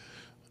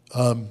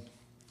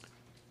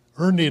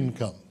 Earned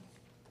income.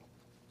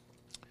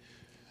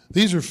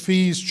 These are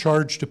fees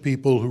charged to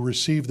people who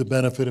receive the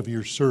benefit of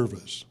your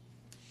service.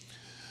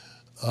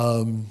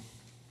 It's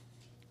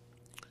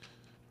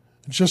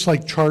just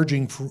like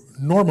charging for,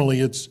 normally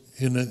it's,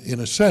 in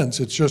a sense,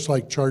 it's just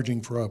like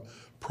charging for a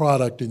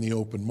product in the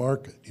open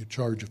market. You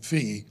charge a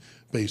fee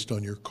based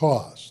on your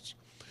costs.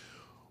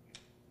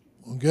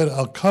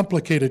 I'll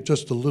complicate it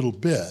just a little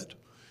bit.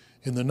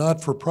 In the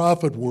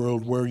not-for-profit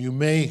world, where you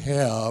may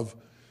have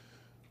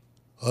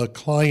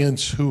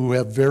clients who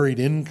have varied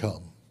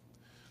income,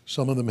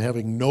 some of them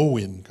having no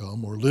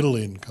income or little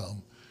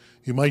income,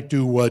 you might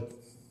do what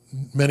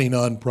many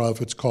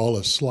nonprofits call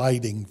a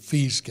sliding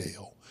fee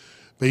scale.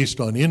 Based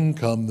on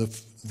income,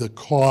 the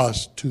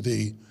cost to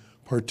the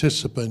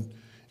participant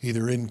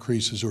either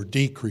increases or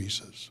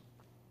decreases.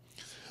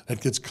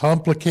 It gets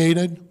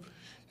complicated.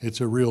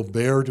 It's a real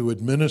bear to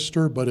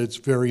administer, but it's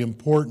very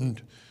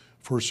important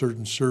for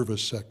certain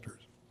service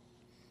sectors.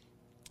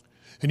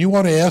 And you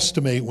want to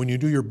estimate, when you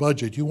do your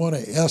budget, you want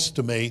to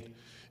estimate,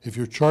 if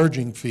you're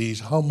charging fees,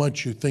 how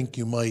much you think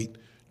you might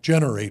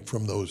generate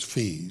from those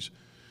fees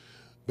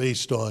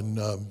based on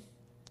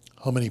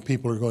how many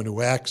people are going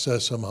to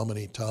access them, how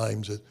many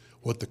times,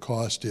 what the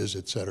cost is,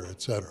 et cetera,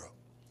 et cetera.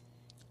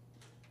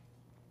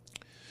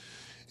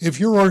 If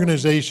your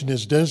organization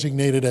is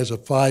designated as a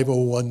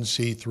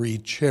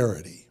 501c3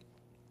 charity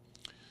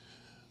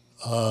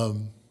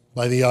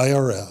by the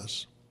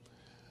IRS,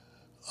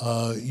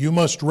 you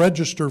must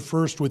register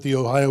first with the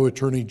Ohio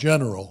Attorney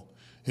General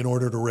in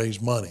order to raise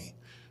money.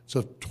 It's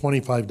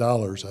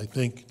 $25, I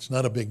think. It's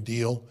not a big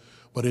deal,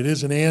 but it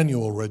is an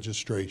annual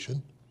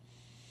registration.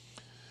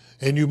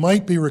 And you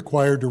might be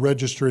required to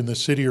register in the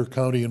city or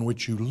county in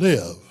which you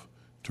live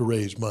to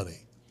raise money.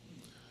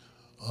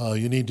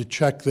 You need to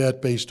check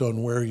that based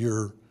on where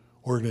your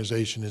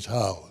organization is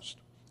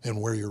housed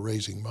and where you're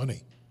raising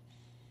money.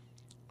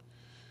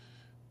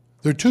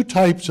 There are two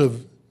types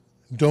of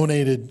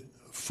donated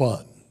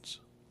funds.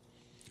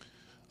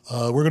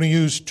 We're going to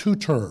use two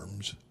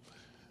terms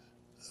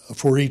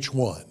for each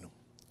one.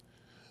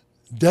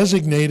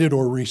 Designated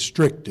or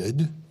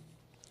restricted,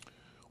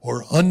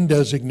 or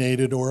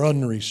undesignated or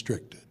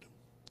unrestricted.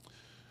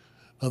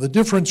 Now the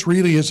difference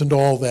really isn't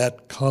all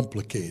that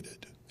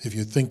complicated if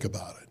you think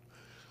about it.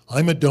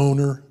 I'm a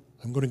donor,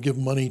 I'm going to give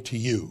money to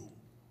you.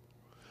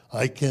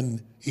 I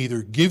can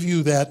either give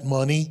you that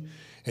money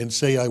and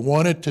say I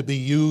want it to be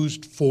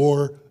used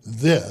for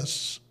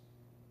this,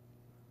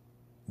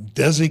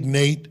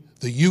 designate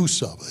the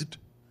use of it,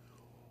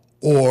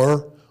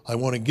 or I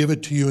want to give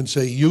it to you and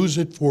say use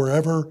it for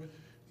whatever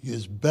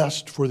is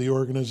best for the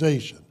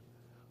organization.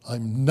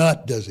 I'm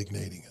not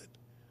designating it.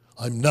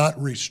 I'm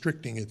not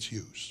restricting its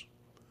use.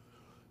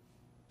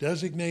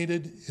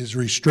 Designated is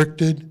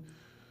restricted,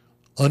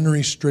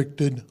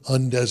 unrestricted,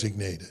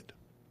 undesignated.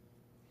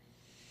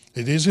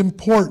 It is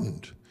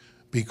important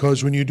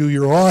because when you do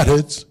your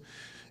audits,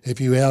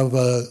 if you have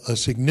a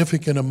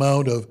significant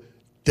amount of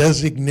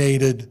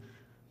designated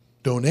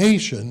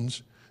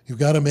donations, you've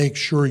got to make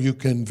sure you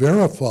can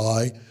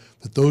verify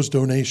that those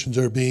donations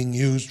are being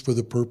used for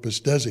the purpose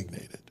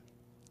designated.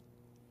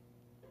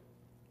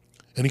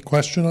 Any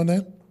question on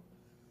that?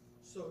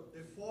 So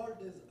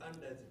default is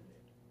undesignated,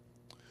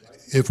 right?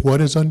 If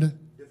what is under?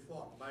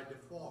 Default, by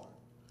default.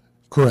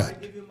 Correct.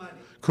 I give you money.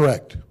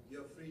 Correct.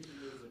 You're free to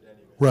use it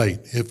anyway. Right.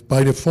 If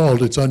by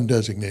default it's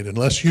undesignated.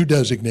 Unless you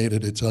designate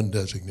it, it's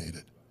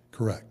undesignated.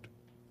 Correct.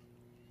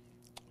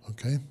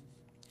 Okay?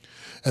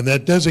 And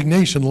that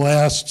designation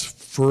lasts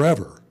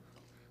forever.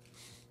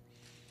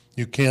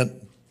 You can't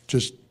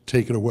just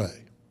take it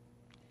away.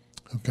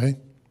 Okay?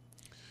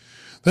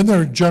 Then there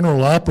are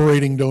general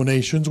operating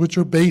donations, which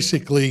are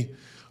basically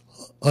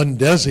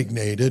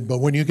undesignated, but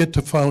when you get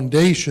to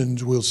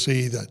foundations, we'll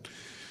see that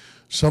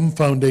some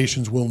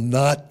foundations will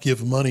not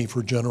give money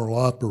for general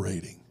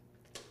operating.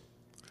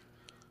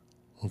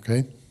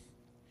 Okay?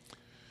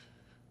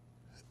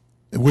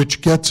 Which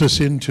gets us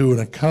into an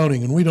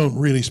accounting, and we don't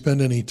really spend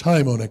any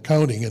time on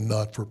accounting in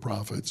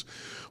not-for-profits,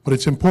 but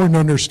it's important to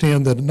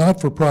understand that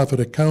not-for-profit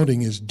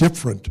accounting is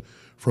different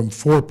from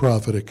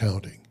for-profit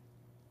accounting.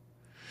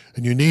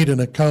 And you need an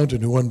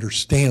accountant who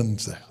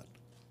understands that.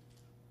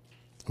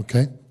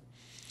 Okay?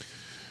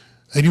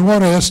 And you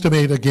want to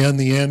estimate, again,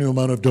 the annual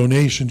amount of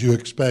donations you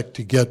expect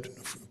to get,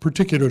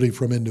 particularly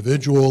from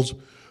individuals,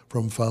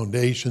 from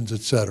foundations,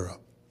 etc.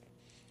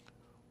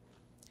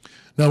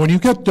 Now, when you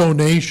get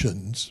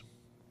donations,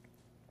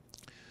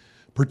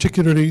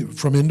 particularly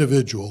from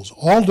individuals,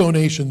 all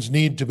donations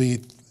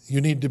you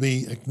need to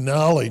be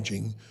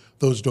acknowledging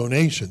those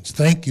donations.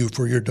 Thank you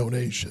for your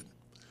donation.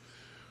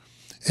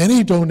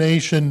 Any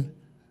donation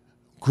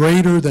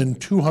greater than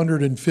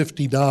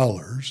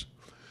 $250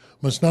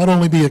 must not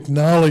only be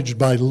acknowledged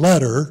by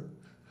letter,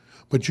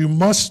 but you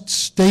must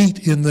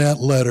state in that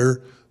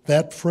letter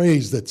that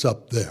phrase that's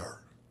up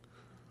there.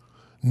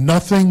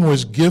 Nothing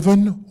was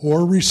given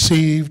or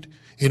received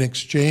in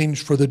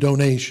exchange for the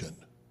donation.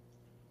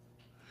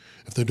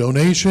 If the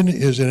donation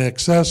is in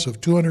excess of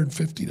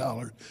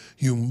 $250,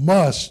 you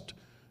must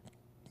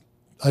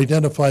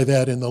identify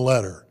that in the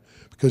letter.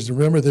 Because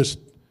remember, this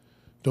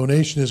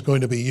donation is going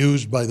to be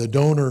used by the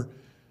donor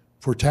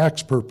for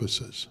tax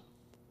purposes.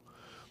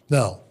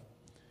 Now,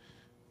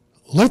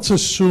 let's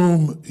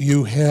assume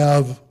you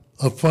have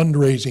a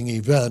fundraising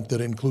event that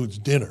includes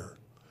dinner,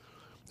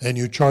 and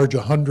you charge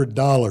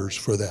 $100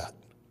 for that.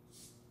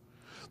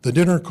 The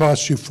dinner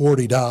costs you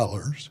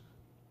 $40.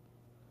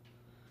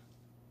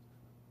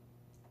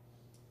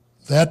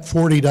 That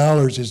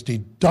 $40 is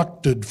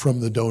deducted from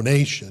the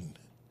donation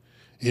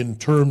in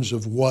terms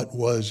of what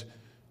was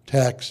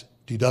tax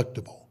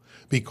deductible,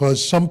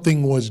 because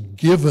something was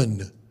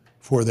given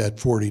for that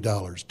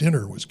 $40.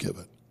 Dinner was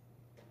given.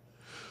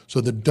 So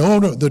the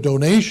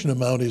donation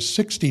amount is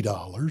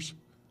 $60,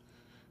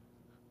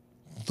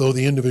 though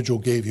the individual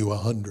gave you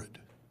 $100.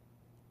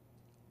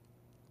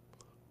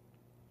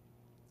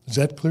 Is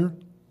that clear?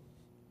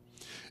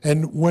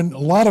 And when a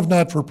lot of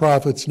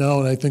not-for-profits now,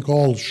 and I think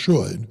all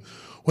should,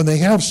 when they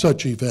have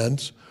such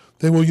events,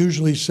 they will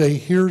usually say,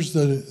 here's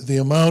the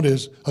amount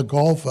is a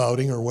golf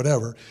outing or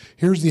whatever,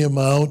 here's the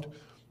amount,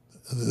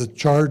 the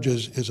charge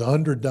is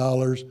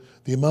 $100,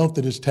 the amount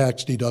that is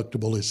tax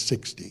deductible is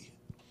 $60,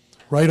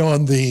 right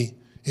on the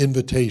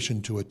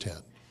invitation to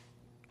attend.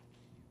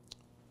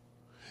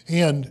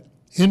 And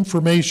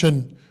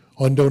information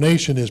on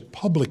donation is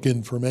public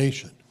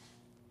information.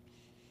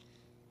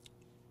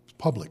 It's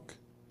public,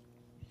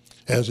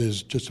 as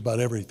is just about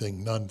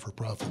everything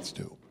non-for-profits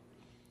do.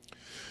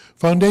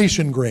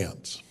 Foundation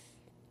grants.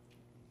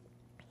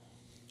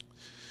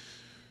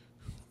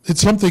 It's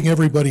something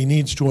everybody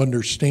needs to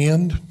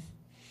understand.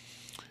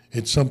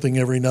 It's something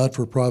every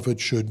not-for-profit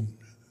should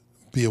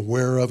be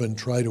aware of and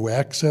try to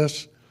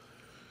access.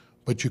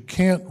 But you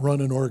can't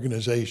run an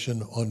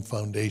organization on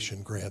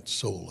foundation grants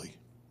solely.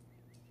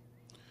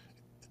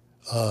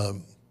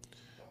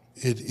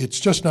 It's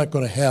just not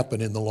going to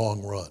happen in the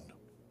long run.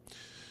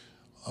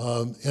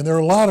 And there are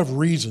a lot of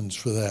reasons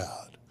for that.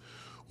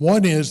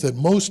 One is that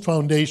most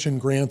foundation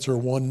grants are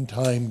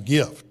one-time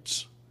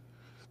gifts.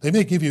 They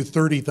may give you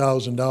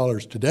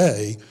 $30,000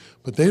 today,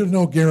 but there's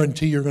no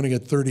guarantee you're going to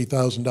get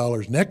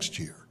 $30,000 next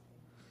year,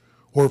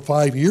 or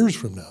 5 years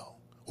from now,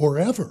 or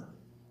ever.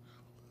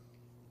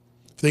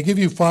 If they give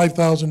you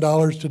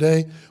 $5,000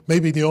 today,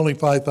 maybe the only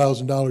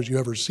 $5,000 you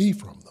ever see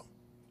from them.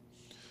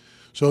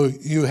 So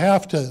you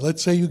have to,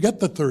 let's say you get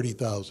the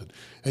 $30,000,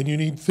 and you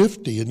need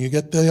 50, and you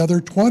get the other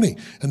 20,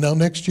 and now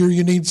next year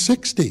you need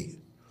 60.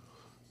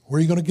 Where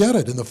are you going to get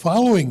it in the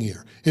following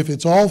year? If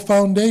it's all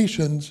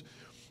foundations,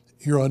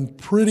 you're on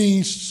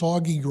pretty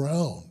soggy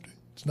ground.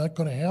 It's not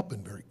going to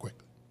happen very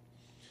quickly.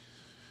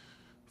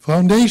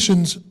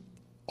 Foundations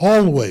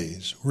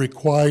always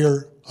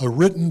require a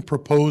written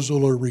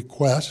proposal or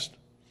request,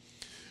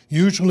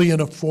 usually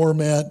in a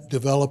format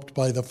developed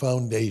by the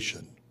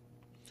foundation.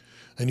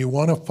 And you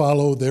want to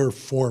follow their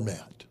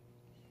format.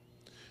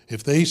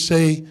 If they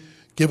say,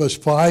 give us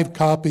 5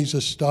 copies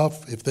of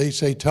stuff, if they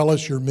say, tell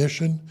us your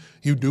mission,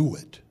 you do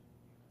it.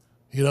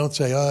 You don't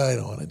say, oh, I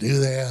don't want to do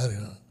that.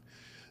 You know.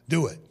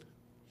 Do it.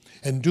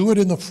 And do it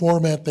in the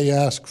format they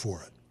ask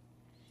for it.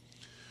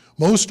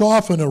 Most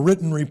often a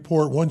written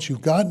report, once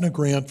you've gotten a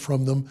grant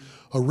from them,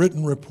 a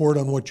written report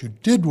on what you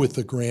did with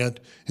the grant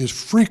is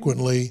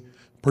frequently,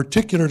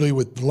 particularly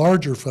with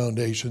larger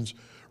foundations,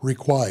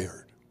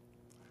 required.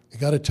 You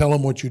got to tell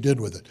them what you did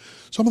with it.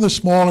 Some of the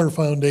smaller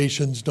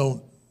foundations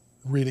don't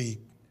really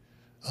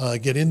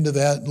get into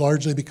that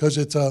largely because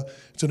it's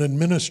an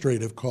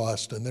administrative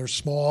cost, and they're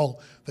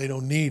small, they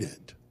don't need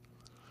it.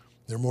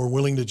 They're more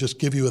willing to just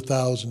give you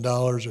 $1,000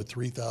 or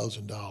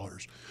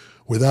 $3,000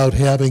 without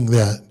having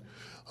that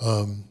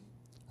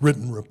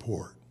written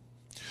report.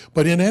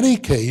 But in any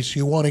case,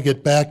 you want to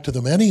get back to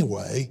them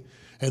anyway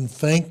and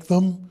thank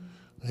them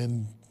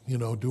and,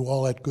 do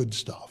all that good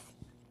stuff.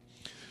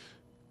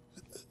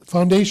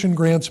 Foundation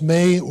grants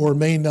may or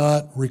may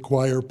not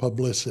require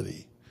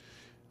publicity.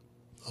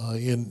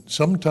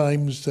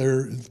 Sometimes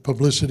their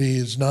publicity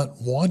is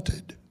not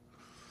wanted,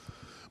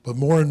 but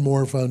more and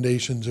more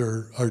foundations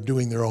are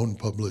doing their own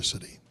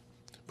publicity,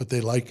 but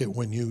they like it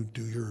when you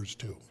do yours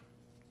too.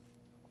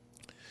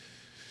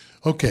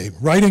 Okay,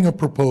 writing a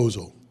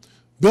proposal.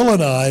 Bill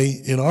and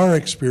I, in our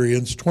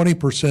experience,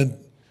 20%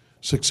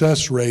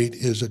 success rate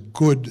is a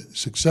good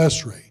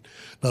success rate.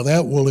 Now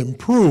that will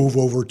improve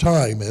over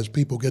time as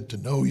people get to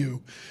know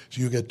you, as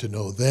you get to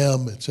know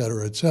them, et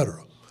cetera, et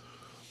cetera.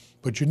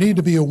 But you need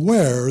to be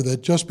aware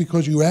that just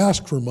because you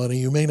ask for money,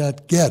 you may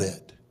not get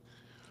it.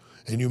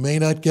 And you may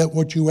not get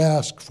what you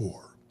ask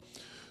for.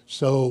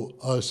 So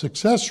a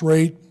success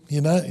rate,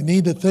 you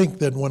need to think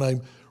that when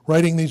I'm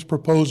writing these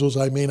proposals,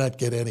 I may not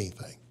get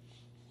anything.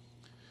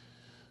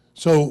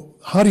 So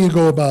how do you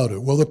go about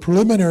it? Well, the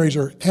preliminaries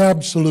are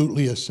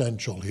absolutely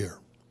essential here.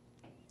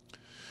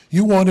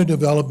 You want to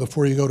develop,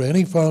 before you go to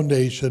any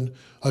foundation,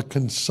 a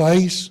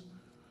concise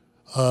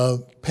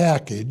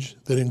package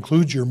that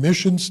includes your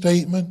mission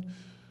statement,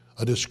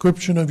 a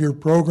description of your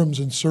programs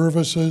and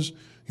services,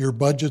 your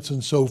budgets,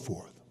 and so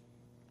forth.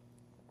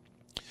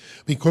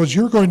 Because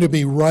you're going to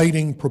be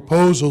writing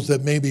proposals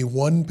that may be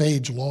 1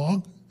 page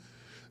long,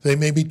 they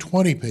may be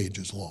 20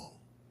 pages long,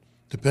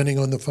 depending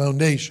on the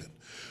foundation.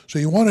 So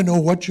you want to know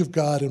what you've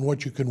got and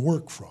what you can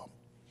work from.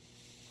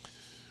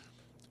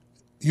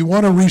 You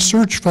want to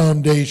research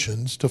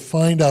foundations to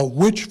find out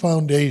which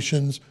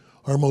foundations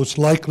are most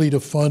likely to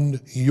fund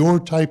your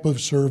type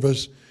of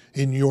service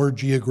in your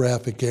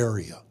geographic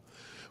area.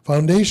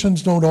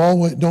 Foundations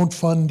don't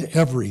fund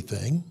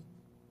everything.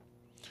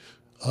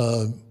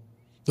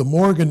 The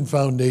Morgan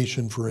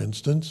Foundation, for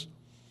instance,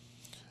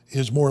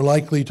 is more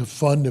likely to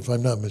fund, if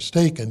I'm not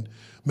mistaken,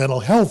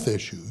 mental health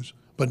issues,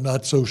 but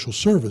not social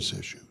service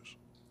issues.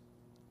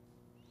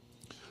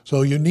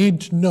 So you need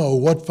to know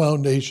what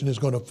foundation is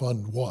going to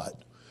fund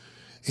what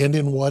and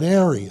in what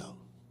area.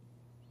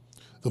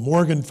 The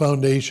Morgan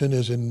Foundation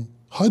is in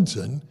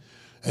Hudson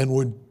and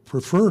would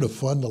prefer to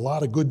fund a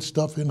lot of good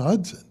stuff in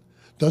Hudson.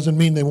 Doesn't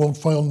mean they won't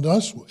fund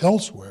us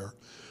elsewhere,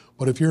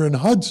 but if you're in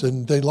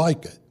Hudson, they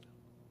like it.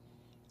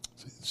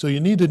 So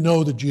you need to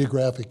know the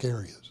geographic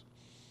areas.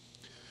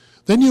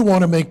 Then you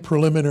want to make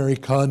preliminary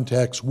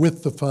contacts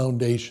with the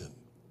foundation.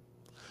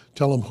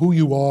 Tell them who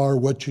you are,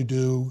 what you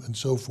do, and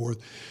so forth.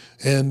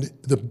 And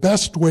the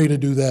best way to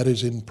do that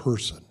is in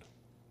person.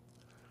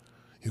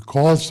 You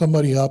call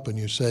somebody up and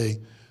you say,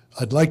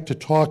 I'd like to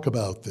talk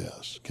about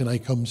this. Can I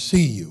come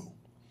see you?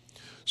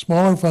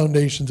 Smaller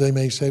foundations, they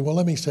may say, well,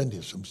 let me send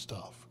you some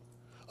stuff.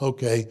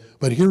 Okay,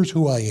 but here's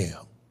who I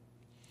am.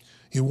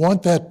 You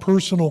want that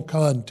personal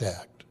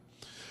contact.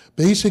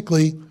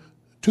 Basically,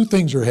 2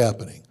 things are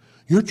happening.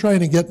 You're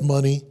trying to get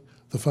money,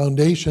 the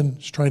foundation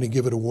is trying to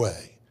give it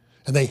away,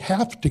 and they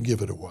have to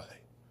give it away.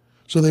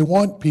 So they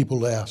want people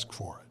to ask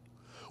for it.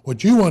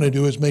 What you want to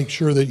do is make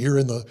sure that you're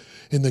in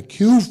the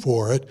queue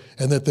for it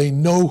and that they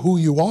know who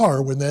you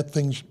are when that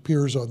thing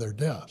appears on their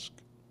desk.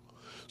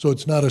 So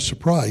it's not a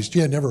surprise.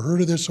 Gee, I never heard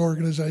of this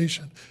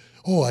organization.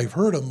 Oh, I've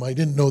heard of them. I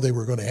didn't know they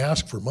were going to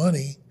ask for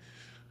money.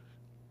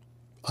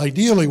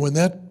 Ideally, when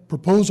that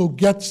proposal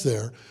gets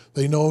there,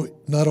 they know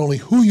not only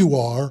who you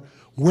are,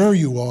 where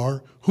you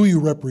are, who you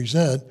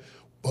represent,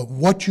 but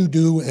what you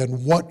do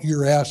and what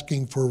you're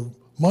asking for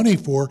money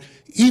for,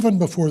 even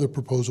before the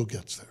proposal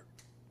gets there.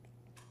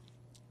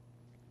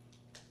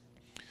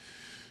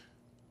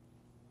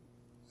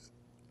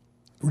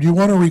 You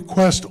want to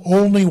request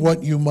only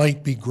what you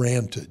might be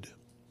granted.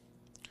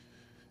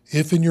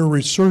 If in your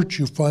research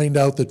you find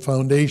out that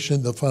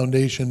the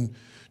foundation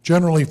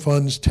generally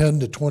funds $10,000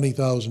 to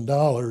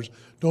 $20,000,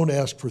 don't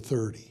ask for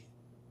 30.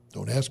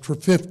 Don't ask for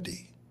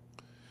 50,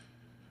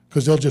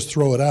 because they'll just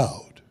throw it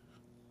out,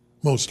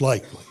 most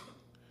likely.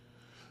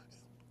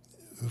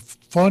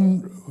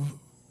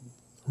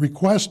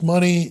 Request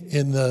money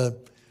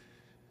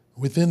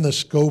within the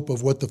scope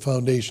of what the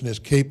foundation is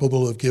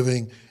capable of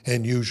giving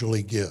and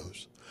usually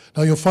gives.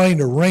 Now you'll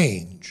find a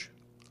range,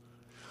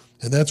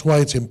 and that's why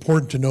it's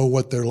important to know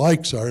what their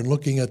likes are, and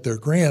looking at their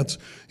grants,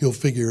 you'll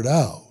figure it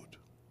out.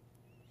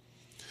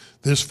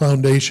 This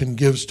foundation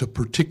gives to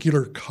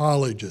particular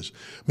colleges,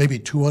 maybe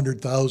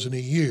 $200,000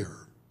 a year.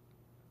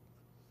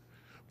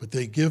 But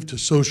they give to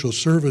social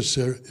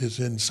services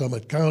in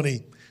Summit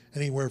County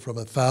anywhere from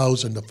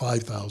 $1,000 to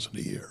 $5,000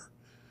 a year.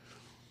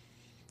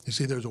 You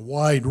see, there's a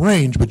wide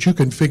range, but you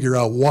can figure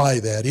out why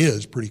that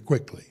is pretty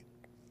quickly.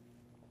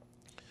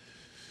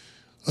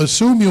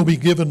 Assume you'll be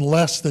given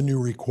less than you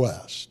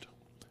request.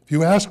 If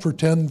you ask for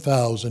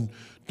 $10,000,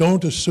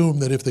 don't assume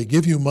that if they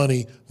give you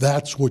money,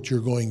 that's what you're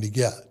going to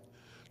get.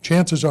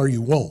 Chances are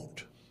you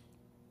won't.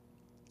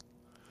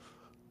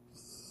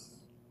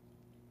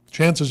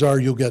 chances are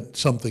you'll get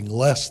something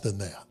less than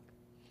that.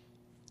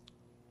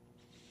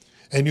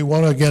 And you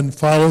want to, again,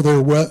 follow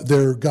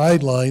their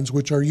guidelines,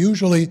 which are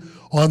usually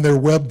on their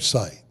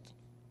website.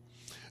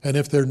 And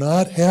if they're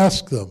not,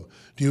 ask them,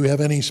 do you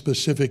have any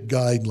specific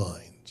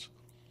guidelines?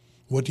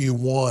 What do you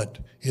want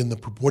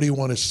what do you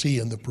want to see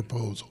in the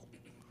proposal?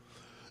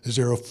 Is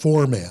there a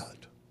format?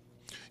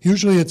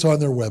 Usually it's on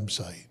their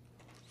website,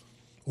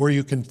 or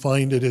you can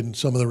find it in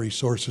some of the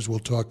resources we'll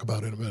talk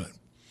about in a minute.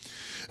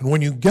 And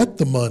when you get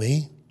the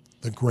money,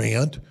 the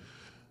grant,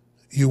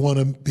 you want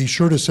to be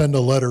sure to send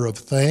a letter of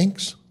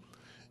thanks.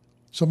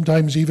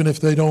 Sometimes even if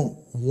they don't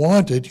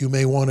want it, you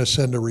may want to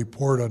send a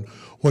report on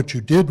what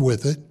you did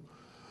with it.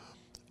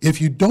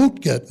 If you don't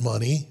get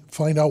money,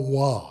 find out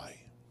why.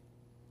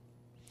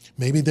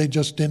 Maybe they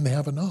just didn't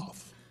have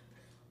enough.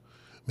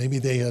 Maybe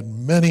they had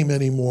many,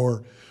 many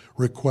more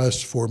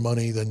requests for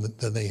money than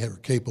they were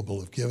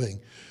capable of giving.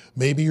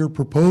 Maybe your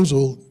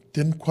proposal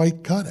didn't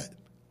quite cut it.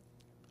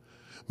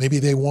 Maybe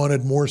they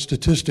wanted more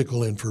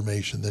statistical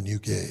information than you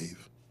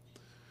gave.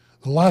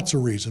 Lots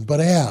of reasons,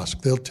 but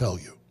ask, they'll tell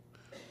you.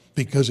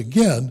 Because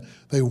again,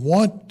 they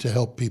want to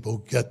help people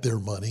get their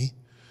money,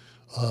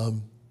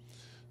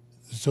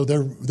 so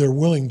they're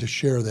willing to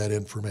share that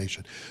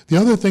information. The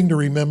other thing to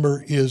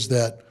remember is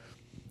that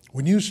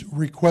when you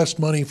request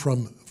money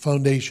from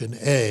Foundation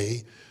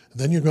A,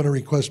 then you're going to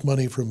request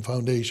money from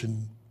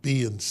Foundation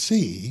B and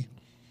C,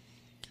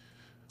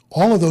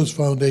 all of those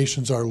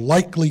foundations are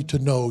likely to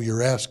know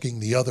you're asking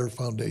the other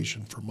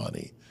foundation for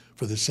money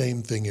for the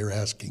same thing you're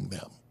asking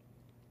them.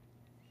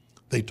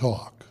 They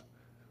talk.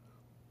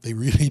 They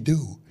really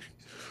do.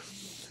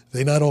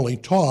 They not only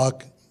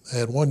talk,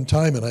 at one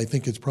time, and I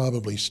think it's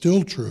probably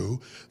still true,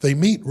 they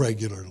meet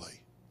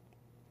regularly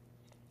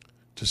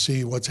to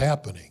see what's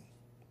happening.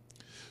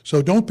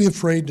 So don't be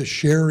afraid to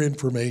share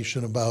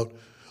information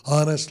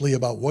honestly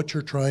about what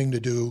you're trying to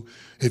do.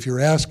 If you're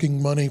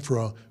asking money if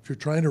you're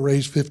trying to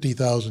raise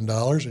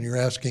 $50,000 and you're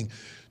asking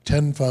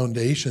 10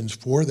 foundations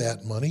for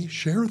that money,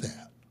 share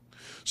that.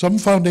 Some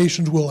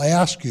foundations will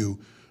ask you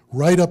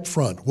right up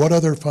front, what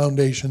other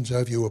foundations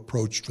have you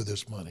approached for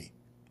this money?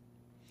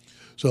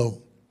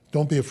 So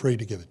don't be afraid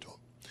to give it to them.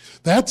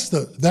 That's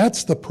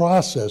the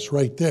process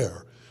right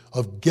there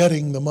of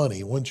getting the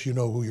money once you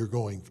know who you're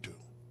going to.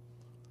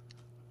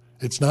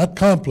 It's not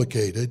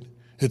complicated.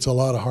 It's a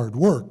lot of hard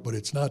work, but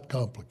it's not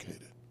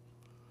complicated.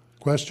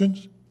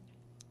 Questions?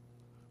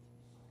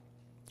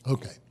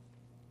 Okay.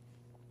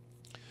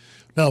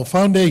 Now,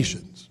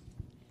 foundations.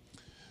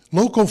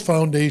 Local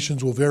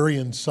foundations will vary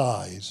in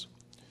size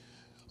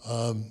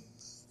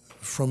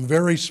from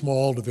very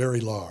small to very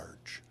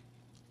large.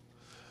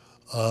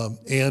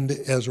 And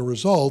as a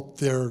result,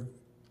 their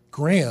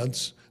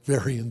grants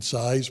vary in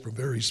size from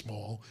very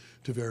small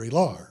to very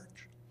large.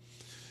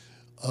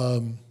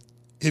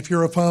 If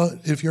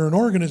you're an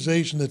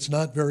organization that's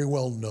not very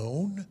well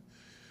known,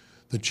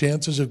 the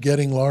chances of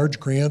getting large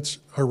grants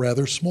are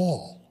rather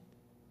small.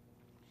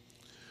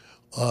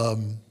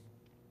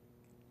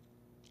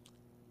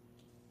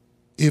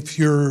 If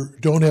you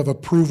don't have a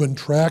proven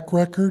track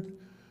record,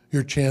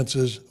 your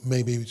chances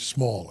may be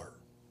smaller.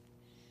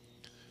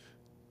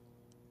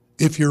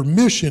 If your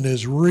mission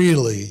is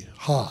really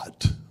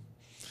hot,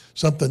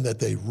 something that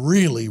they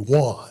really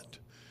want,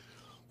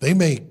 they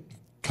may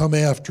come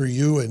after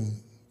you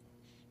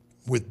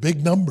with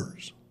big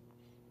numbers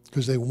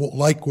because they won't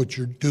like what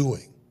you're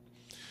doing.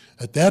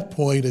 At that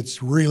point,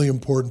 it's really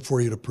important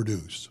for you to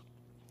produce.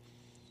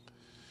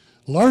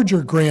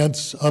 Larger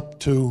grants up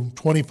to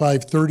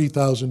 $25,000,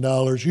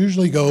 $30,000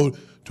 usually go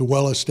to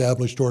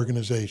well-established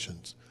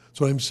organizations.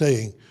 That's what I'm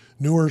saying.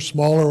 Newer,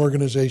 smaller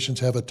organizations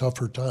have a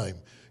tougher time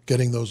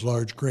getting those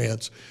large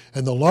grants.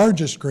 And the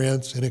largest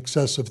grants, in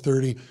excess of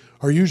 30,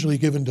 are usually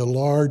given to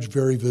large,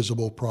 very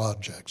visible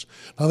projects.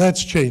 Now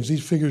that's changed.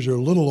 These figures are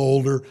a little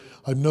older.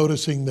 I'm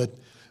noticing that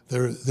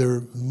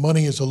their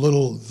money is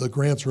the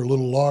grants are a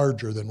little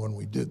larger than when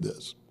we did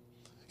this.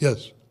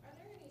 Yes? Are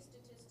there any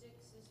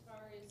statistics as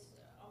far as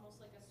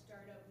almost like a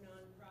startup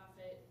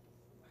nonprofit,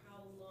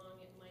 how long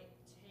it might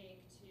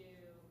take to,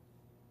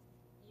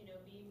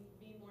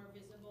 be more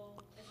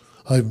visible?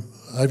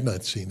 I've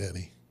not seen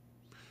any.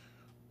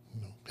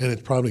 No. And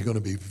it's probably going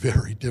to be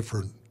very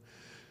different.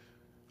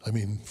 I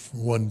mean,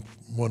 one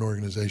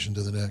organization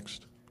to the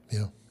next,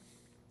 yeah.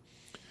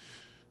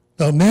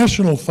 Now,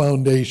 national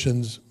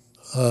foundations,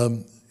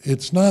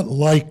 it's not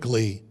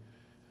likely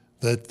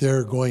that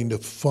they're going to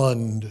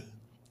fund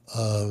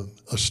a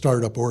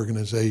startup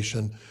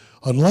organization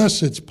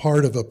unless it's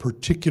part of a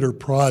particular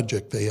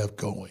project they have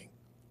going.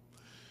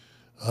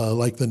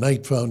 Like the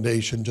Knight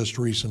Foundation just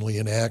recently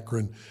in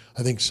Akron,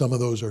 I think some of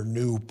those are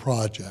new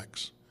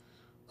projects.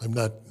 I'm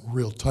not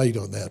real tight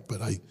on that,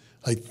 but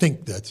I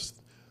think that's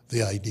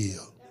the idea.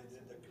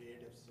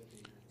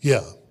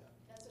 Yeah.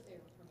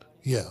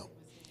 Yeah.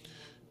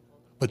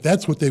 But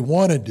that's what they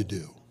wanted to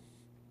do.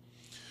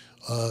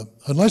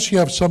 Unless you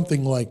have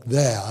something like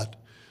that,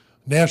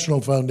 national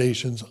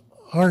foundations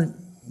aren't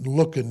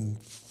looking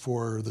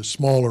for the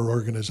smaller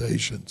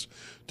organizations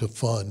to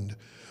fund.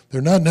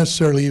 They're not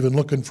necessarily even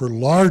looking for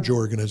large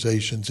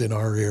organizations in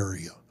our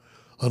area,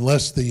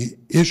 unless the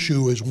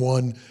issue is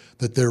one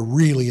that they're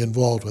really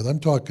involved with. I'm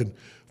talking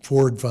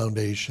Ford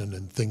Foundation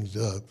and things,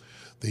 the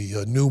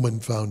Newman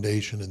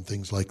Foundation and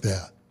things like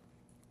that.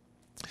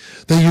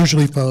 They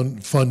usually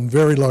fund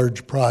very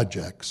large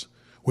projects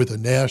with a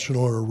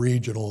national or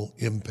regional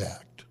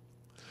impact.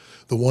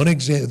 The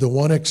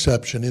one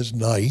exception is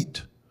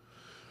Knight,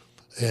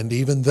 and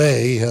even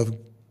they have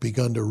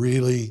begun to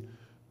really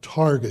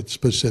target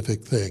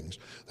specific things.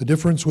 The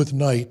difference with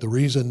Knight, the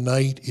reason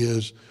Knight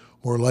is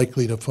more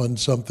likely to fund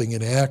something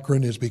in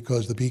Akron is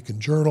because the Beacon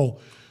Journal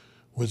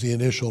was the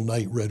initial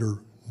Knight Ridder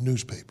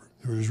newspaper,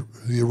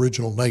 the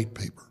original Knight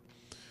paper.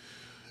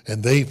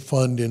 And they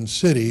fund in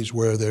cities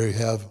where they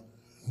have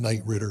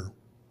Knight Ridder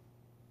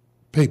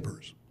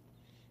papers.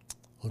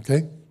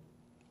 Okay?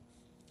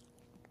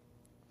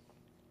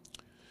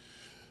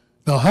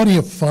 Now, how do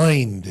you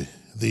find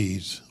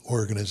these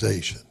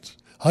organizations?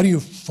 How do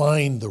you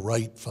find the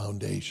right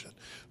foundation?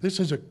 This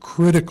is a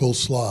critical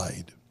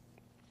slide.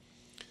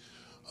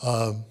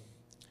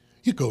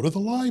 You go to the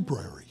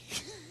library.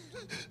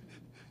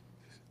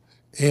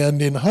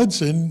 And in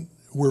Hudson,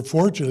 we're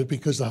fortunate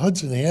because the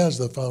Hudson has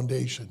the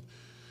foundation.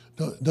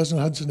 Doesn't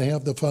Hudson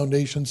have the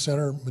Foundation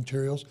Center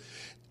materials?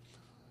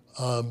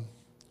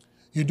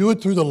 You do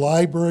it through the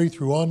library,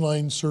 through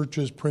online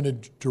searches,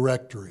 printed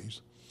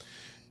directories.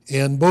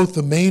 And both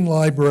the main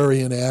library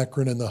in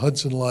Akron and the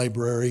Hudson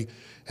Library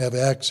have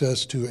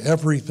access to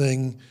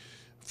everything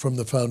from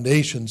the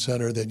Foundation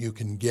Center that you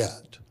can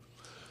get.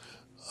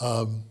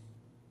 The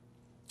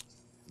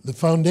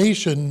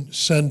Foundation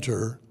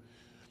Center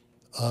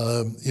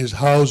is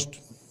housed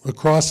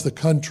across the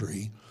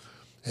country,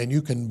 and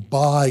you can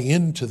buy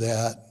into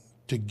that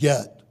to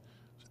get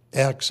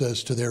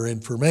access to their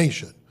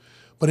information.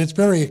 But it's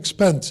very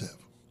expensive.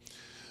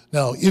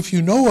 Now, if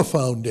you know a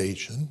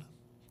foundation,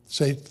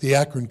 say the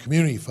Akron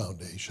Community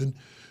Foundation,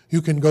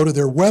 you can go to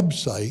their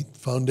website,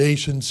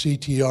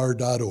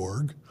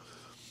 foundationctr.org.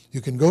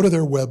 You can go to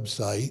their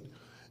website,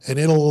 and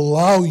it'll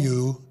allow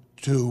you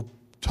to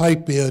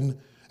type in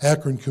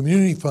Akron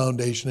Community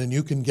Foundation, and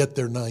you can get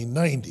their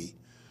 990.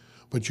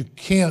 But you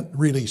can't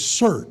really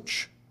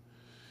search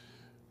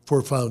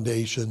for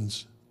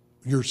foundations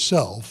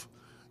yourself.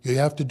 You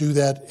have to do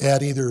that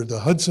at either the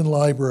Hudson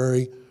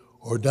Library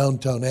or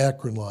Downtown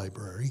Akron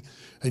Library.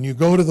 And you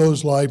go to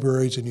those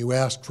libraries and you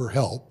ask for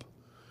help,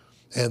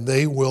 and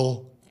they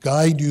will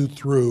guide you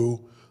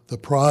through the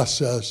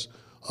process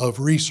of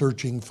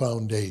researching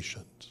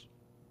foundations.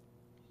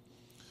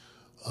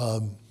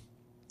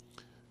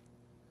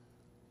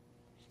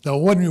 Now,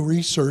 when you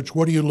research,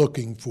 what are you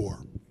looking for?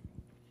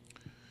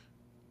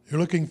 You're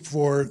looking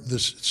for the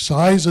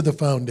size of the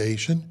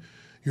foundation.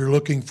 You're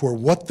looking for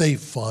what they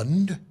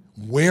fund,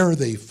 where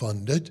they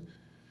fund it.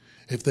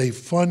 If they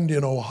fund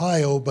in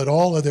Ohio, but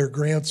all of their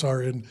grants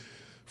are in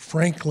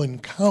Franklin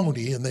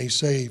County, and they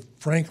say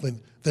Franklin,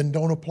 then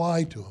don't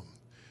apply to them.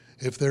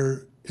 If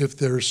their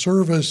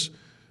service,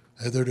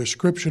 their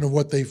description of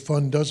what they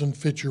fund doesn't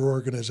fit your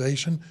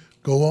organization,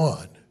 go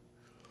on.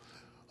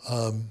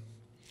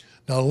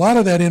 Now, a lot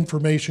of that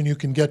information you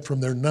can get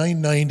from their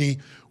 990,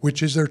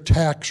 which is their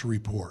tax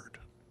report.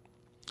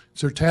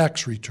 It's their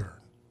tax return.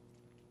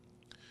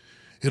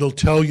 It'll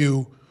tell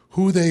you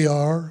who they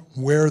are,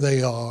 where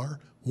they are,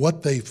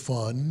 what they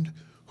fund,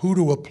 who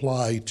to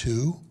apply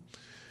to,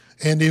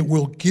 and it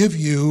will give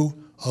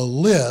you a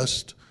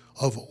list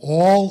of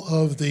all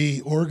of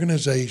the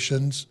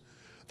organizations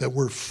that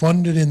were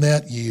funded in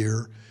that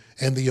year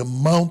and the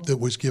amount that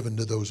was given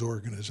to those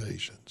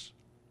organizations.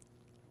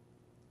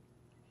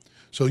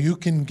 So you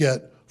can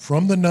get,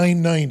 from the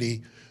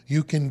 990,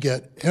 you can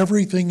get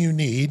everything you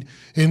need,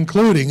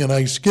 including, and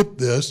I skipped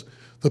this,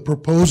 the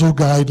proposal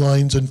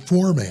guidelines and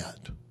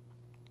format.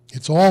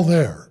 It's all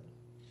there.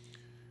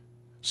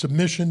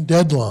 Submission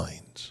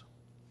deadlines.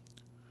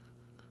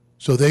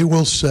 So they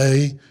will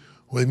say,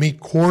 we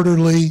meet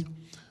quarterly,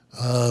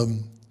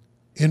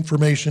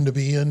 information to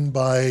be in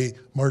by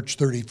March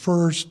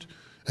 31st,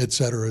 et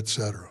cetera, et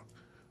cetera.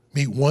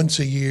 Meet once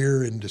a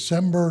year in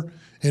December,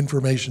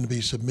 information to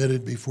be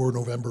submitted before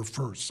November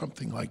 1st,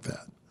 something like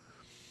that.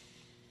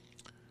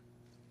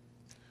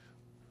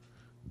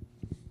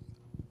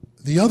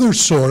 The other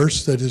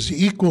source that is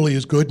equally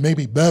as good,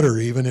 maybe better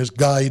even, is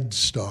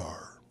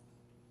GuideStar.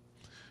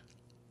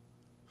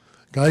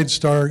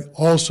 GuideStar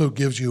also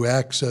gives you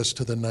access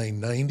to the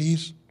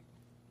 990s.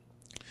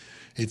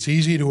 It's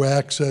easy to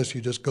access.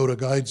 You just go to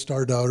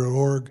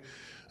guidestar.org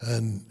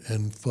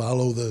and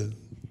follow the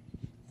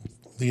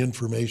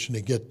information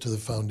to get to the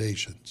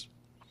foundations.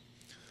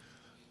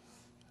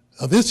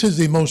 Now, this is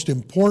the most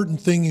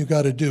important thing you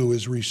got to do,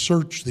 is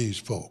research these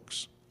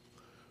folks.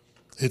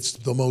 It's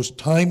the most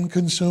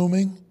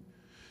time-consuming.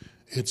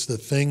 It's the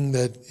thing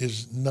that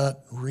is not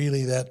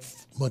really that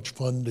much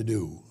fun to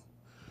do,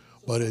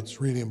 but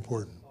it's really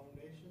important.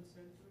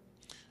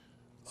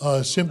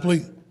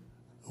 Simply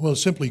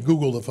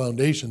Google the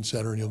Foundation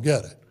Center and you'll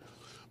get it.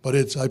 But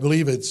I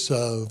believe it's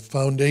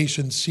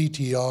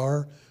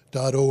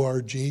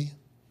foundationctr.org.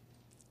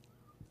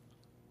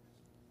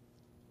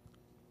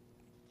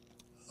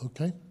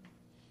 Okay?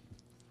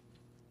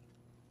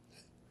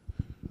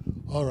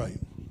 All right.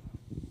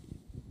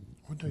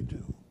 What did I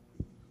do?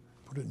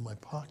 Put it in my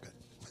pocket.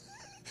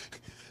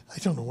 I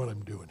don't know what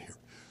I'm doing here.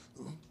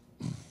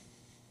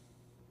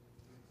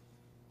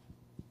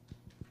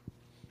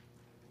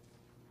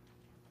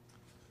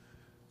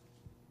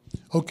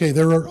 Okay,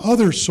 there are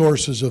other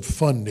sources of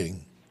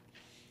funding.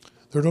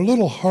 They're a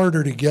little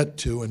harder to get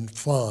to and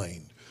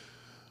find.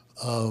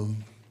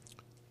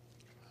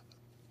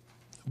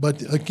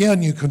 But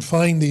again, you can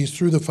find these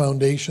through the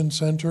Foundation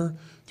Center,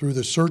 through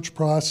the search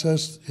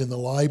process in the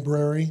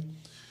library.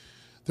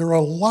 There are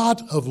a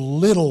lot of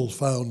little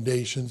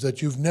foundations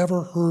that you've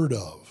never heard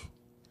of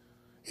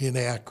in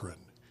Akron,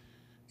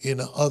 in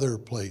other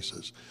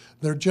places.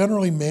 They're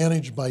generally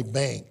managed by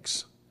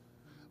banks,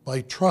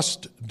 by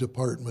trust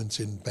departments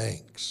in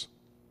banks.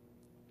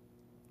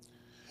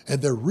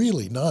 And they're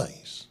really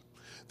nice.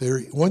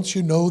 Once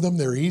you know them,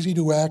 they're easy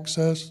to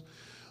access.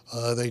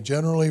 They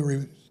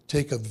generally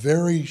take a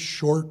very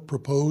short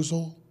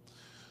proposal,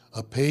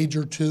 a page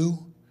or two,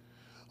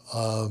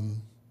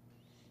 and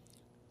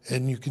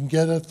you can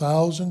get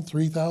 1,000,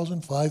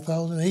 3,000,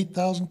 5,000,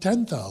 8,000,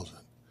 10,000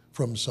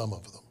 from some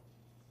of them.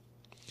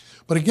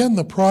 But again,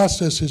 the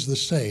process is the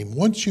same.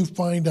 Once you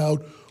find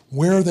out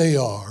where they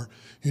are,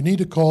 you need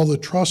to call the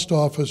trust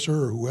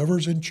officer or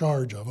whoever's in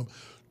charge of them,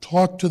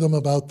 talk to them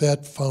about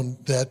that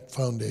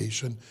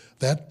foundation,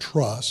 that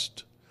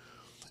trust,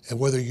 and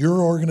whether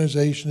your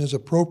organization is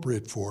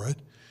appropriate for it,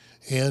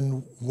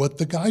 and what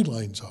the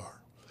guidelines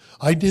are.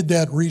 I did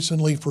that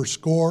recently for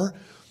SCORE.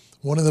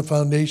 One of the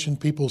foundation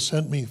people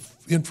sent me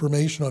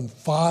information on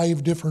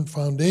 5 different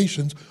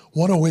foundations,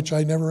 one of which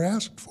I never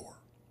asked for.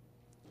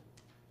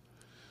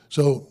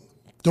 So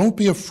don't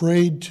be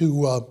afraid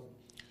to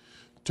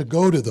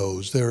go to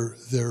those.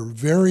 They're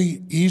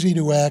very easy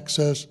to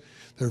access.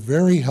 They're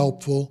very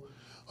helpful.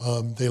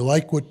 They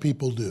like what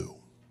people do.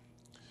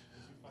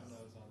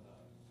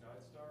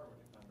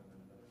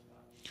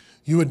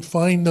 You would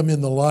find them in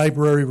the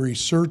library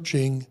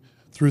researching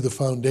through the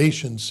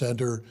Foundation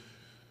Center,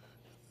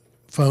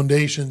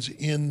 foundations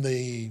in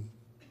the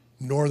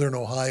northern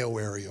Ohio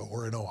area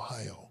or in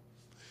Ohio.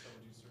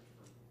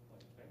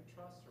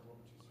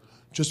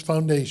 Just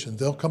foundations,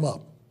 they'll come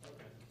up.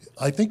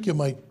 I think you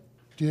might,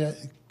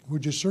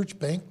 would you search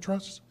bank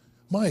trusts?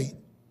 Might,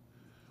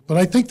 but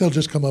I think they'll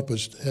just come up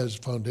as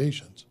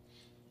foundations.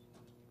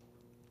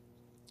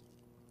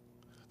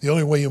 The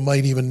only way you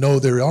might even know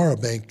there are a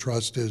bank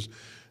trust is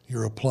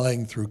you're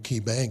applying through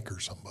Key Bank or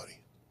somebody.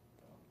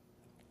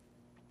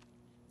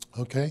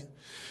 Okay?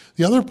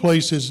 The other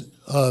place is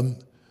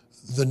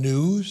the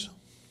news.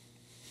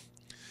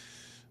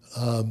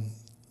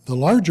 The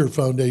larger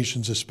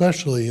foundations,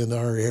 especially in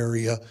our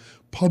area,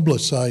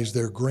 publicize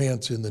their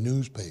grants in the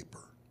newspaper.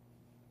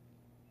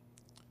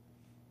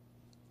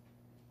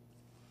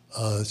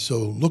 So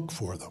look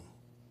for them.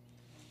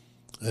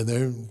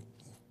 And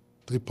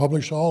they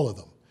publish all of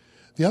them.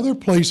 The other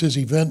place is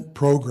event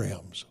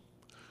programs.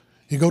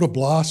 You go to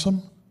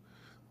Blossom,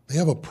 they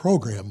have a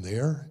program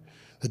there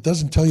that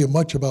doesn't tell you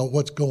much about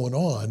what's going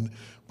on,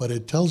 but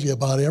it tells you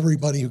about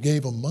everybody who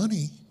gave them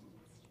money.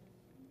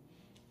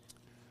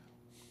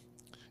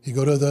 You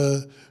go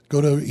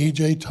to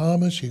E.J.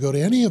 Thomas, you go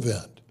to any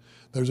event,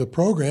 there's a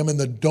program and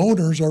the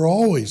donors are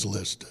always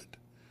listed.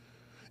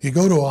 You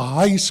go to a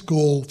high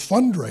school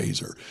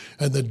fundraiser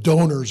and the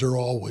donors are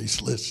always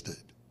listed.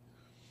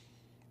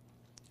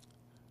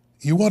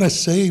 You want to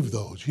save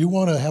those. You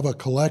want to have a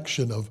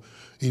collection of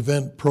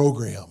event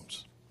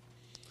programs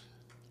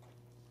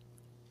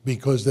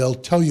because they'll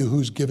tell you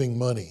who's giving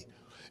money.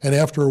 And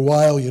after a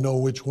while, you know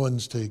which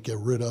ones to get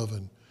rid of.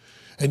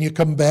 And you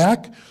come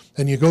back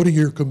and you go to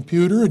your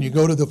computer and you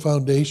go to the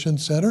Foundation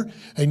Center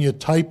and you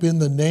type in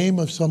the name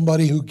of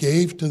somebody who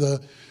gave to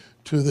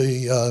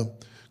the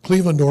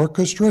Cleveland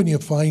Orchestra and you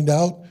find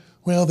out,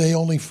 well, they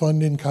only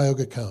fund in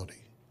Cuyahoga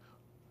County.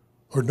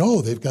 Or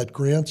no, they've got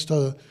grants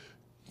to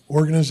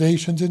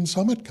organizations in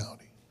Summit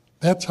County.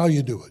 That's how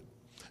you do it.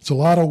 It's a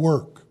lot of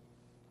work.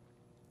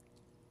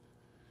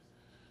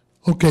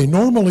 Okay,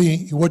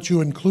 normally what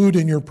you include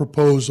in your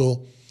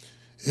proposal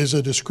is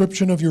a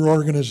description of your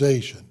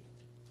organization.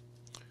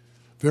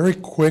 Very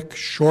quick,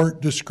 short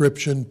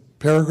description,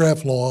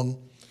 paragraph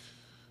long,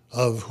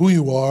 of who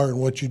you are and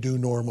what you do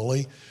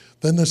normally.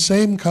 Then the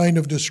same kind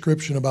of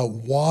description about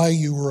why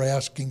you were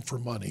asking for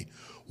money.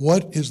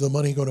 What is the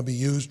money going to be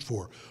used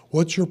for?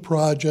 What's your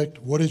project?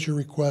 What is your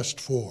request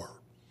for?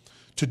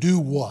 To do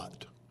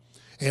what?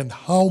 And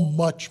how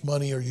much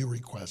money are you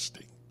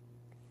requesting?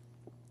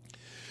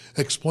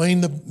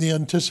 Explain the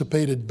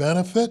anticipated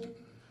benefit,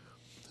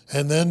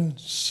 and then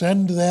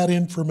send that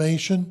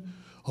information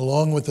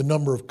along with the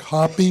number of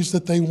copies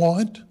that they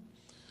want.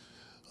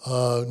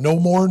 No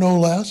more, no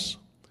less.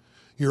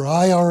 Your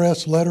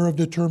IRS letter of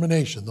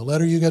determination, the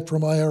letter you get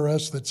from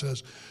IRS that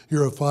says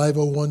you're a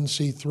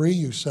 501c3,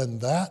 you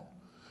send that.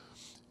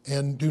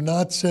 And do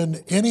not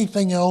send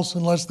anything else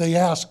unless they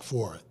ask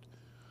for it.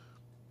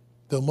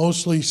 They'll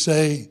mostly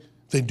say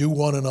they do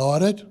want an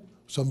audit,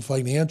 some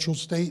financial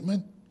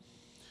statement.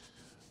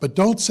 But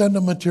don't send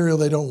them material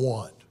they don't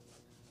want.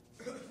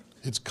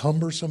 It's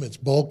cumbersome, it's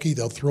bulky,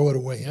 they'll throw it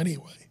away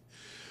anyway.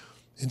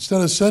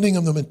 Instead of sending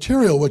them the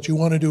material, what you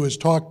want to do is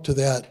talk to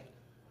that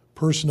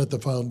person at the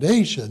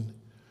foundation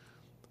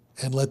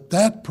and let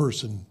that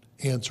person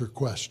answer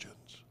questions.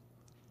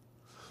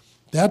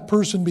 That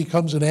person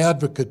becomes an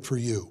advocate for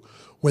you.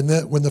 When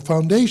the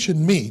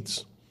foundation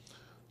meets,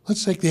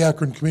 let's take the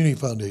Akron Community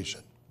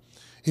Foundation.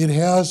 It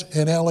has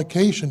an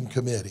allocation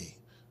committee.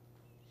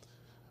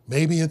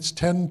 Maybe it's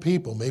 10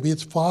 people, maybe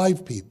it's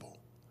 5 people.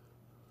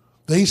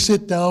 They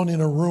sit down in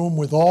a room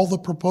with all the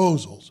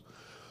proposals.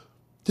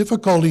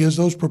 Difficulty is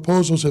those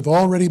proposals have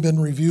already been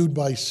reviewed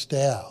by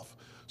staff.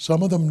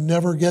 Some of them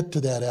never get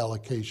to that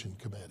allocation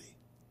committee.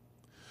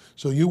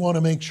 So you want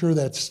to make sure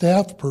that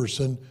staff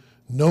person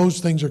knows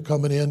things are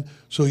coming in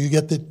so you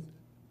get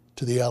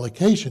to the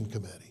allocation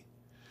committee.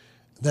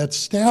 That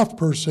staff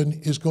person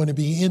is going to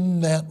be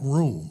in that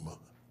room.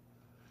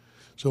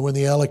 So when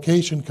the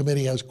allocation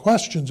committee has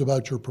questions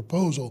about your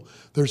proposal,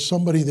 there's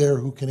somebody there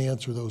who can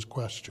answer those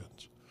questions.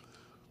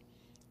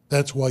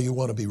 That's why you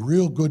want to be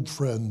real good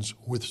friends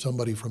with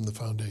somebody from the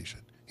foundation.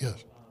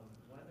 Yes?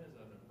 When is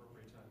an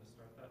appropriate time to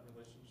start that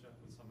relationship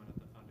with someone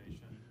at the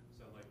foundation?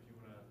 So like you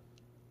want to,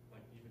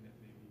 like even if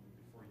maybe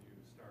before you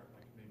start,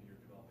 like maybe you're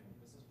developing a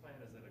business plan,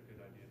 is it a good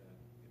idea to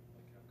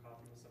like have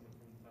coffee with someone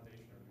from the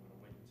foundation, or do you want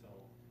to wait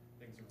until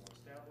things are more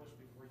established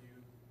before you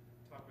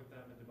talk with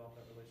them and develop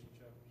that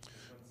relationship?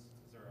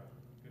 Is there a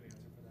good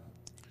answer for that?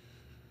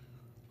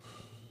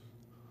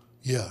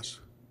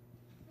 Yes.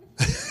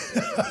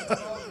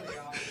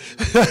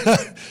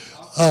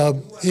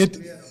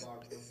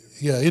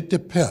 It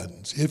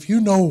depends. If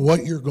you know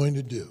what you're going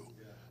to do,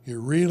 you're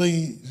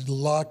really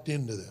locked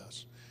into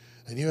this,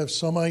 and you have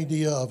some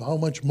idea of how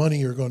much money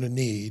you're going to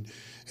need,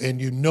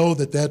 and you know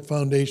that that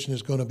foundation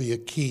is going to be a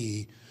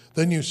key,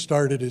 then you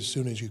start it as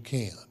soon as you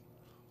can.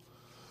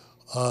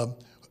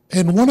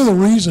 And one of the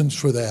reasons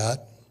for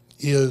that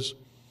is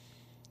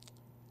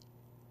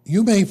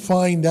you may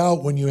find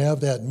out when you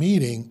have that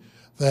meeting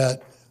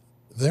that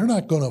they're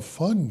not going to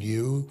fund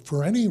you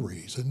for any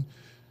reason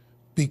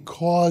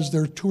because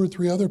there are 2 or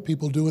 3 other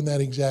people doing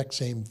that exact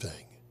same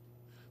thing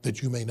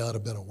that you may not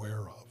have been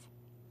aware of.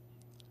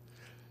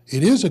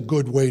 It is a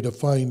good way to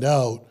find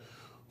out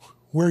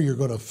where you're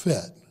going to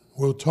fit.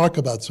 We'll talk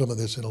about some of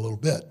this in a little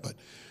bit, but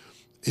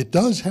it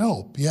does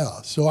help,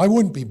 yeah. So I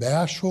wouldn't be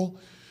bashful.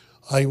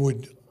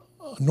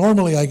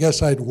 Normally I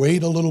guess I'd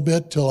wait a little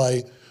bit till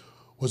I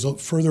was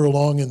further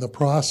along in the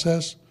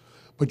process,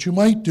 but you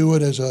might do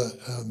it as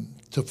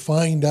to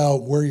find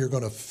out where you're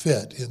going to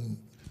fit in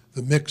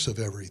the mix of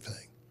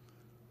everything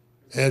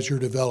as you're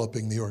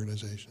developing the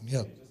organization. Yeah.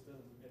 It seems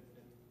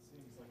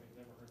like it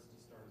never hurts to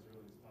start as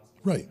early as possible.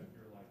 Right. If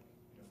you're like,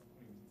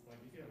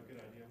 if you have a good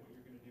idea of what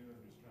you're going to do and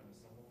just trying to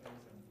assemble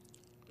things and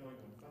knowing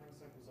when funding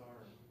cycles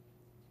are,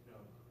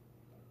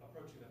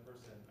 approaching that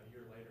person a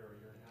year later or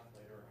a year and a half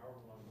later, or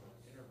however long the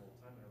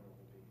time interval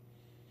will be,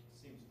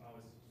 seems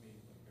always to me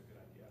like a good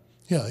idea.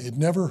 Yeah, it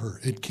never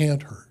hurt. It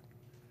can't hurt.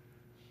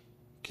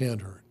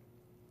 Can't hurt.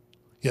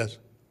 Yes?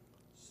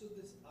 So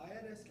this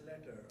IRS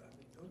letter,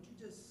 don't you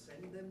just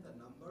send them the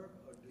number,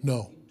 or do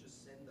No. you need to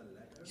send the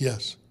letter?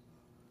 Yes.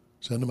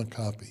 Send them a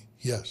copy.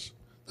 Yes.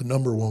 The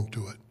number won't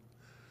do it.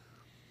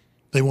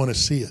 They want to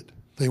see it.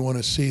 They want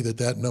to see that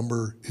that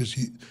number is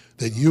you,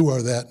 that you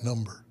are that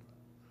number.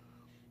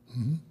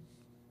 Mm-hmm.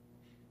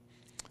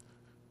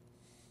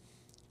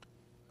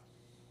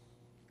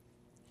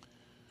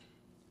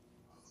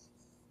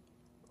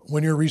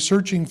 When you're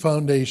researching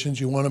foundations,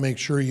 you want to make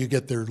sure you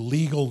get their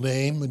legal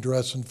name,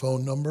 address, and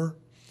phone number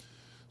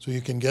so you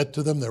can get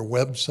to them, their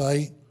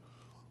website.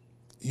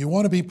 You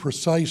want to be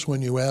precise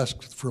when you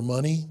ask for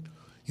money.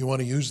 You want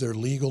to use their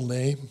legal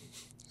name.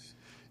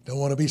 Don't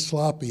want to be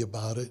sloppy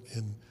about it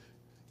and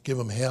give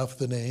them half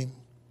the name.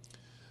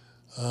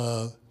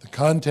 The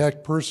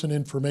contact person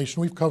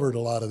information, we've covered a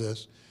lot of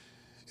this.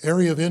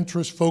 Area of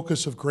interest,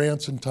 focus of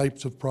grants and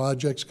types of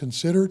projects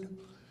considered.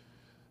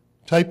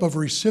 Type of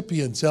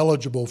recipients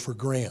eligible for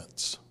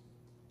grants.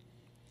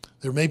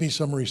 There may be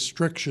some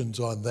restrictions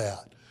on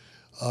that.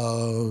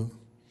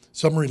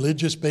 Some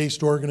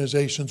religious-based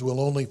organizations will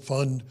only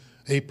fund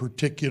a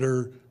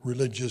particular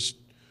religious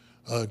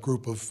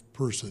group of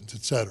persons,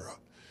 etc.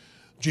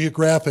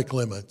 Geographic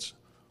limits.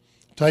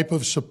 Type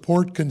of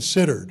support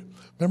considered.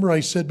 Remember I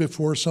said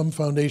before some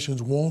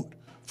foundations won't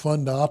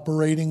fund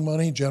operating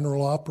money,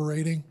 general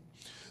operating?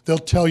 They'll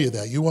tell you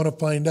that. You want to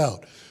find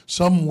out.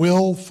 Some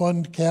will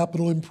fund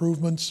capital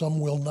improvements, some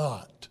will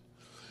not.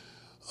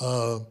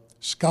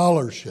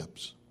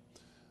 Scholarships,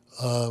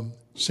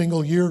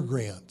 single-year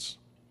grants.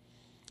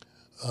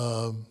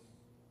 You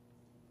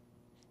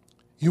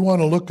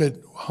want to look at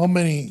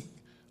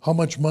how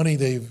much money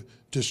they've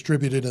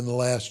distributed in the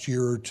last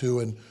year or two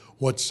and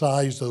what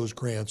size those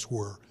grants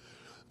were.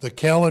 The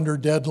calendar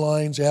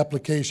deadlines,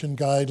 application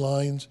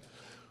guidelines.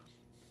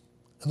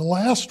 And the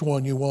last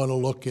one you want to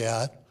look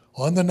at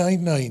on the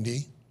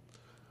 990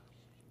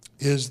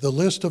 is the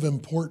list of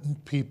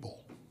important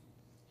people.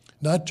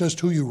 Not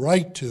just who you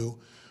write to,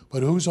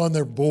 but who's on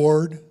their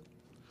board,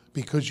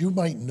 because you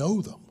might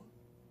know them,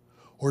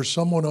 or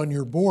someone on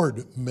your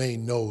board may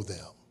know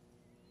them.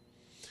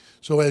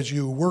 So as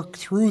you work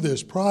through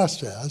this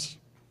process,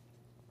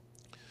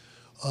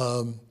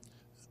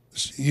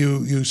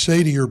 you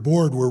say to your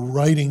board, we're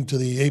writing to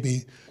the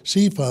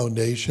ABC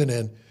Foundation,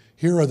 and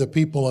here are the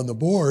people on the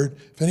board.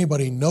 If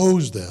anybody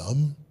knows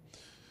them,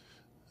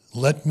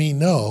 let me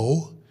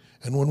know.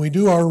 And when we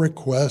do our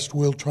request,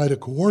 we'll try to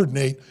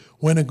coordinate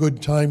when a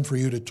good time for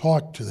you to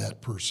talk to that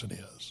person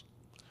is.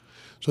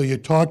 So you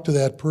talk to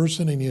that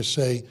person and you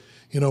say,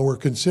 you know, we're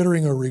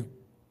considering a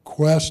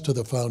request to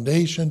the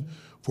foundation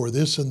for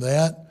this and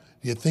that.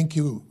 Do you think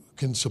you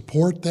can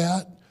support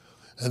that?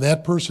 And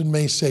that person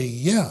may say,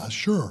 yeah,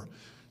 sure.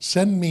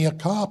 Send me a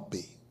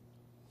copy.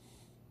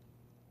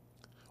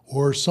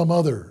 Or some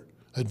other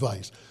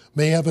advice.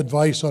 May have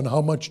advice on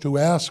how much to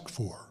ask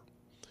for.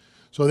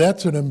 So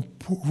that's a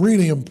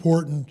really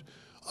important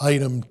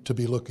item to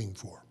be looking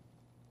for.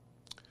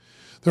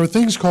 There are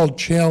things called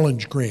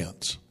challenge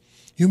grants.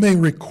 You may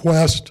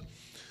request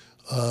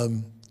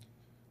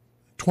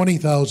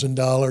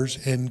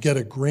 $20,000 and get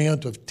a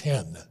grant of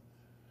 10,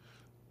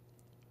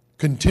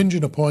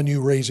 contingent upon you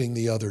raising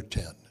the other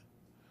 10.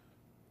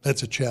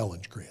 That's a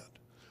challenge grant.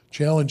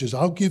 Challenge is,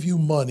 I'll give you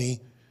money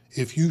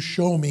if you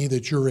show me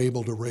that you're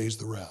able to raise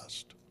the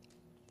rest.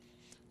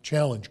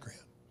 Challenge grant.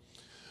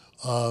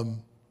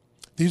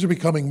 These are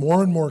becoming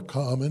more and more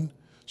common,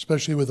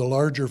 especially with the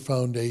larger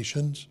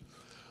foundations.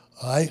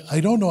 I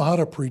don't know how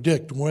to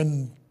predict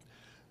when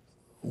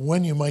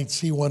you might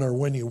see one or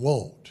when you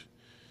won't.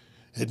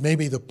 It may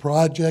be the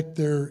project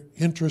they're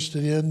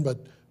interested in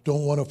but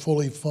don't want to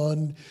fully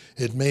fund.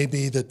 It may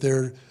be that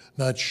they're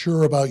not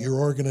sure about your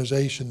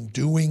organization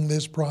doing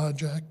this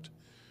project.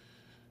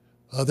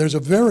 There's a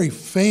very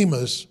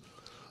famous,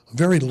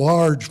 very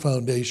large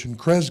foundation,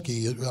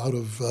 Kresge, out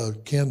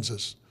of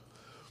Kansas,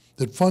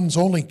 that funds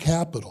only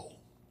capital.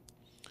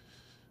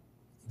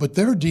 But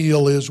their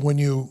deal is when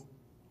you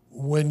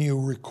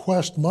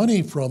request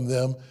money from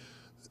them,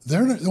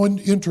 they're not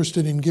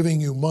interested in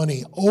giving you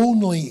money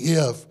only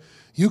if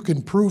you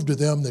can prove to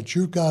them that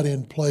you've got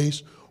in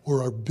place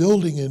or are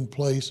building in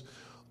place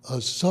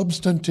a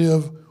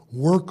substantive,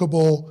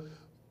 workable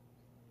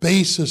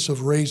basis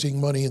of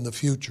raising money in the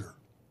future.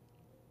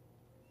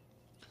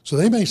 So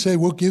they may say,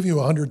 we'll give you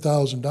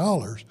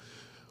 $100,000,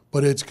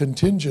 but it's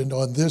contingent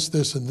on this,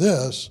 this, and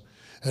this,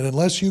 and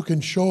unless you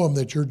can show them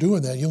that you're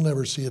doing that, you'll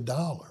never see a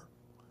dollar.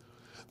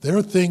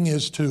 Their thing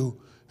is to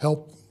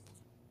help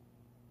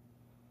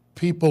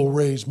people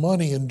raise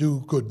money and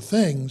do good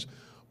things,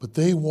 but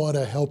they want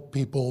to help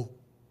people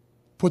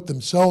put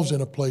themselves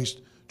in a place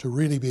to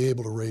really be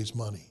able to raise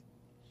money.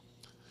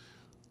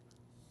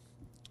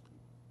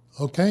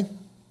 Okay?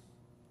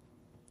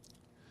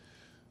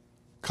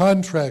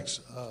 Contracts,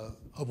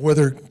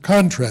 whether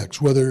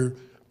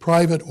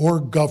private or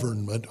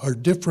government, are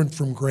different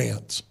from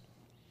grants.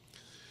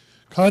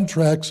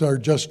 Contracts are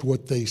just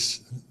what they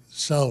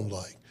sound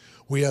like.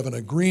 We have an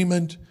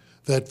agreement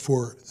that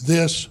for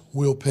this,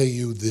 we'll pay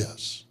you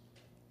this.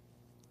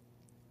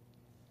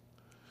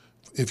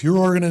 If your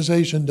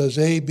organization does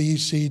A, B,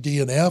 C, D,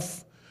 and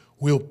F,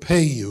 we'll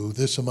pay you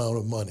this amount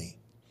of money.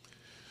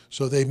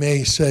 So they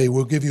may say,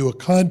 we'll give you a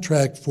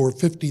contract for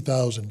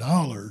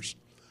 $50,000,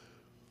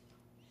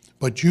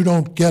 but you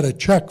don't get a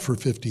check for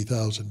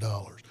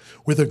 $50,000.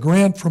 With a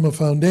grant from a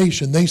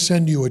foundation, they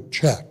send you a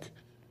check.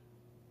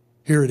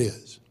 Here it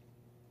is.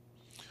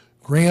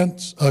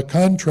 Grants,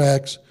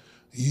 contracts,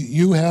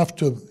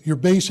 you're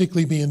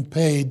basically being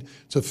paid,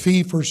 it's a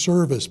fee for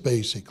service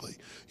basically.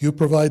 You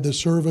provide the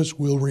service,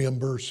 we'll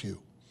reimburse you.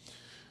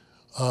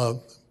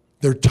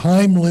 They're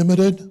time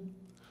limited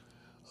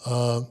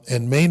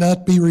and may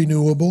not be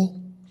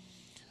renewable.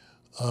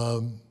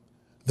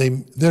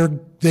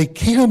 They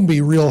can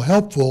be real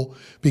helpful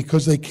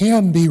because they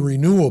can be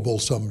renewable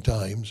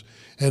sometimes,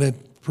 and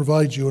it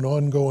provides you an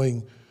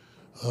ongoing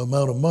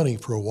amount of money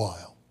for a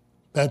while.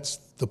 That's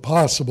the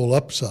possible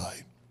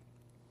upside.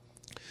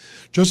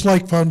 Just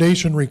like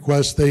foundation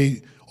requests,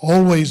 they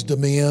always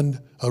demand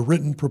a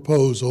written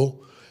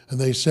proposal, and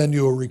they send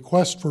you a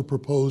request for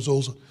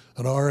proposals,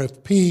 an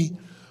RFP,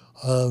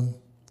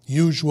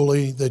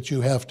 usually that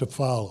you have to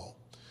follow.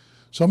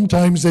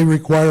 Sometimes they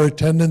require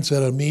attendance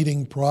at a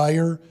meeting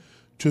prior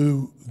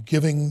to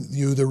giving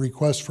you the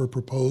request for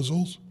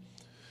proposals.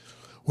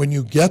 When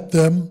you get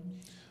them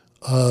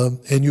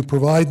and you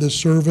provide the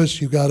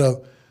service, you got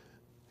to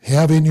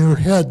have in your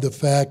head the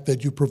fact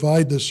that you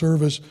provide the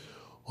service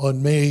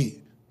on May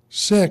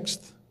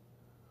 6th,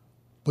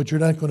 but you're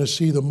not going to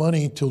see the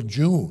money till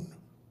June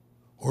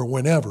or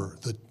whenever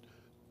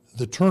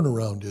the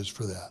turnaround is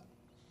for that.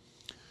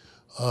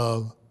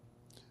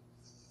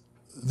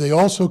 They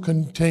also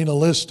contain a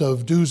list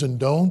of do's and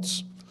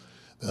don'ts,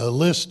 a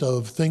list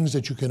of things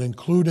that you can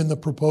include in the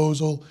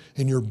proposal,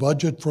 in your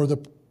budget for the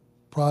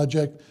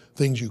project,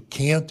 things you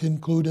can't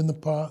include in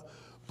the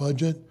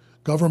budget.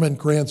 Government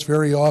grants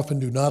very often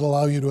do not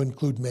allow you to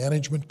include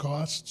management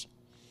costs.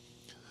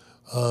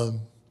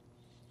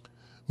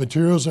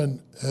 Materials,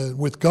 and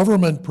with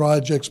government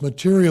projects,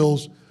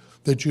 materials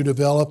that you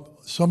develop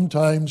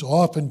sometimes,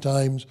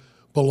 oftentimes,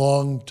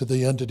 belong to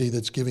the entity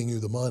that's giving you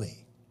the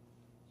money.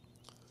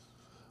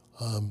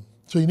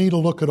 So you need to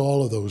look at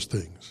all of those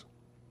things.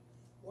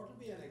 What would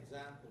be an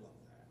example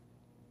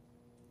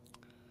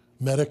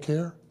of that?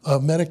 Medicare,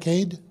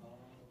 Medicaid.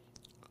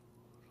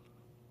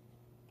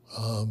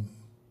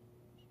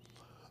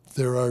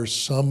 There are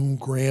some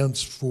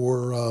grants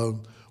for,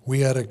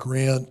 we had a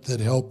grant that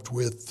helped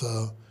with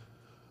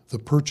the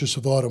purchase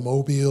of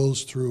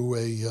automobiles through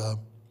a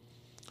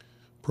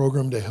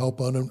program to help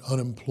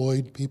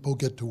unemployed people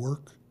get to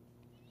work.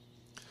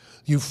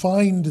 You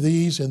find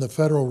these in the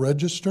Federal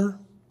Register,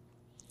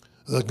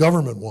 the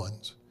government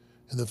ones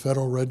in the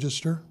Federal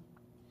Register.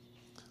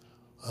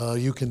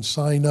 You can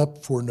sign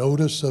up for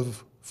notice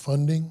of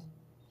funding.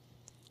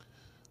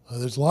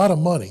 There's a lot of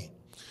money.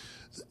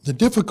 The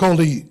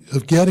difficulty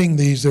of getting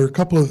these, there are a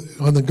couple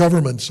of, on the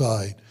government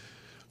side,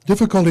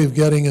 difficulty of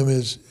getting them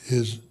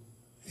is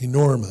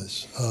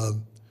enormous.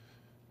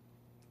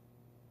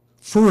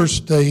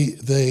 First,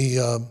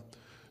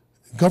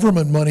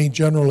 government money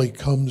generally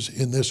comes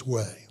in this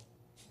way.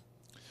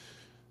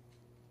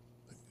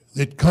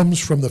 It comes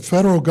from the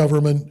federal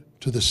government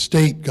to the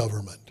state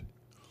government.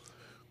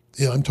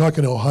 Yeah, I'm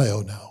talking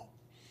Ohio now.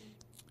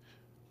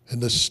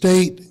 And the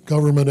state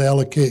government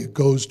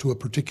goes to a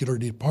particular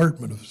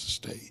department of the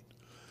state.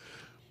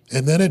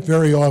 And then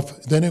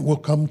it will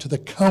come to the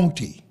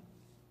county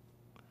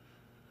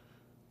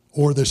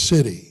or the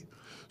city.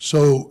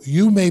 So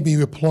you may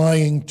be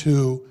applying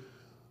to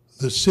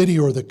the city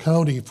or the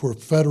county for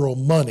federal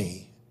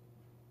money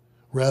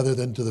rather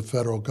than to the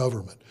federal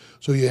government.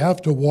 So you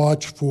have to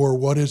watch for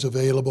what is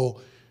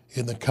available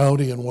in the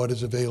county and what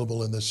is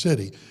available in the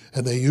city.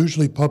 And they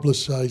usually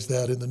publicize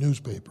that in the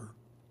newspaper,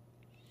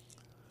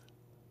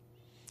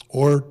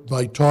 or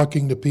by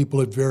talking to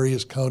people at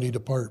various county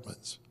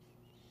departments.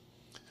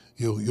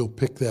 You'll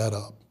pick that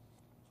up.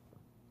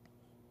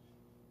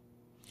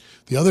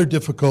 The other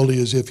difficulty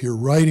is if you're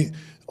writing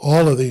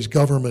all of these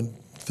government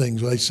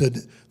things, I said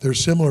they're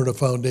similar to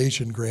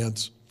foundation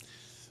grants.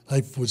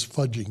 I was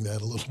fudging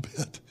that a little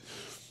bit.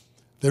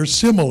 They're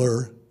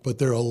similar, but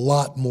they're a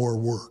lot more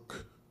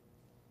work.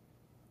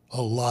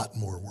 A lot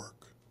more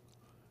work,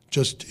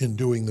 just in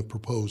doing the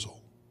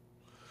proposal.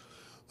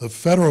 The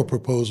federal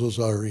proposals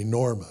are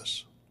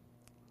enormous.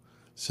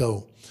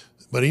 So,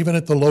 but even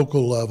at the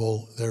local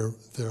level, they're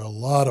a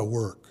lot of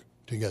work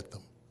to get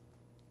them.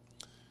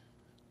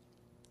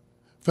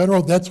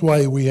 Federal, that's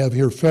why we have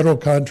here, federal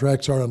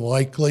contracts are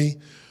unlikely,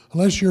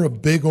 unless you're a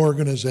big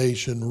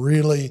organization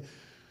really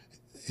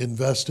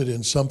invested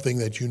in something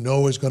that you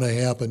know is going to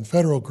happen.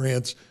 Federal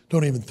grants,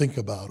 don't even think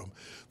about them.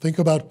 Think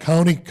about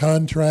county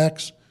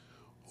contracts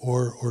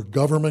or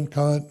government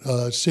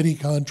city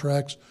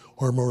contracts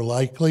are more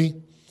likely.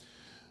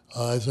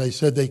 As I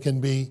said, they can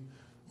be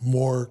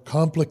more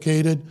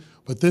complicated,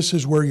 but this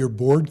is where your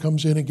board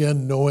comes in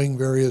again, knowing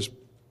various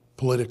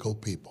political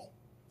people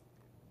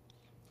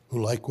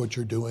who like what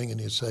you're doing, and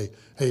you say,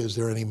 hey, is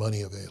there any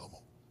money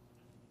available?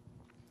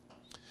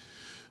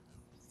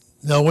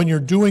 Now, when you're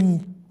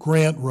doing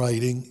grant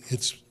writing,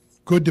 it's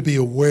good to be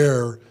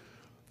aware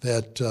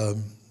that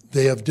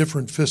they have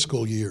different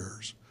fiscal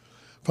years.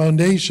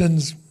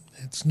 Foundations,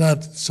 it's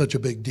not such a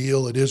big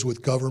deal. It is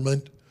with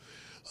government.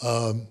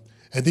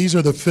 And these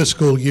are the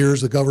fiscal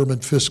years, the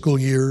government fiscal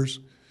years.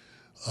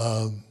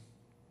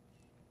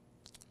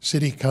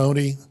 City,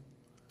 county,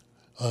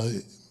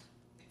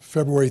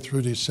 February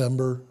through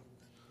December.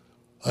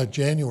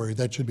 January,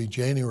 that should be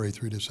January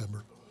through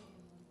December.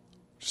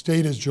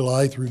 State is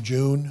July through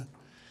June,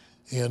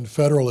 and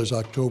federal is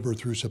October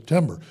through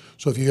September.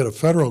 So if you get a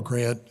federal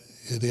grant,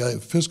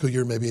 the fiscal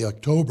year may be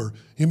October,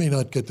 you may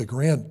not get the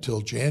grant till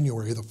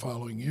January the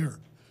following year.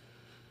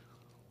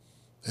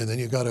 And then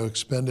you've got to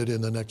expend it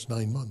in the next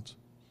 9 months.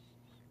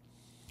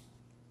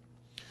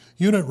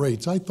 Unit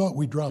rates, I thought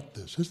we dropped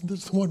this. Isn't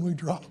this the one we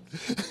dropped?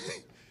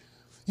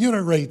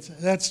 Unit rates,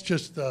 that's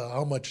just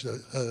how much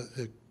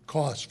it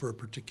costs for a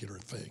particular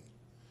thing.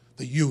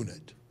 The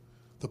unit.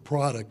 The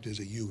product is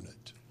a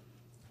unit.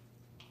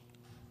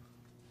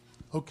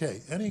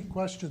 Okay, any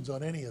questions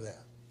on any of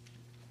that?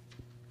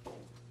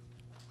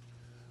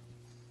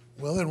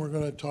 Well, then we're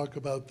going to talk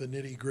about the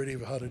nitty-gritty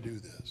of how to do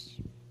this.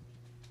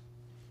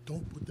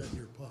 Don't put that in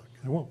your pocket.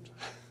 I won't.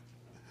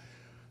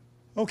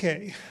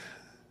 Okay.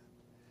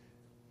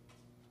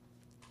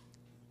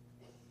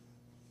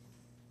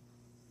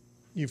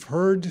 You've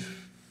heard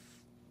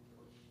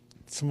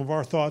some of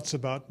our thoughts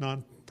about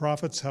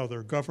nonprofits, how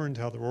they're governed,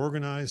 how they're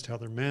organized, how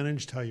they're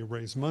managed, how you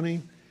raise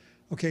money.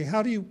 Okay,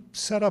 how do you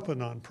set up a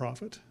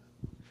nonprofit?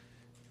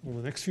 Well,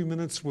 the next few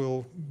minutes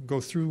we'll go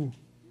through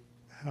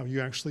how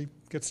you actually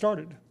get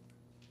started.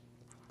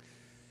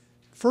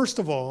 First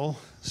of all,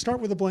 start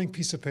with a blank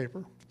piece of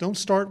paper. Don't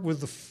start with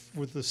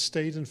the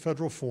state and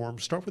federal form.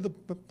 Start with a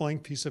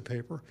blank piece of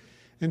paper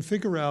and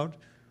figure out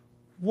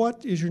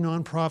what is your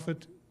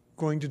nonprofit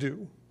going to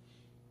do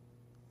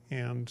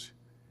and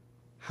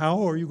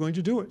how are you going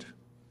to do it?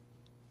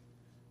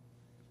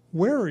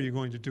 Where are you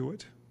going to do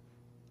it?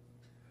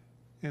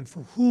 And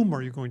for whom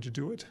are you going to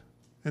do it?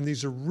 And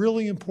these are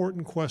really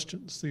important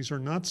questions. These are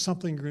not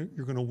something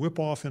you're going to whip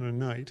off in a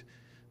night.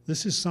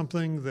 This is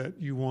something that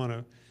you want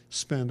to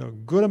spend a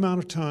good amount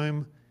of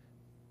time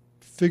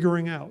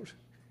figuring out,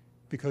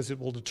 because it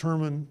will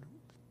determine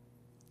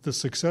the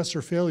success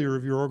or failure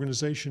of your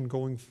organization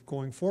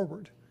going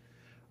forward.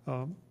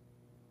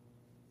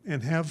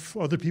 And have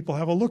other people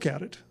have a look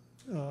at it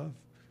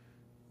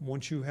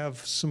once you have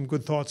some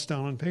good thoughts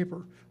down on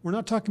paper. We're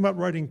not talking about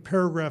writing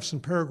paragraphs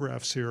and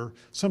paragraphs here.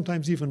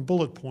 Sometimes even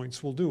bullet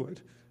points will do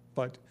it.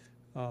 But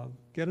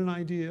get an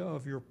idea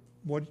of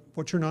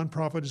what your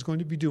nonprofit is going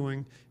to be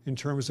doing in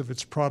terms of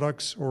its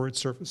products or its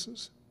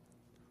services.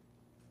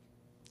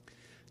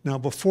 Now,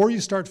 before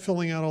you start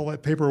filling out all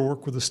that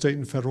paperwork with the state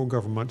and federal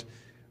government,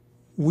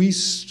 we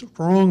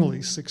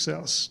strongly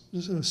stress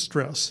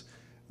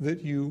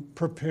that you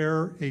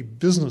prepare a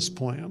business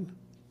plan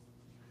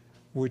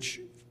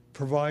which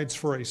provides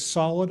for a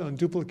solid,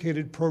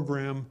 unduplicated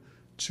program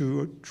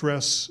to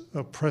address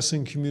a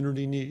pressing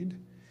community need.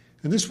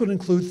 And this would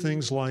include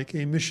things like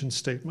a mission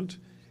statement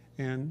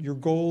and your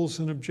goals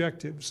and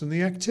objectives and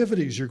the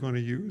activities you're going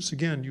to use.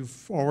 Again,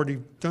 you've already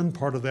done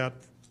part of that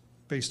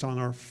based on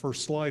our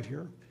first slide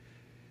here.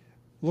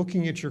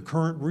 Looking at your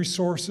current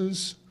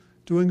resources,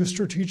 doing a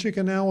strategic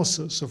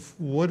analysis of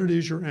what it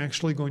is you're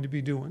actually going to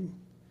be doing.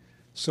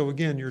 So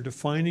again, you're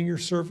defining your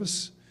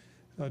service,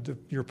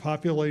 your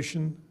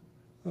population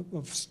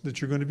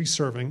that you're going to be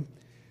serving.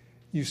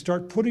 You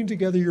start putting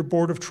together your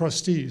board of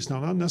trustees. Now,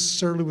 not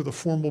necessarily with a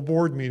formal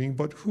board meeting,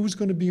 but who's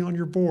going to be on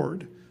your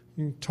board?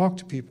 You can talk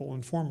to people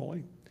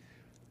informally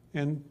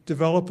and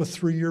develop a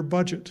 3-year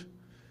budget.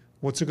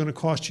 What's it going to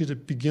cost you to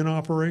begin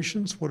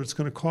operations? What it's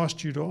going to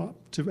cost you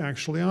to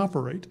actually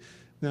operate?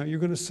 Now, you're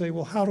going to say,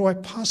 well, how do I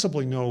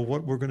possibly know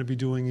what we're going to be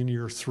doing in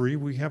year 3?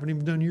 We haven't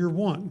even done year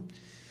 1.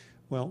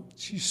 Well,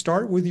 you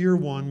start with year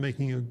 1,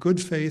 making a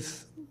good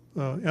faith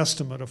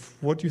estimate of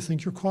what you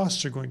think your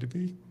costs are going to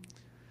be,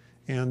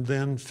 and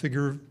then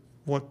figure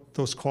what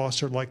those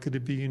costs are likely to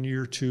be in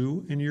year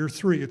 2 and year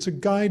 3. It's a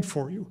guide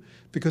for you,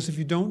 because if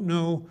you don't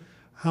know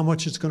how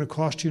much it's going to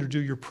cost you to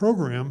do your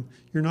program,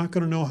 you're not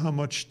going to know how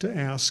much to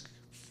ask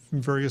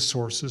from various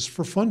sources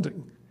for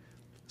funding.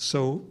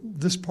 So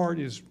this part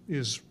is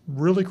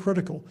really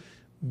critical.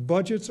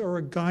 Budgets are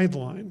a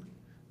guideline.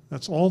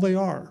 That's all they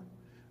are.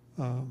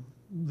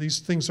 These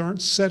things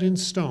aren't set in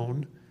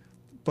stone,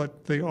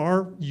 but they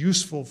are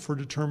useful for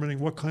determining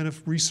what kind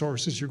of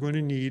resources you're going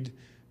to need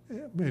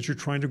as you're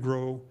trying to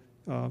grow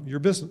your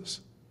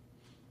business.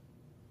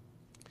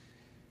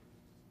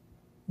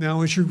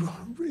 Now, as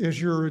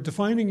you're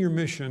defining your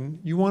mission,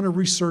 you want to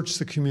research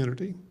the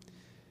community.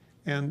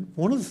 And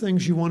one of the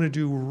things you want to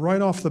do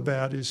right off the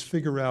bat is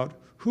figure out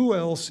who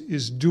else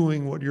is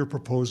doing what you're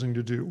proposing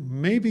to do.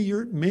 Maybe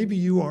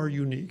you are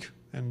unique,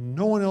 and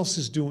no one else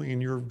is doing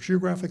in your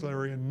geographical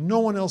area, no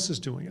one else is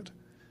doing it.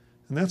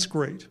 And that's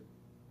great.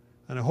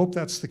 And I hope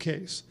that's the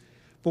case.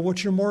 But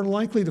what you're more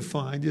likely to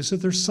find is that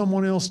there's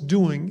someone else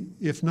doing,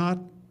 if not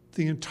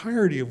the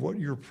entirety of what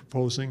you're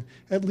proposing,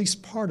 at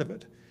least part of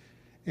it.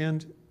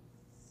 And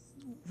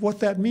what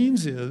that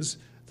means is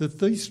that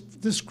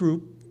this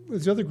group,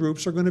 these other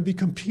groups, are going to be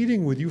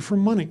competing with you for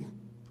money.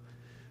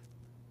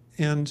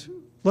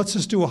 And let's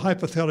just do a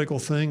hypothetical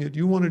thing that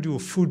you want to do a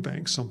food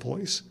bank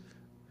someplace.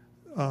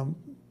 You're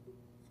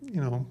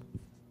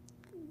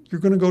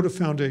going to go to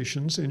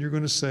foundations and you're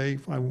going to say,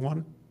 I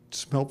want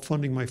to help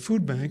funding my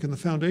food bank, and the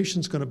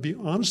foundation's going to be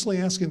honestly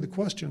asking the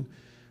question,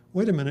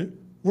 wait a minute,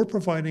 we're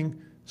providing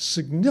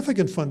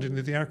significant funding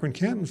to the Akron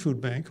Canton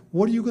Food Bank.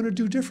 What are you going to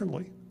do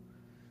differently?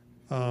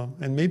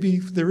 And maybe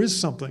there is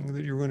something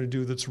that you're going to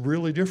do that's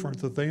really different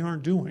that they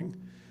aren't doing,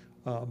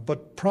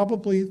 but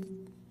probably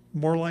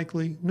more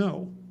likely,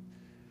 no.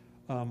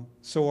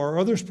 So are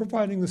others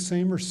providing the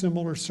same or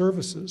similar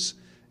services?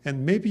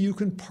 And maybe you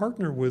can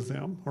partner with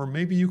them, or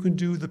maybe you can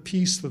do the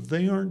piece that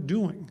they aren't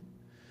doing,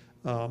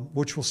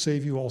 which will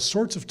save you all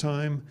sorts of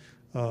time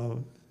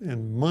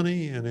and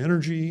money and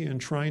energy in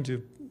trying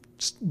to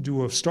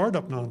do a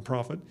startup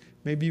nonprofit.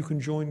 Maybe you can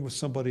join with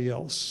somebody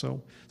else.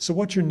 So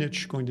what's your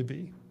niche going to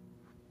be?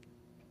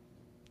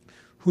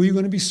 Who are you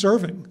going to be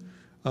serving?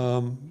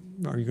 Are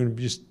you going to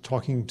be just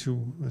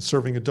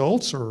serving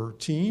adults or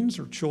teens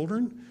or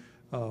children?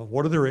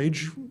 What are their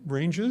age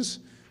ranges?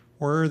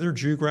 Where are their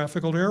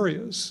geographical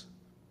areas?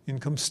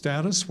 Income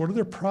status? What are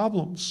their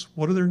problems?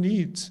 What are their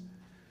needs?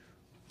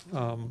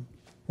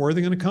 Where are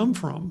they going to come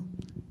from?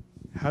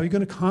 How are you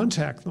going to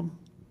contact them?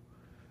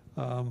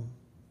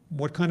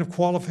 What kind of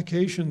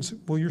qualifications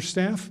will your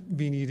staff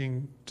be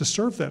needing to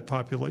serve that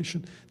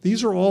population?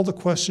 These are all the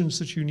questions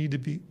that you need to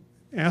be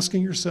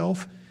asking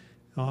yourself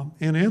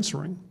and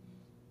answering.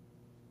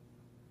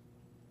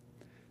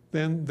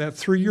 Then that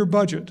 3-year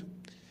budget.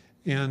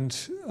 And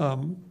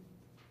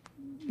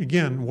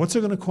again, what's it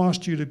going to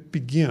cost you to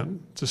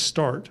begin, to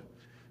start?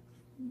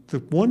 The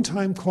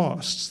one-time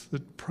costs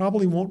that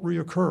probably won't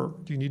reoccur.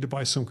 Do you need to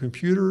buy some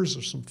computers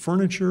or some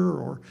furniture,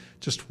 or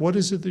just what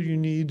is it that you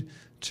need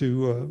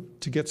to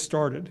get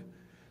started?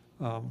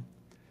 And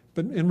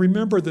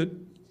remember that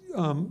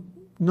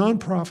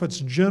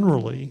nonprofits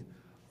generally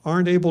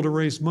aren't able to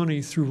raise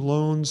money through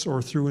loans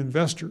or through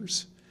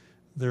investors.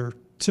 They're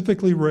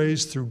typically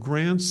raised through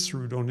grants,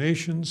 through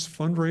donations,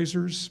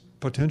 fundraisers,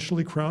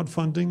 potentially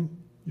crowdfunding,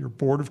 your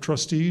board of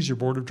trustees, your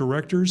board of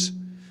directors.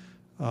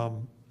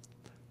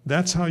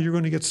 That's how you're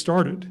going to get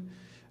started.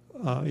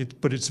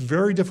 But it's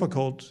very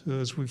difficult,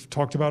 as we've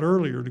talked about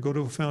earlier, to go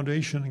to a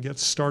foundation and get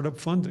startup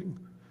funding.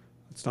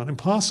 It's not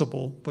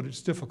impossible, but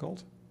it's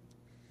difficult.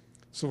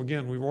 So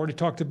again, we've already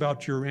talked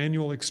about your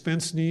annual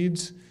expense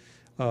needs,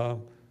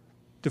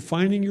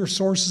 defining your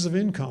sources of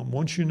income.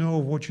 Once you know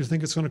what you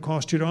think it's going to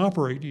cost you to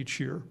operate each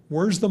year,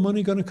 where's the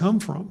money going to come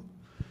from?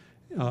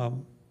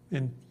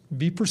 And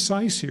be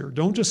precise here.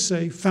 Don't just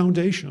say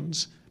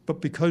foundations,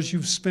 but because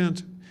you've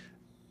spent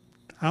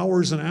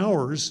hours and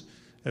hours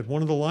at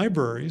one of the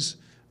libraries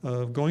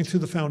going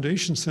through the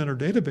Foundation Center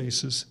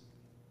databases,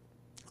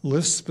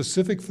 list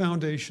specific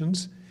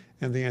foundations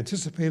and the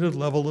anticipated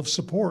level of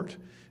support.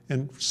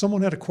 And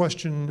someone had a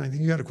question, I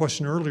think you had a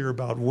question earlier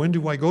about when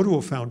do I go to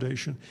a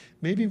foundation?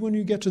 Maybe when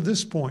you get to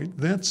this point,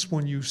 that's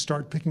when you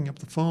start picking up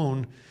the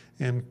phone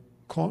and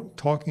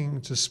talking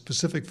to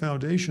specific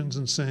foundations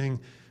and saying,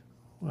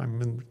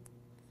 I'm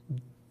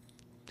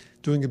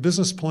doing a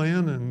business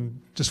plan and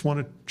just want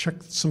to check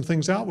some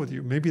things out with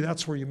you. Maybe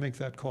that's where you make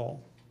that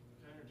call.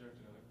 Can I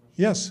interject another question?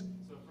 Yes.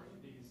 So for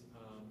these,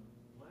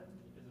 when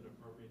is it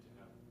appropriate to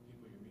have people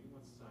you're meeting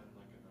with sign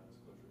like a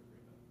non-disclosure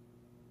agreement?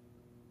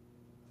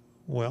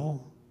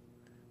 Well,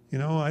 you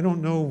know, I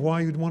don't know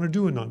why you'd want to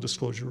do a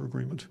non-disclosure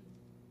agreement.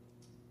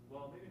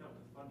 Well, maybe not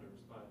with funders,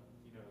 but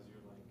you know, as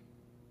you're like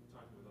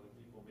talking with other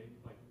people,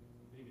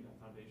 maybe not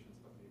foundations,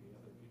 but maybe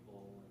other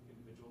people, like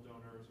individual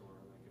donors, or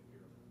like if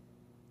you're.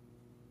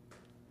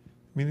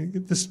 I mean,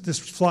 this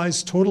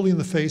flies totally in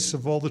the face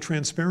of all the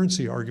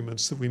transparency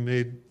arguments that we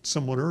made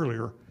somewhat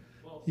earlier.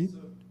 Well, so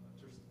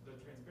the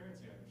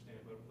transparency I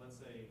understand, but let's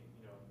say,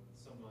 you know,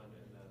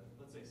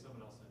 let's say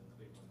someone else in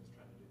Cleveland is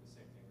trying to do the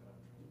same thing that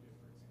I'm trying to do,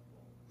 for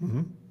example.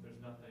 Mm-hmm. There's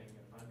nothing,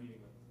 if I'm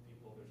meeting with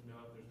people, there's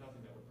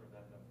nothing that would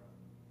prevent them from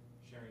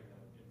sharing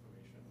that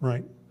information.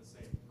 Right. With the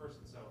same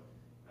person. So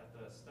at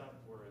the step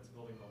where it's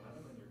building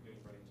momentum and you're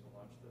getting ready to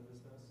launch the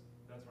business,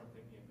 that's where I'm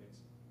thinking it makes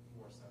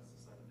more sense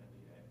to sign an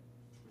NDA.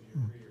 Would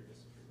you agree or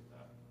disagree with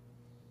that?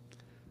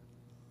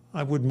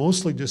 I would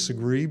mostly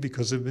disagree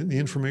because the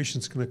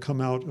information's going to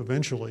come out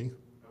eventually.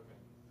 Okay.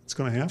 It's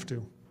going to have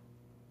to.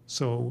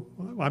 So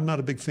I'm not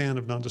a big fan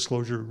of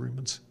non-disclosure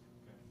agreements.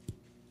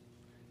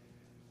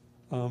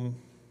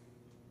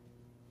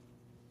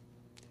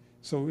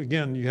 So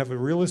again, you have a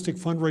realistic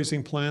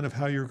fundraising plan of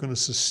how you're going to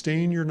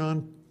sustain your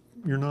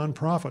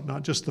nonprofit,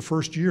 not just the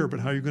first year, but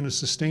how you're going to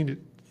sustain it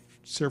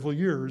several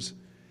years.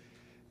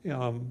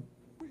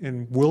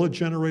 And will it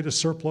generate a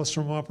surplus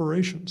from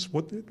operations?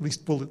 At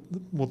least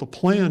will the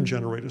plan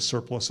generate a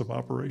surplus of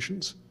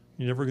operations?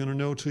 You're never going to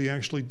know till you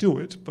actually do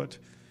it, but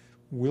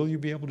will you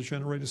be able to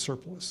generate a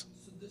surplus?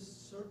 So this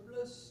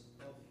surplus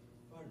of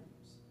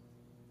funds,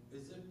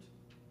 is it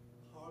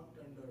parked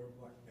under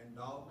what,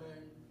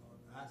 endowment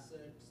or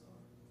assets,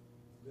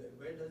 or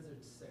where does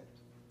it sit?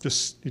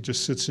 It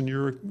just sits in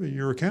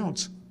your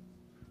accounts.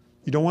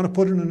 You don't want to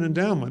put it in an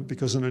endowment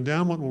because an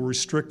endowment will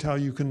restrict how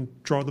you can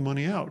draw the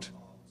money out.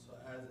 So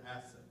as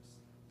assets.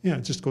 Yeah,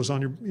 it just goes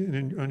on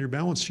your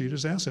balance sheet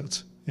as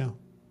assets. Yeah.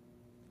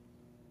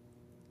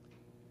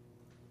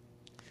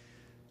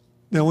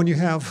 Now, when you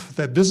have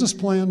that business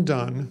plan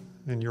done,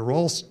 and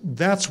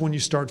that's when you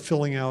start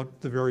filling out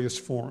the various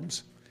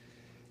forms.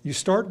 You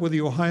start with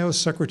the Ohio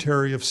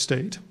Secretary of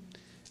State,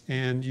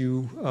 and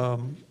you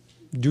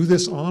do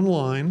this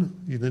online.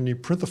 Then you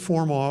print the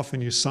form off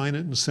and you sign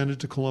it and send it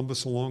to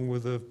Columbus along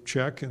with a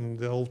check, and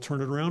they'll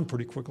turn it around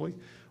pretty quickly.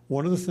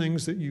 One of the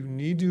things that you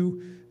need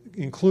to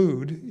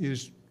include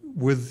is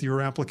with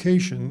your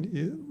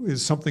application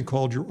is something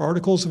called your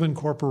Articles of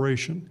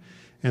Incorporation.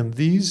 And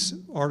these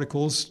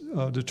articles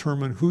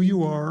determine who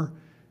you are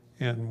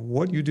and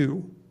what you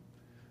do.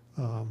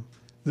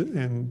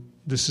 And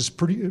this is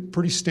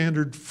pretty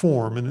standard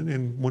form.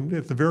 And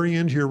at the very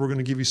end here, we're going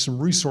to give you some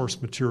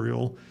resource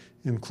material,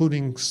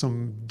 including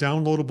some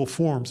downloadable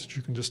forms that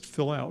you can just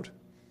fill out.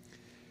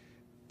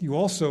 You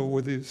also,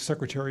 with the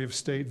Secretary of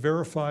State,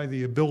 verify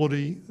the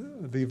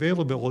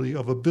availability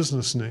of a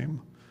business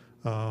name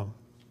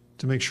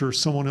to make sure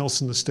someone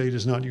else in the state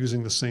is not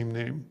using the same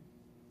name.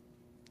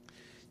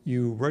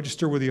 You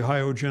register with the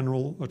Ohio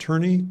General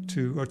Attorney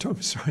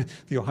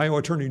the Ohio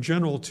Attorney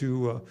General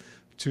to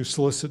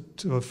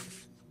solicit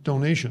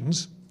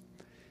donations,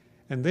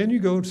 and then you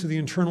go to the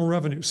Internal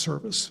Revenue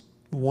Service.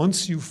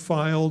 Once you've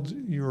filed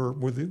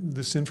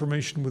this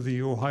information with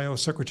the Ohio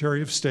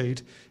Secretary of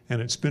State,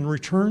 and it's been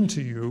returned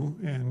to you,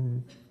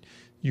 and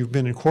you've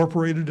been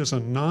incorporated as a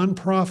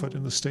nonprofit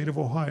in the state of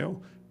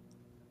Ohio,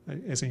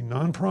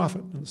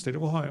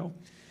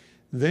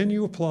 then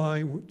you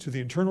apply to the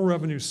Internal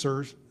Revenue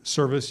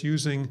Service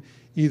using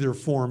either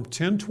Form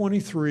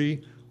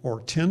 1023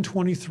 or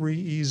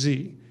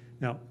 1023-EZ.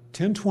 Now,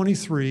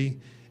 1023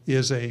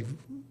 is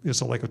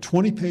like a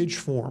 20-page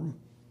form,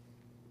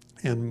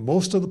 and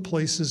most of the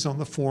places on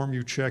the form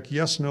you check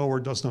yes, no, or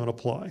does not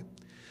apply.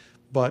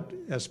 But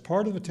as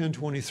part of the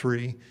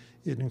 1023,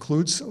 it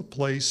includes a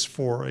place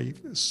for a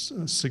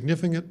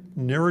significant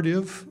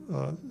narrative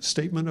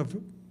statement of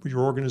your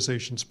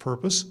organization's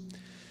purpose.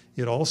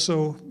 It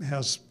also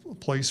has a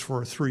place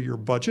for a 3-year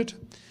budget.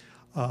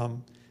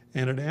 And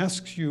it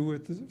asks you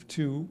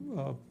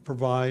to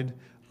provide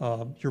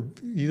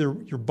either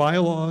your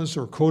bylaws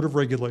or code of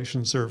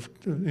regulations. They're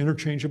an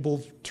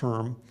interchangeable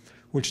term,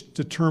 which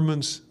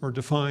determines or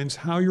defines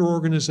how your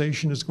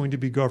organization is going to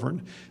be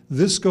governed.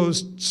 This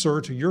goes,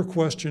 sir, to your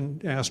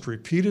question asked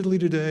repeatedly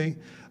today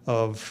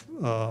of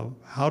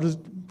how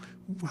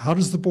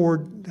does the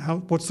board,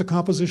 what's the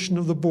composition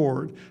of the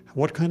board?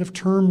 What kind of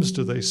terms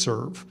do they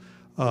serve?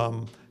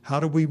 How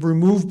do we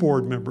remove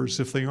board members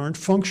if they aren't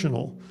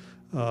functional?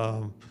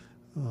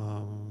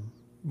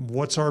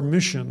 What's our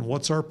mission?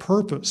 What's our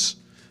purpose?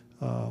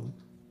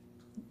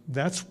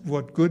 That's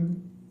what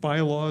good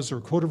bylaws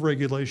or code of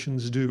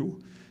regulations do.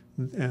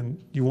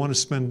 And you want to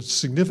spend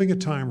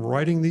significant time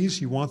writing these.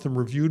 You want them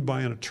reviewed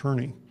by an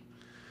attorney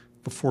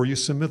before you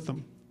submit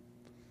them.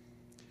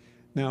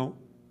 Now,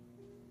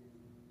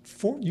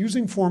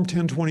 using Form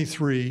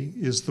 1023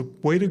 is the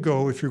way to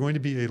go if you're going to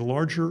be a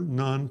larger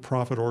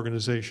nonprofit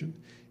organization.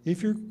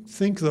 If you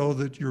think, though,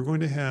 that you're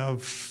going to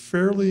have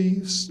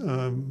fairly,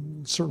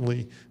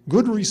 certainly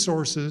good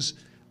resources,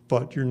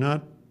 but you're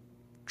not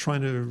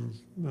trying to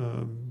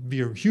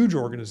be a huge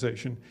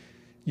organization,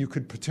 you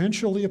could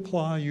potentially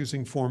apply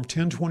using Form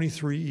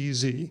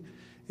 1023-EZ.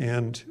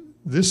 And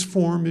this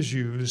form is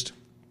used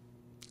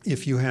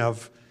if you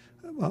have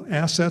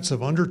assets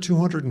of under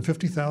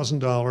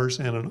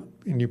 $250,000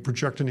 and you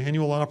project an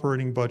annual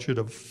operating budget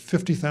of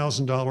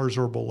 $50,000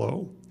 or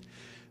below.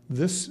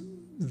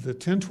 The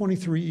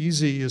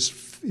 1023-EZ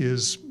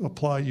is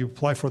you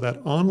apply for that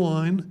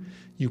online,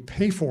 you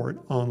pay for it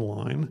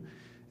online,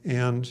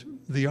 and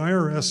the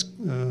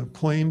IRS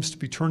claims to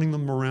be turning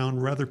them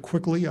around rather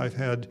quickly. I've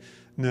had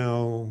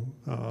now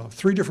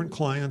 3 different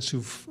clients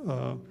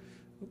who've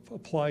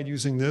applied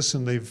using this,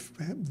 and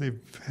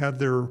they've had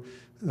their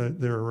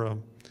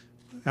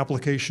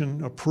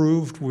application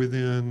approved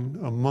within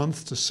a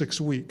month to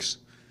 6 weeks.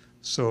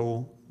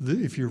 So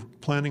if you're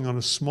planning on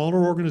a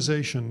smaller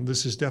organization,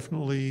 this is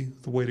definitely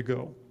the way to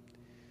go.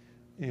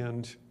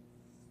 And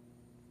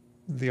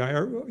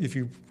if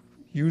you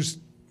use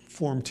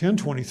Form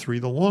 1023,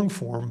 the long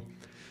form,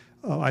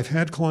 I've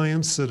had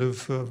clients that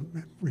have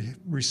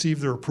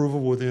received their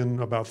approval within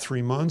about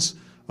 3 months.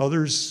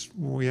 Others,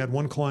 we had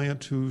one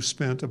client who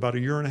spent about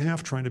 1.5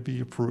 years trying to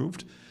be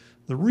approved.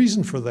 The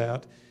reason for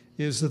that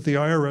is that the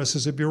IRS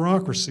is a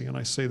bureaucracy, and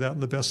I say that in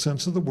the best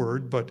sense of the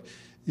word, but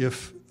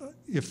if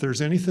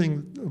there's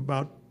anything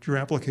about your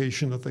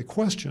application that they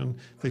question,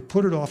 they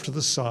put it off to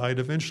the side.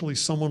 Eventually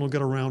someone will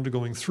get around to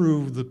going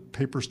through the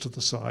papers to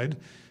the side.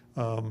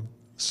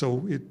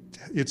 So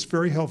it's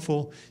very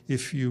helpful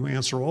if you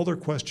answer all their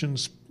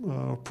questions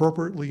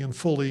appropriately and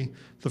fully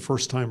the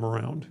first time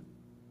around.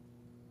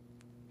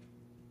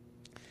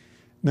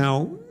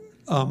 Now,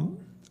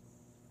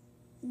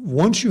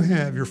 once you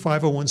have your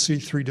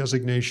 501c3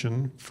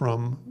 designation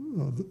from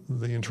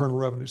the Internal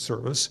Revenue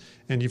Service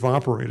and you've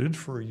operated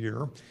for a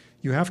year,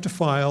 you have to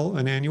file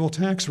an annual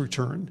tax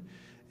return.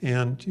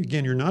 And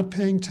again, you're not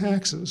paying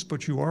taxes,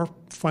 but you are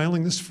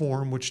filing this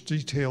form which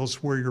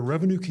details where your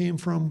revenue came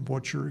from,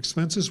 what your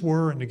expenses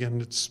were, and again,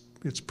 it's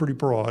pretty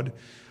broad.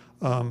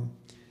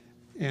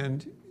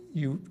 And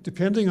you,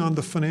 depending on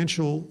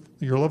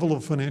your level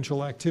of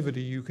financial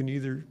activity, you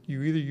either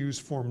use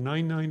Form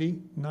 990,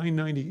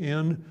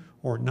 990N,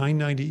 or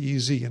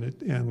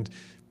 990EZ. And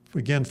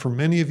again, for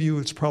many of you,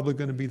 it's probably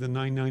going to be the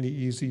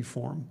 990EZ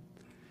form.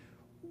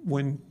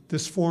 When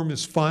this form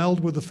is filed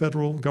with the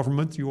federal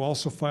government, you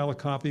also file a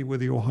copy with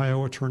the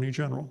Ohio Attorney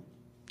General.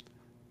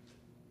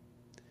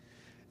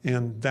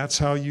 And that's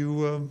how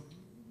you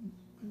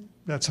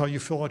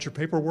fill out your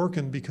paperwork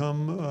and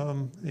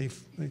become a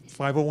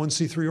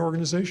 501c3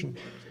 organization.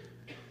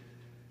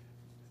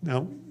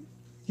 Now,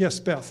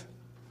 yes, Beth.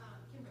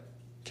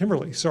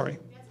 Kimberly, sorry.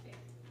 Can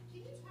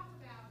you talk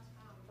about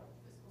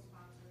fiscal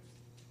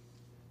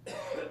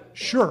sponsors?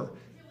 Sure.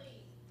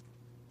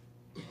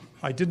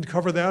 I didn't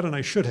cover that, and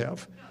I should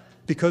have,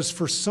 because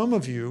for some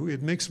of you,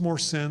 it makes more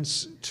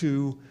sense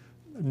to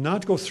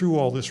not go through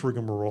all this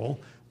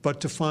rigmarole,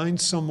 but to find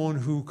someone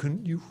who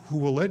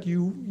will let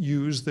you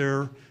use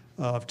their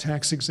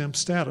tax-exempt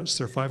status,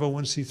 their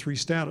 501c3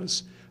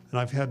 status. And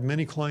I've had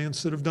many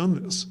clients that have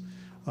done this.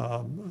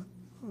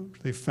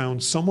 They've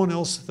found someone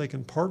else that they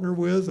can partner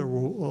with or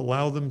will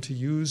allow them to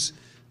use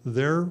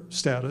their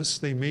status.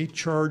 They may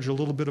charge a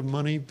little bit of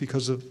money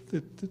because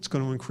it's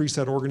going to increase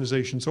that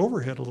organization's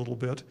overhead a little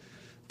bit.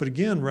 But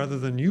again, rather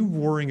than you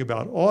worrying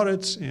about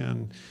audits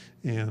and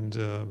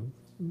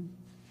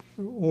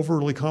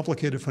overly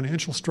complicated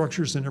financial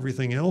structures and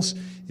everything else,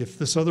 if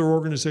this other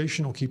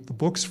organization will keep the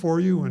books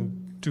for you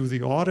and do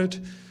the audit,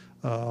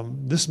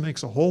 this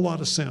makes a whole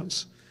lot of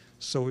sense.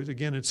 So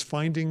again, it's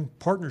finding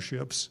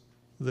partnerships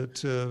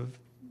that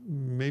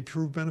may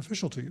prove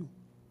beneficial to you.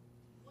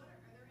 Are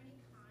there any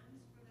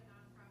cons for the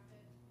nonprofit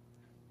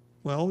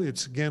Well,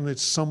 it's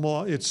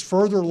it's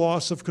further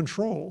loss of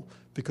control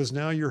because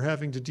now you're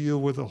having to deal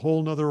with a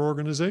whole nother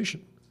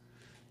organization.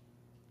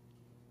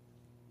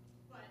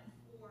 But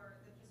for the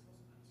fiscal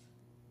sponsor,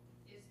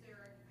 is there,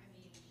 I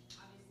mean,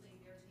 obviously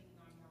they're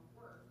taking on more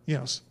work.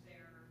 Yes.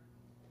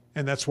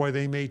 And that's why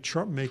they may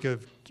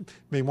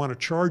may want to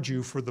charge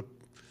you for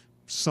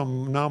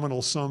some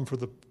nominal sum for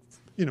the,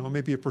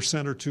 maybe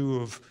 1% or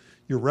 2% of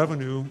your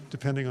revenue,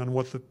 depending on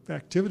what the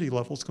activity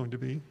level is going to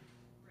be.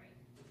 Right.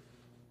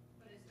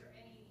 But is there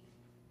any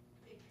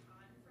big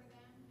con for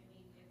them? I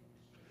mean,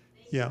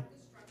 if they Yeah. have the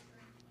structure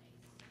in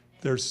place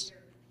and There's, they're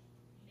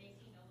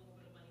making a little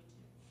bit of money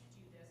to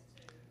do this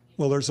to.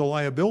 well, there's a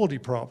liability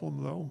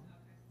problem though.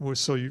 Okay.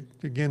 So you're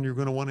going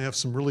to want to have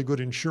some really good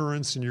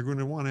insurance, and you're going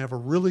to want to have a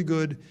really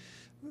good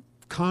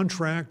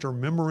contract or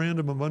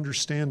memorandum of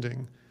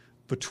understanding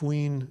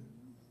between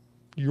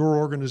your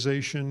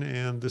organization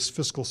and this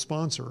fiscal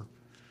sponsor,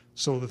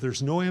 so that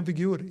there's no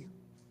ambiguity.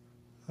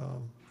 But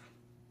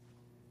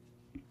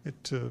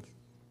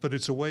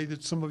it's a way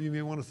that some of you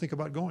may want to think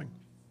about going.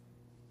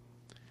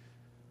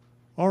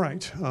 All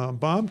right,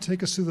 Bob,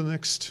 take us through the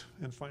next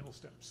and final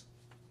steps.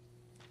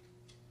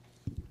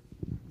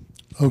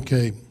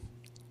 Okay.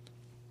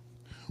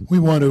 We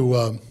want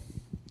to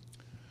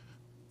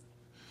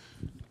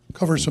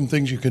cover some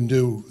things you can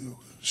do.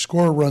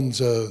 SCORE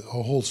runs a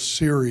whole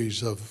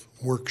series of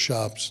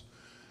workshops,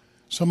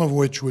 some of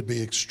which would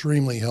be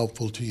extremely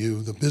helpful to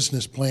you. The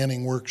business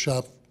planning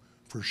workshop,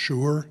 for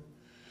sure,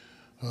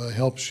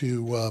 helps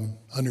you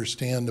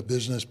understand a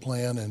business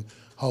plan and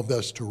how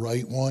best to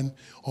write one.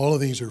 All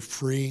of these are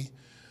free.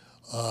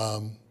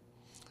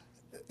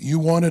 You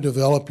want to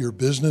develop your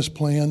business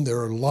plan.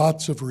 There are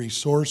lots of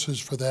resources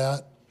for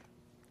that.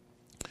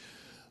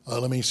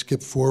 Let me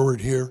skip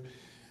forward here.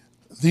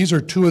 These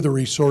are two of the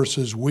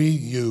resources we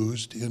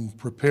used in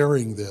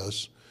preparing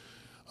this.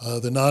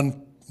 The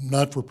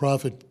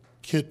not-for-profit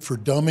kit for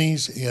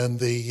dummies and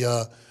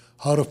the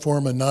how to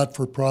form a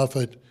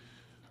not-for-profit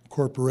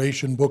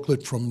corporation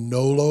booklet from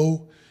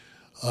NOLO.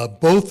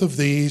 Both of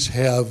these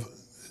have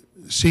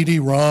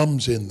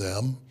CD-ROMs in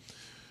them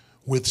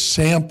with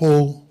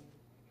samples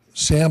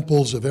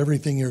of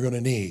everything you're going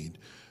to need.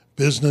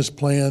 Business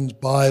plans,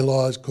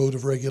 bylaws, code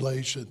of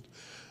regulations,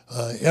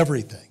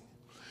 everything.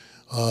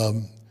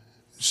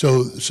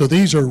 So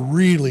these are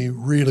really,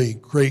 really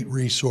great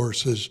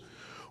resources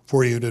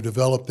for you to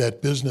develop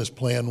that business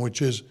plan,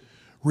 which is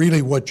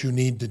really what you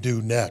need to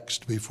do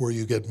next before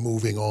you get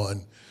moving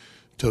on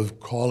to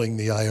calling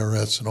the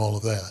IRS and all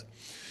of that.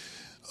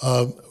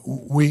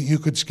 You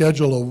could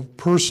schedule a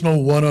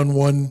personal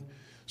one-on-one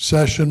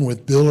session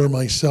with Bill or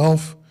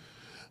myself.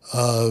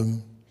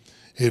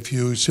 If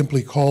you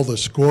simply call the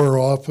SCORE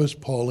office,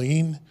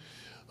 Pauline,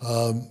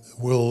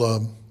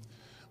 we'll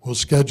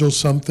schedule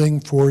something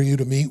for you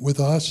to meet with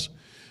us,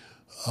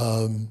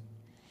 and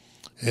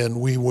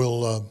we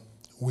will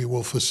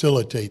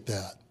facilitate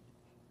that.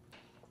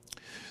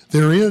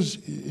 There is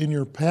in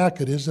your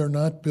packet, is there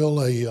not, Bill,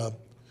 that's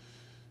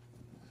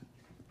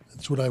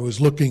what I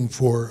was looking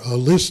for, a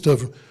list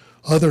of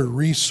other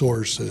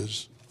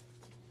resources.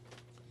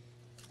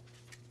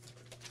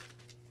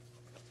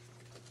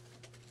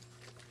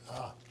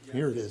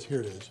 Here it is,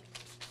 here it is,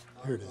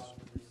 here it is.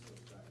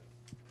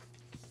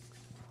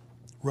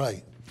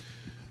 Right.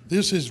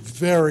 This is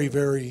very,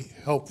 very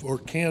helpful, or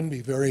can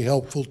be very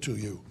helpful to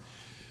you.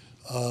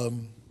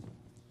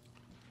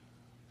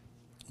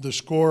 The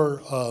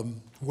SCORE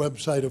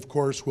website, of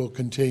course, will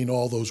contain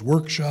all those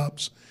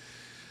workshops.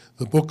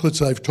 The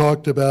booklets I've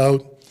talked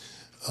about.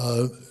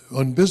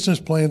 On business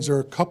plans, there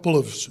are a couple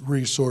of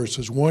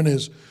resources. One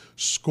is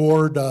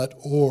score.org.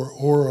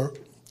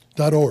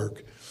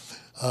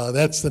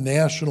 That's the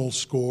national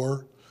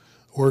SCORE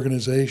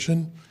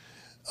organization.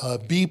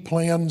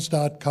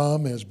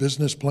 bplans.com has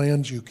business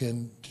plans you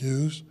can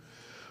use.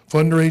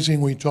 Fundraising,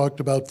 we talked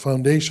about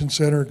Foundation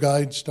Center,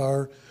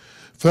 GuideStar.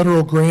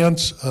 Federal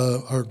grants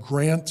are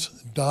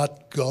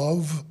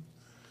grants.gov.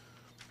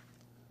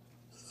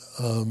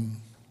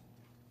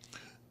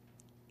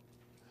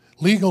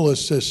 Legal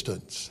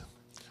assistance.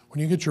 When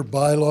you get your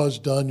bylaws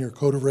done, your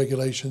code of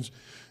regulations,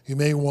 you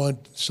may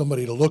want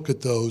somebody to look at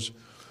those.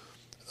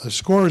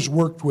 SCORE has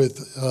worked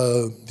with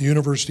the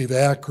University of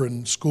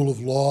Akron School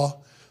of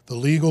Law, the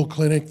legal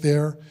clinic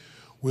there.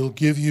 Will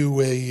give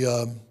you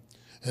an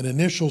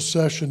initial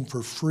session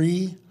for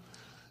free,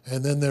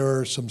 and then there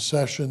are some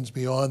sessions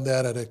beyond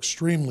that at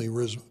extremely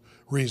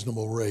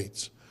reasonable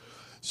rates.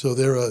 So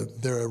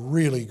they're a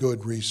really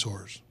good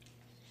resource.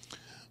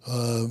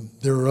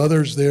 There are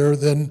others there.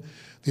 Then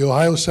the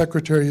Ohio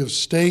Secretary of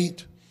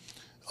State,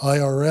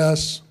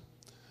 IRS,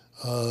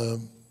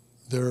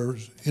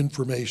 there's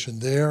information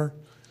there.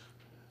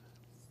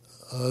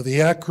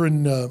 The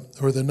Akron,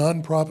 or the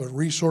Nonprofit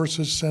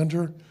Resources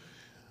Center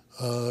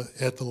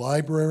at the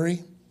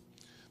library.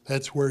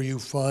 That's where you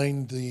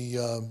find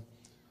the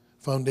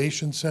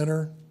Foundation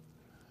Center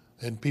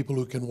and people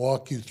who can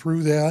walk you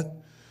through that.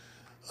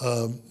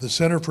 The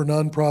Center for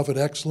Nonprofit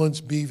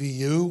Excellence,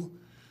 BVU.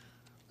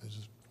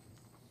 There's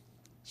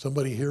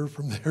somebody here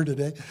from there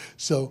today.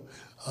 So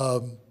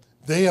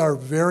They are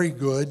very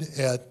good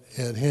at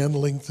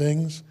handling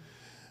things.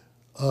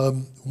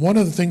 One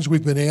of the things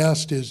we've been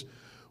asked is,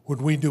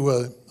 would we do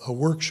a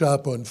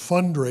workshop on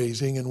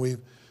fundraising, and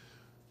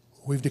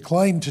we've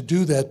declined to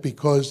do that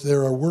because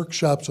there are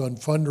workshops on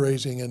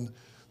fundraising in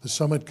the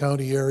Summit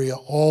County area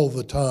all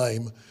the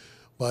time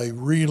by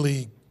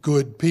really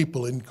good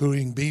people,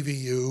 including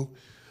BVU.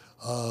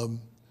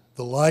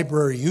 The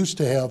library used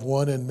to have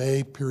one and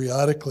may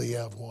periodically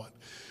have one.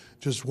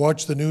 Just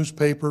watch the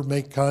newspaper,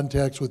 make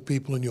contacts with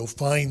people, and you'll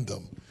find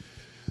them.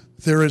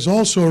 There is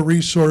also a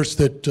resource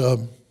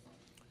that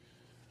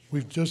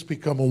we've just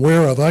become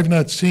aware of. I've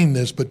not seen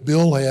this, but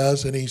Bill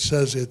has, and he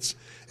says it's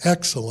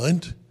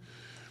excellent.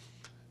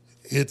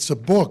 It's a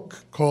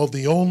book called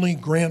The Only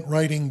Grant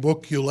Writing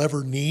Book You'll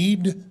Ever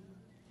Need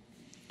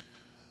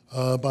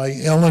by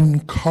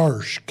Ellen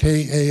Karsh,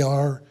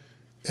 K-A-R-S-H,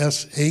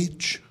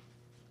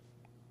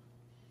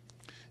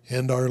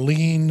 and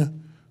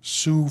Arlene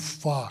Sue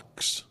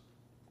Fox.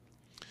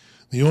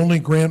 The Only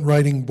Grant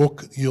Writing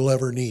Book You'll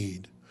Ever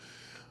Need.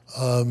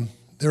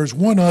 There's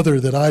one other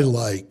that I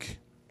like.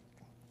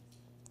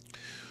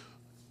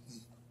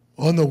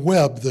 On the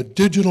web, the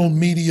Digital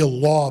Media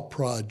Law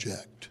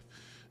Project.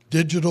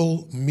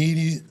 Digital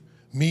Media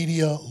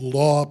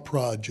Law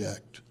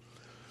Project.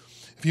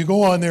 If you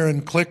go on there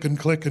and click and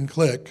click and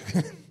click,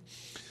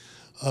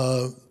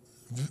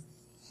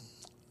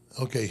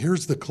 okay,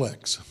 here's the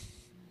clicks.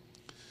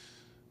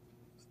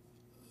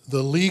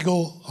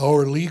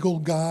 Our legal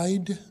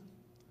guide,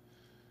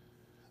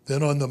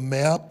 then on the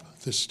map,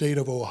 the state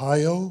of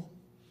Ohio,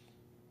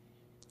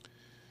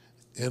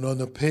 and on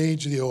the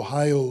page, the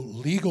Ohio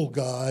Legal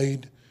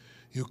Guide,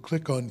 you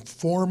click on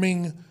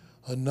forming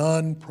a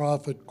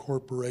nonprofit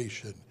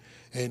corporation,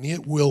 and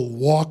it will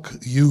walk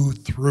you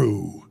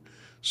through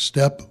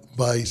step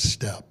by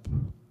step.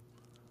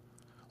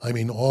 I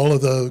mean, all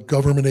of the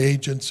government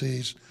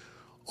agencies,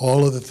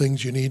 all of the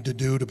things you need to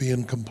do to be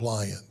in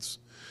compliance.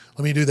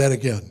 Let me do that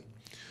again.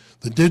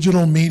 The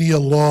Digital Media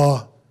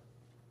Law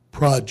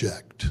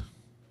Project.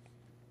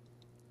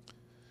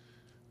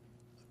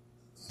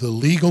 The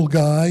legal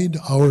guide,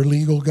 our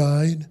legal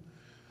guide,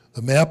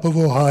 the map of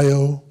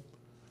Ohio,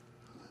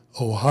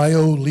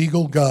 Ohio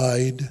Legal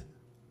Guide,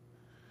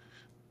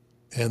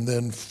 and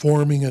then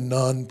forming a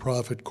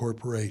nonprofit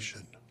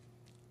corporation.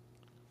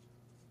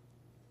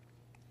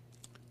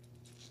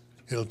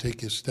 It'll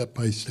take you step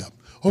by step.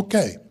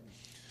 Okay.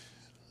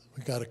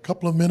 We've got a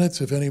couple of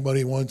minutes. If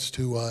anybody wants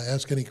to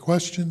ask any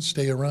questions,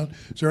 stay around.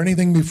 Is there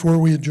anything before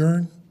we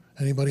adjourn?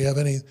 Anybody have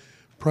any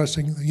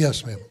pressing?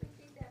 Yes, ma'am.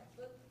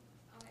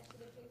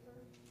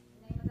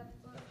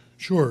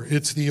 Sure.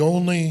 It's the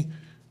only,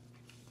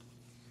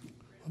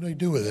 what did I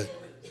do with it?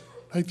 Did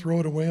I throw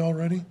it away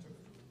already?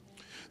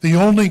 The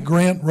only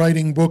grant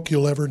writing book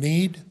you'll ever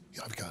need.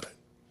 Yeah, I've got it.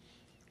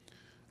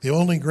 The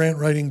only grant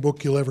writing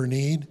book you'll ever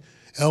need.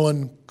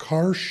 Ellen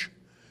Karsh,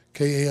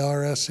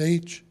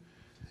 K-A-R-S-H,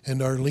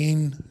 and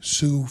Arlene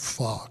Sue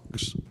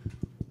Fox.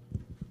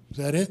 Is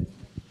that it?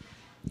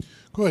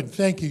 Good,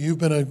 thank you. You've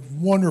been a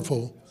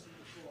wonderful.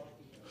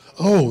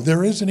 Oh,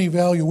 there is an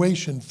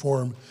evaluation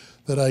form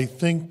that I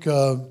think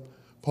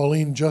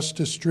Pauline just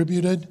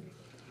distributed.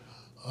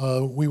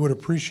 We would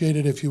appreciate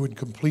it if you would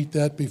complete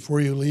that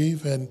before you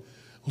leave and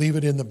leave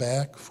it in the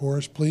back for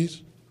us,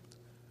 please.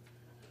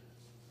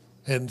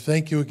 And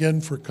thank you again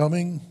for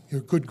coming.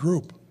 You're a good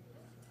group.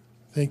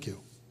 Thank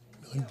you.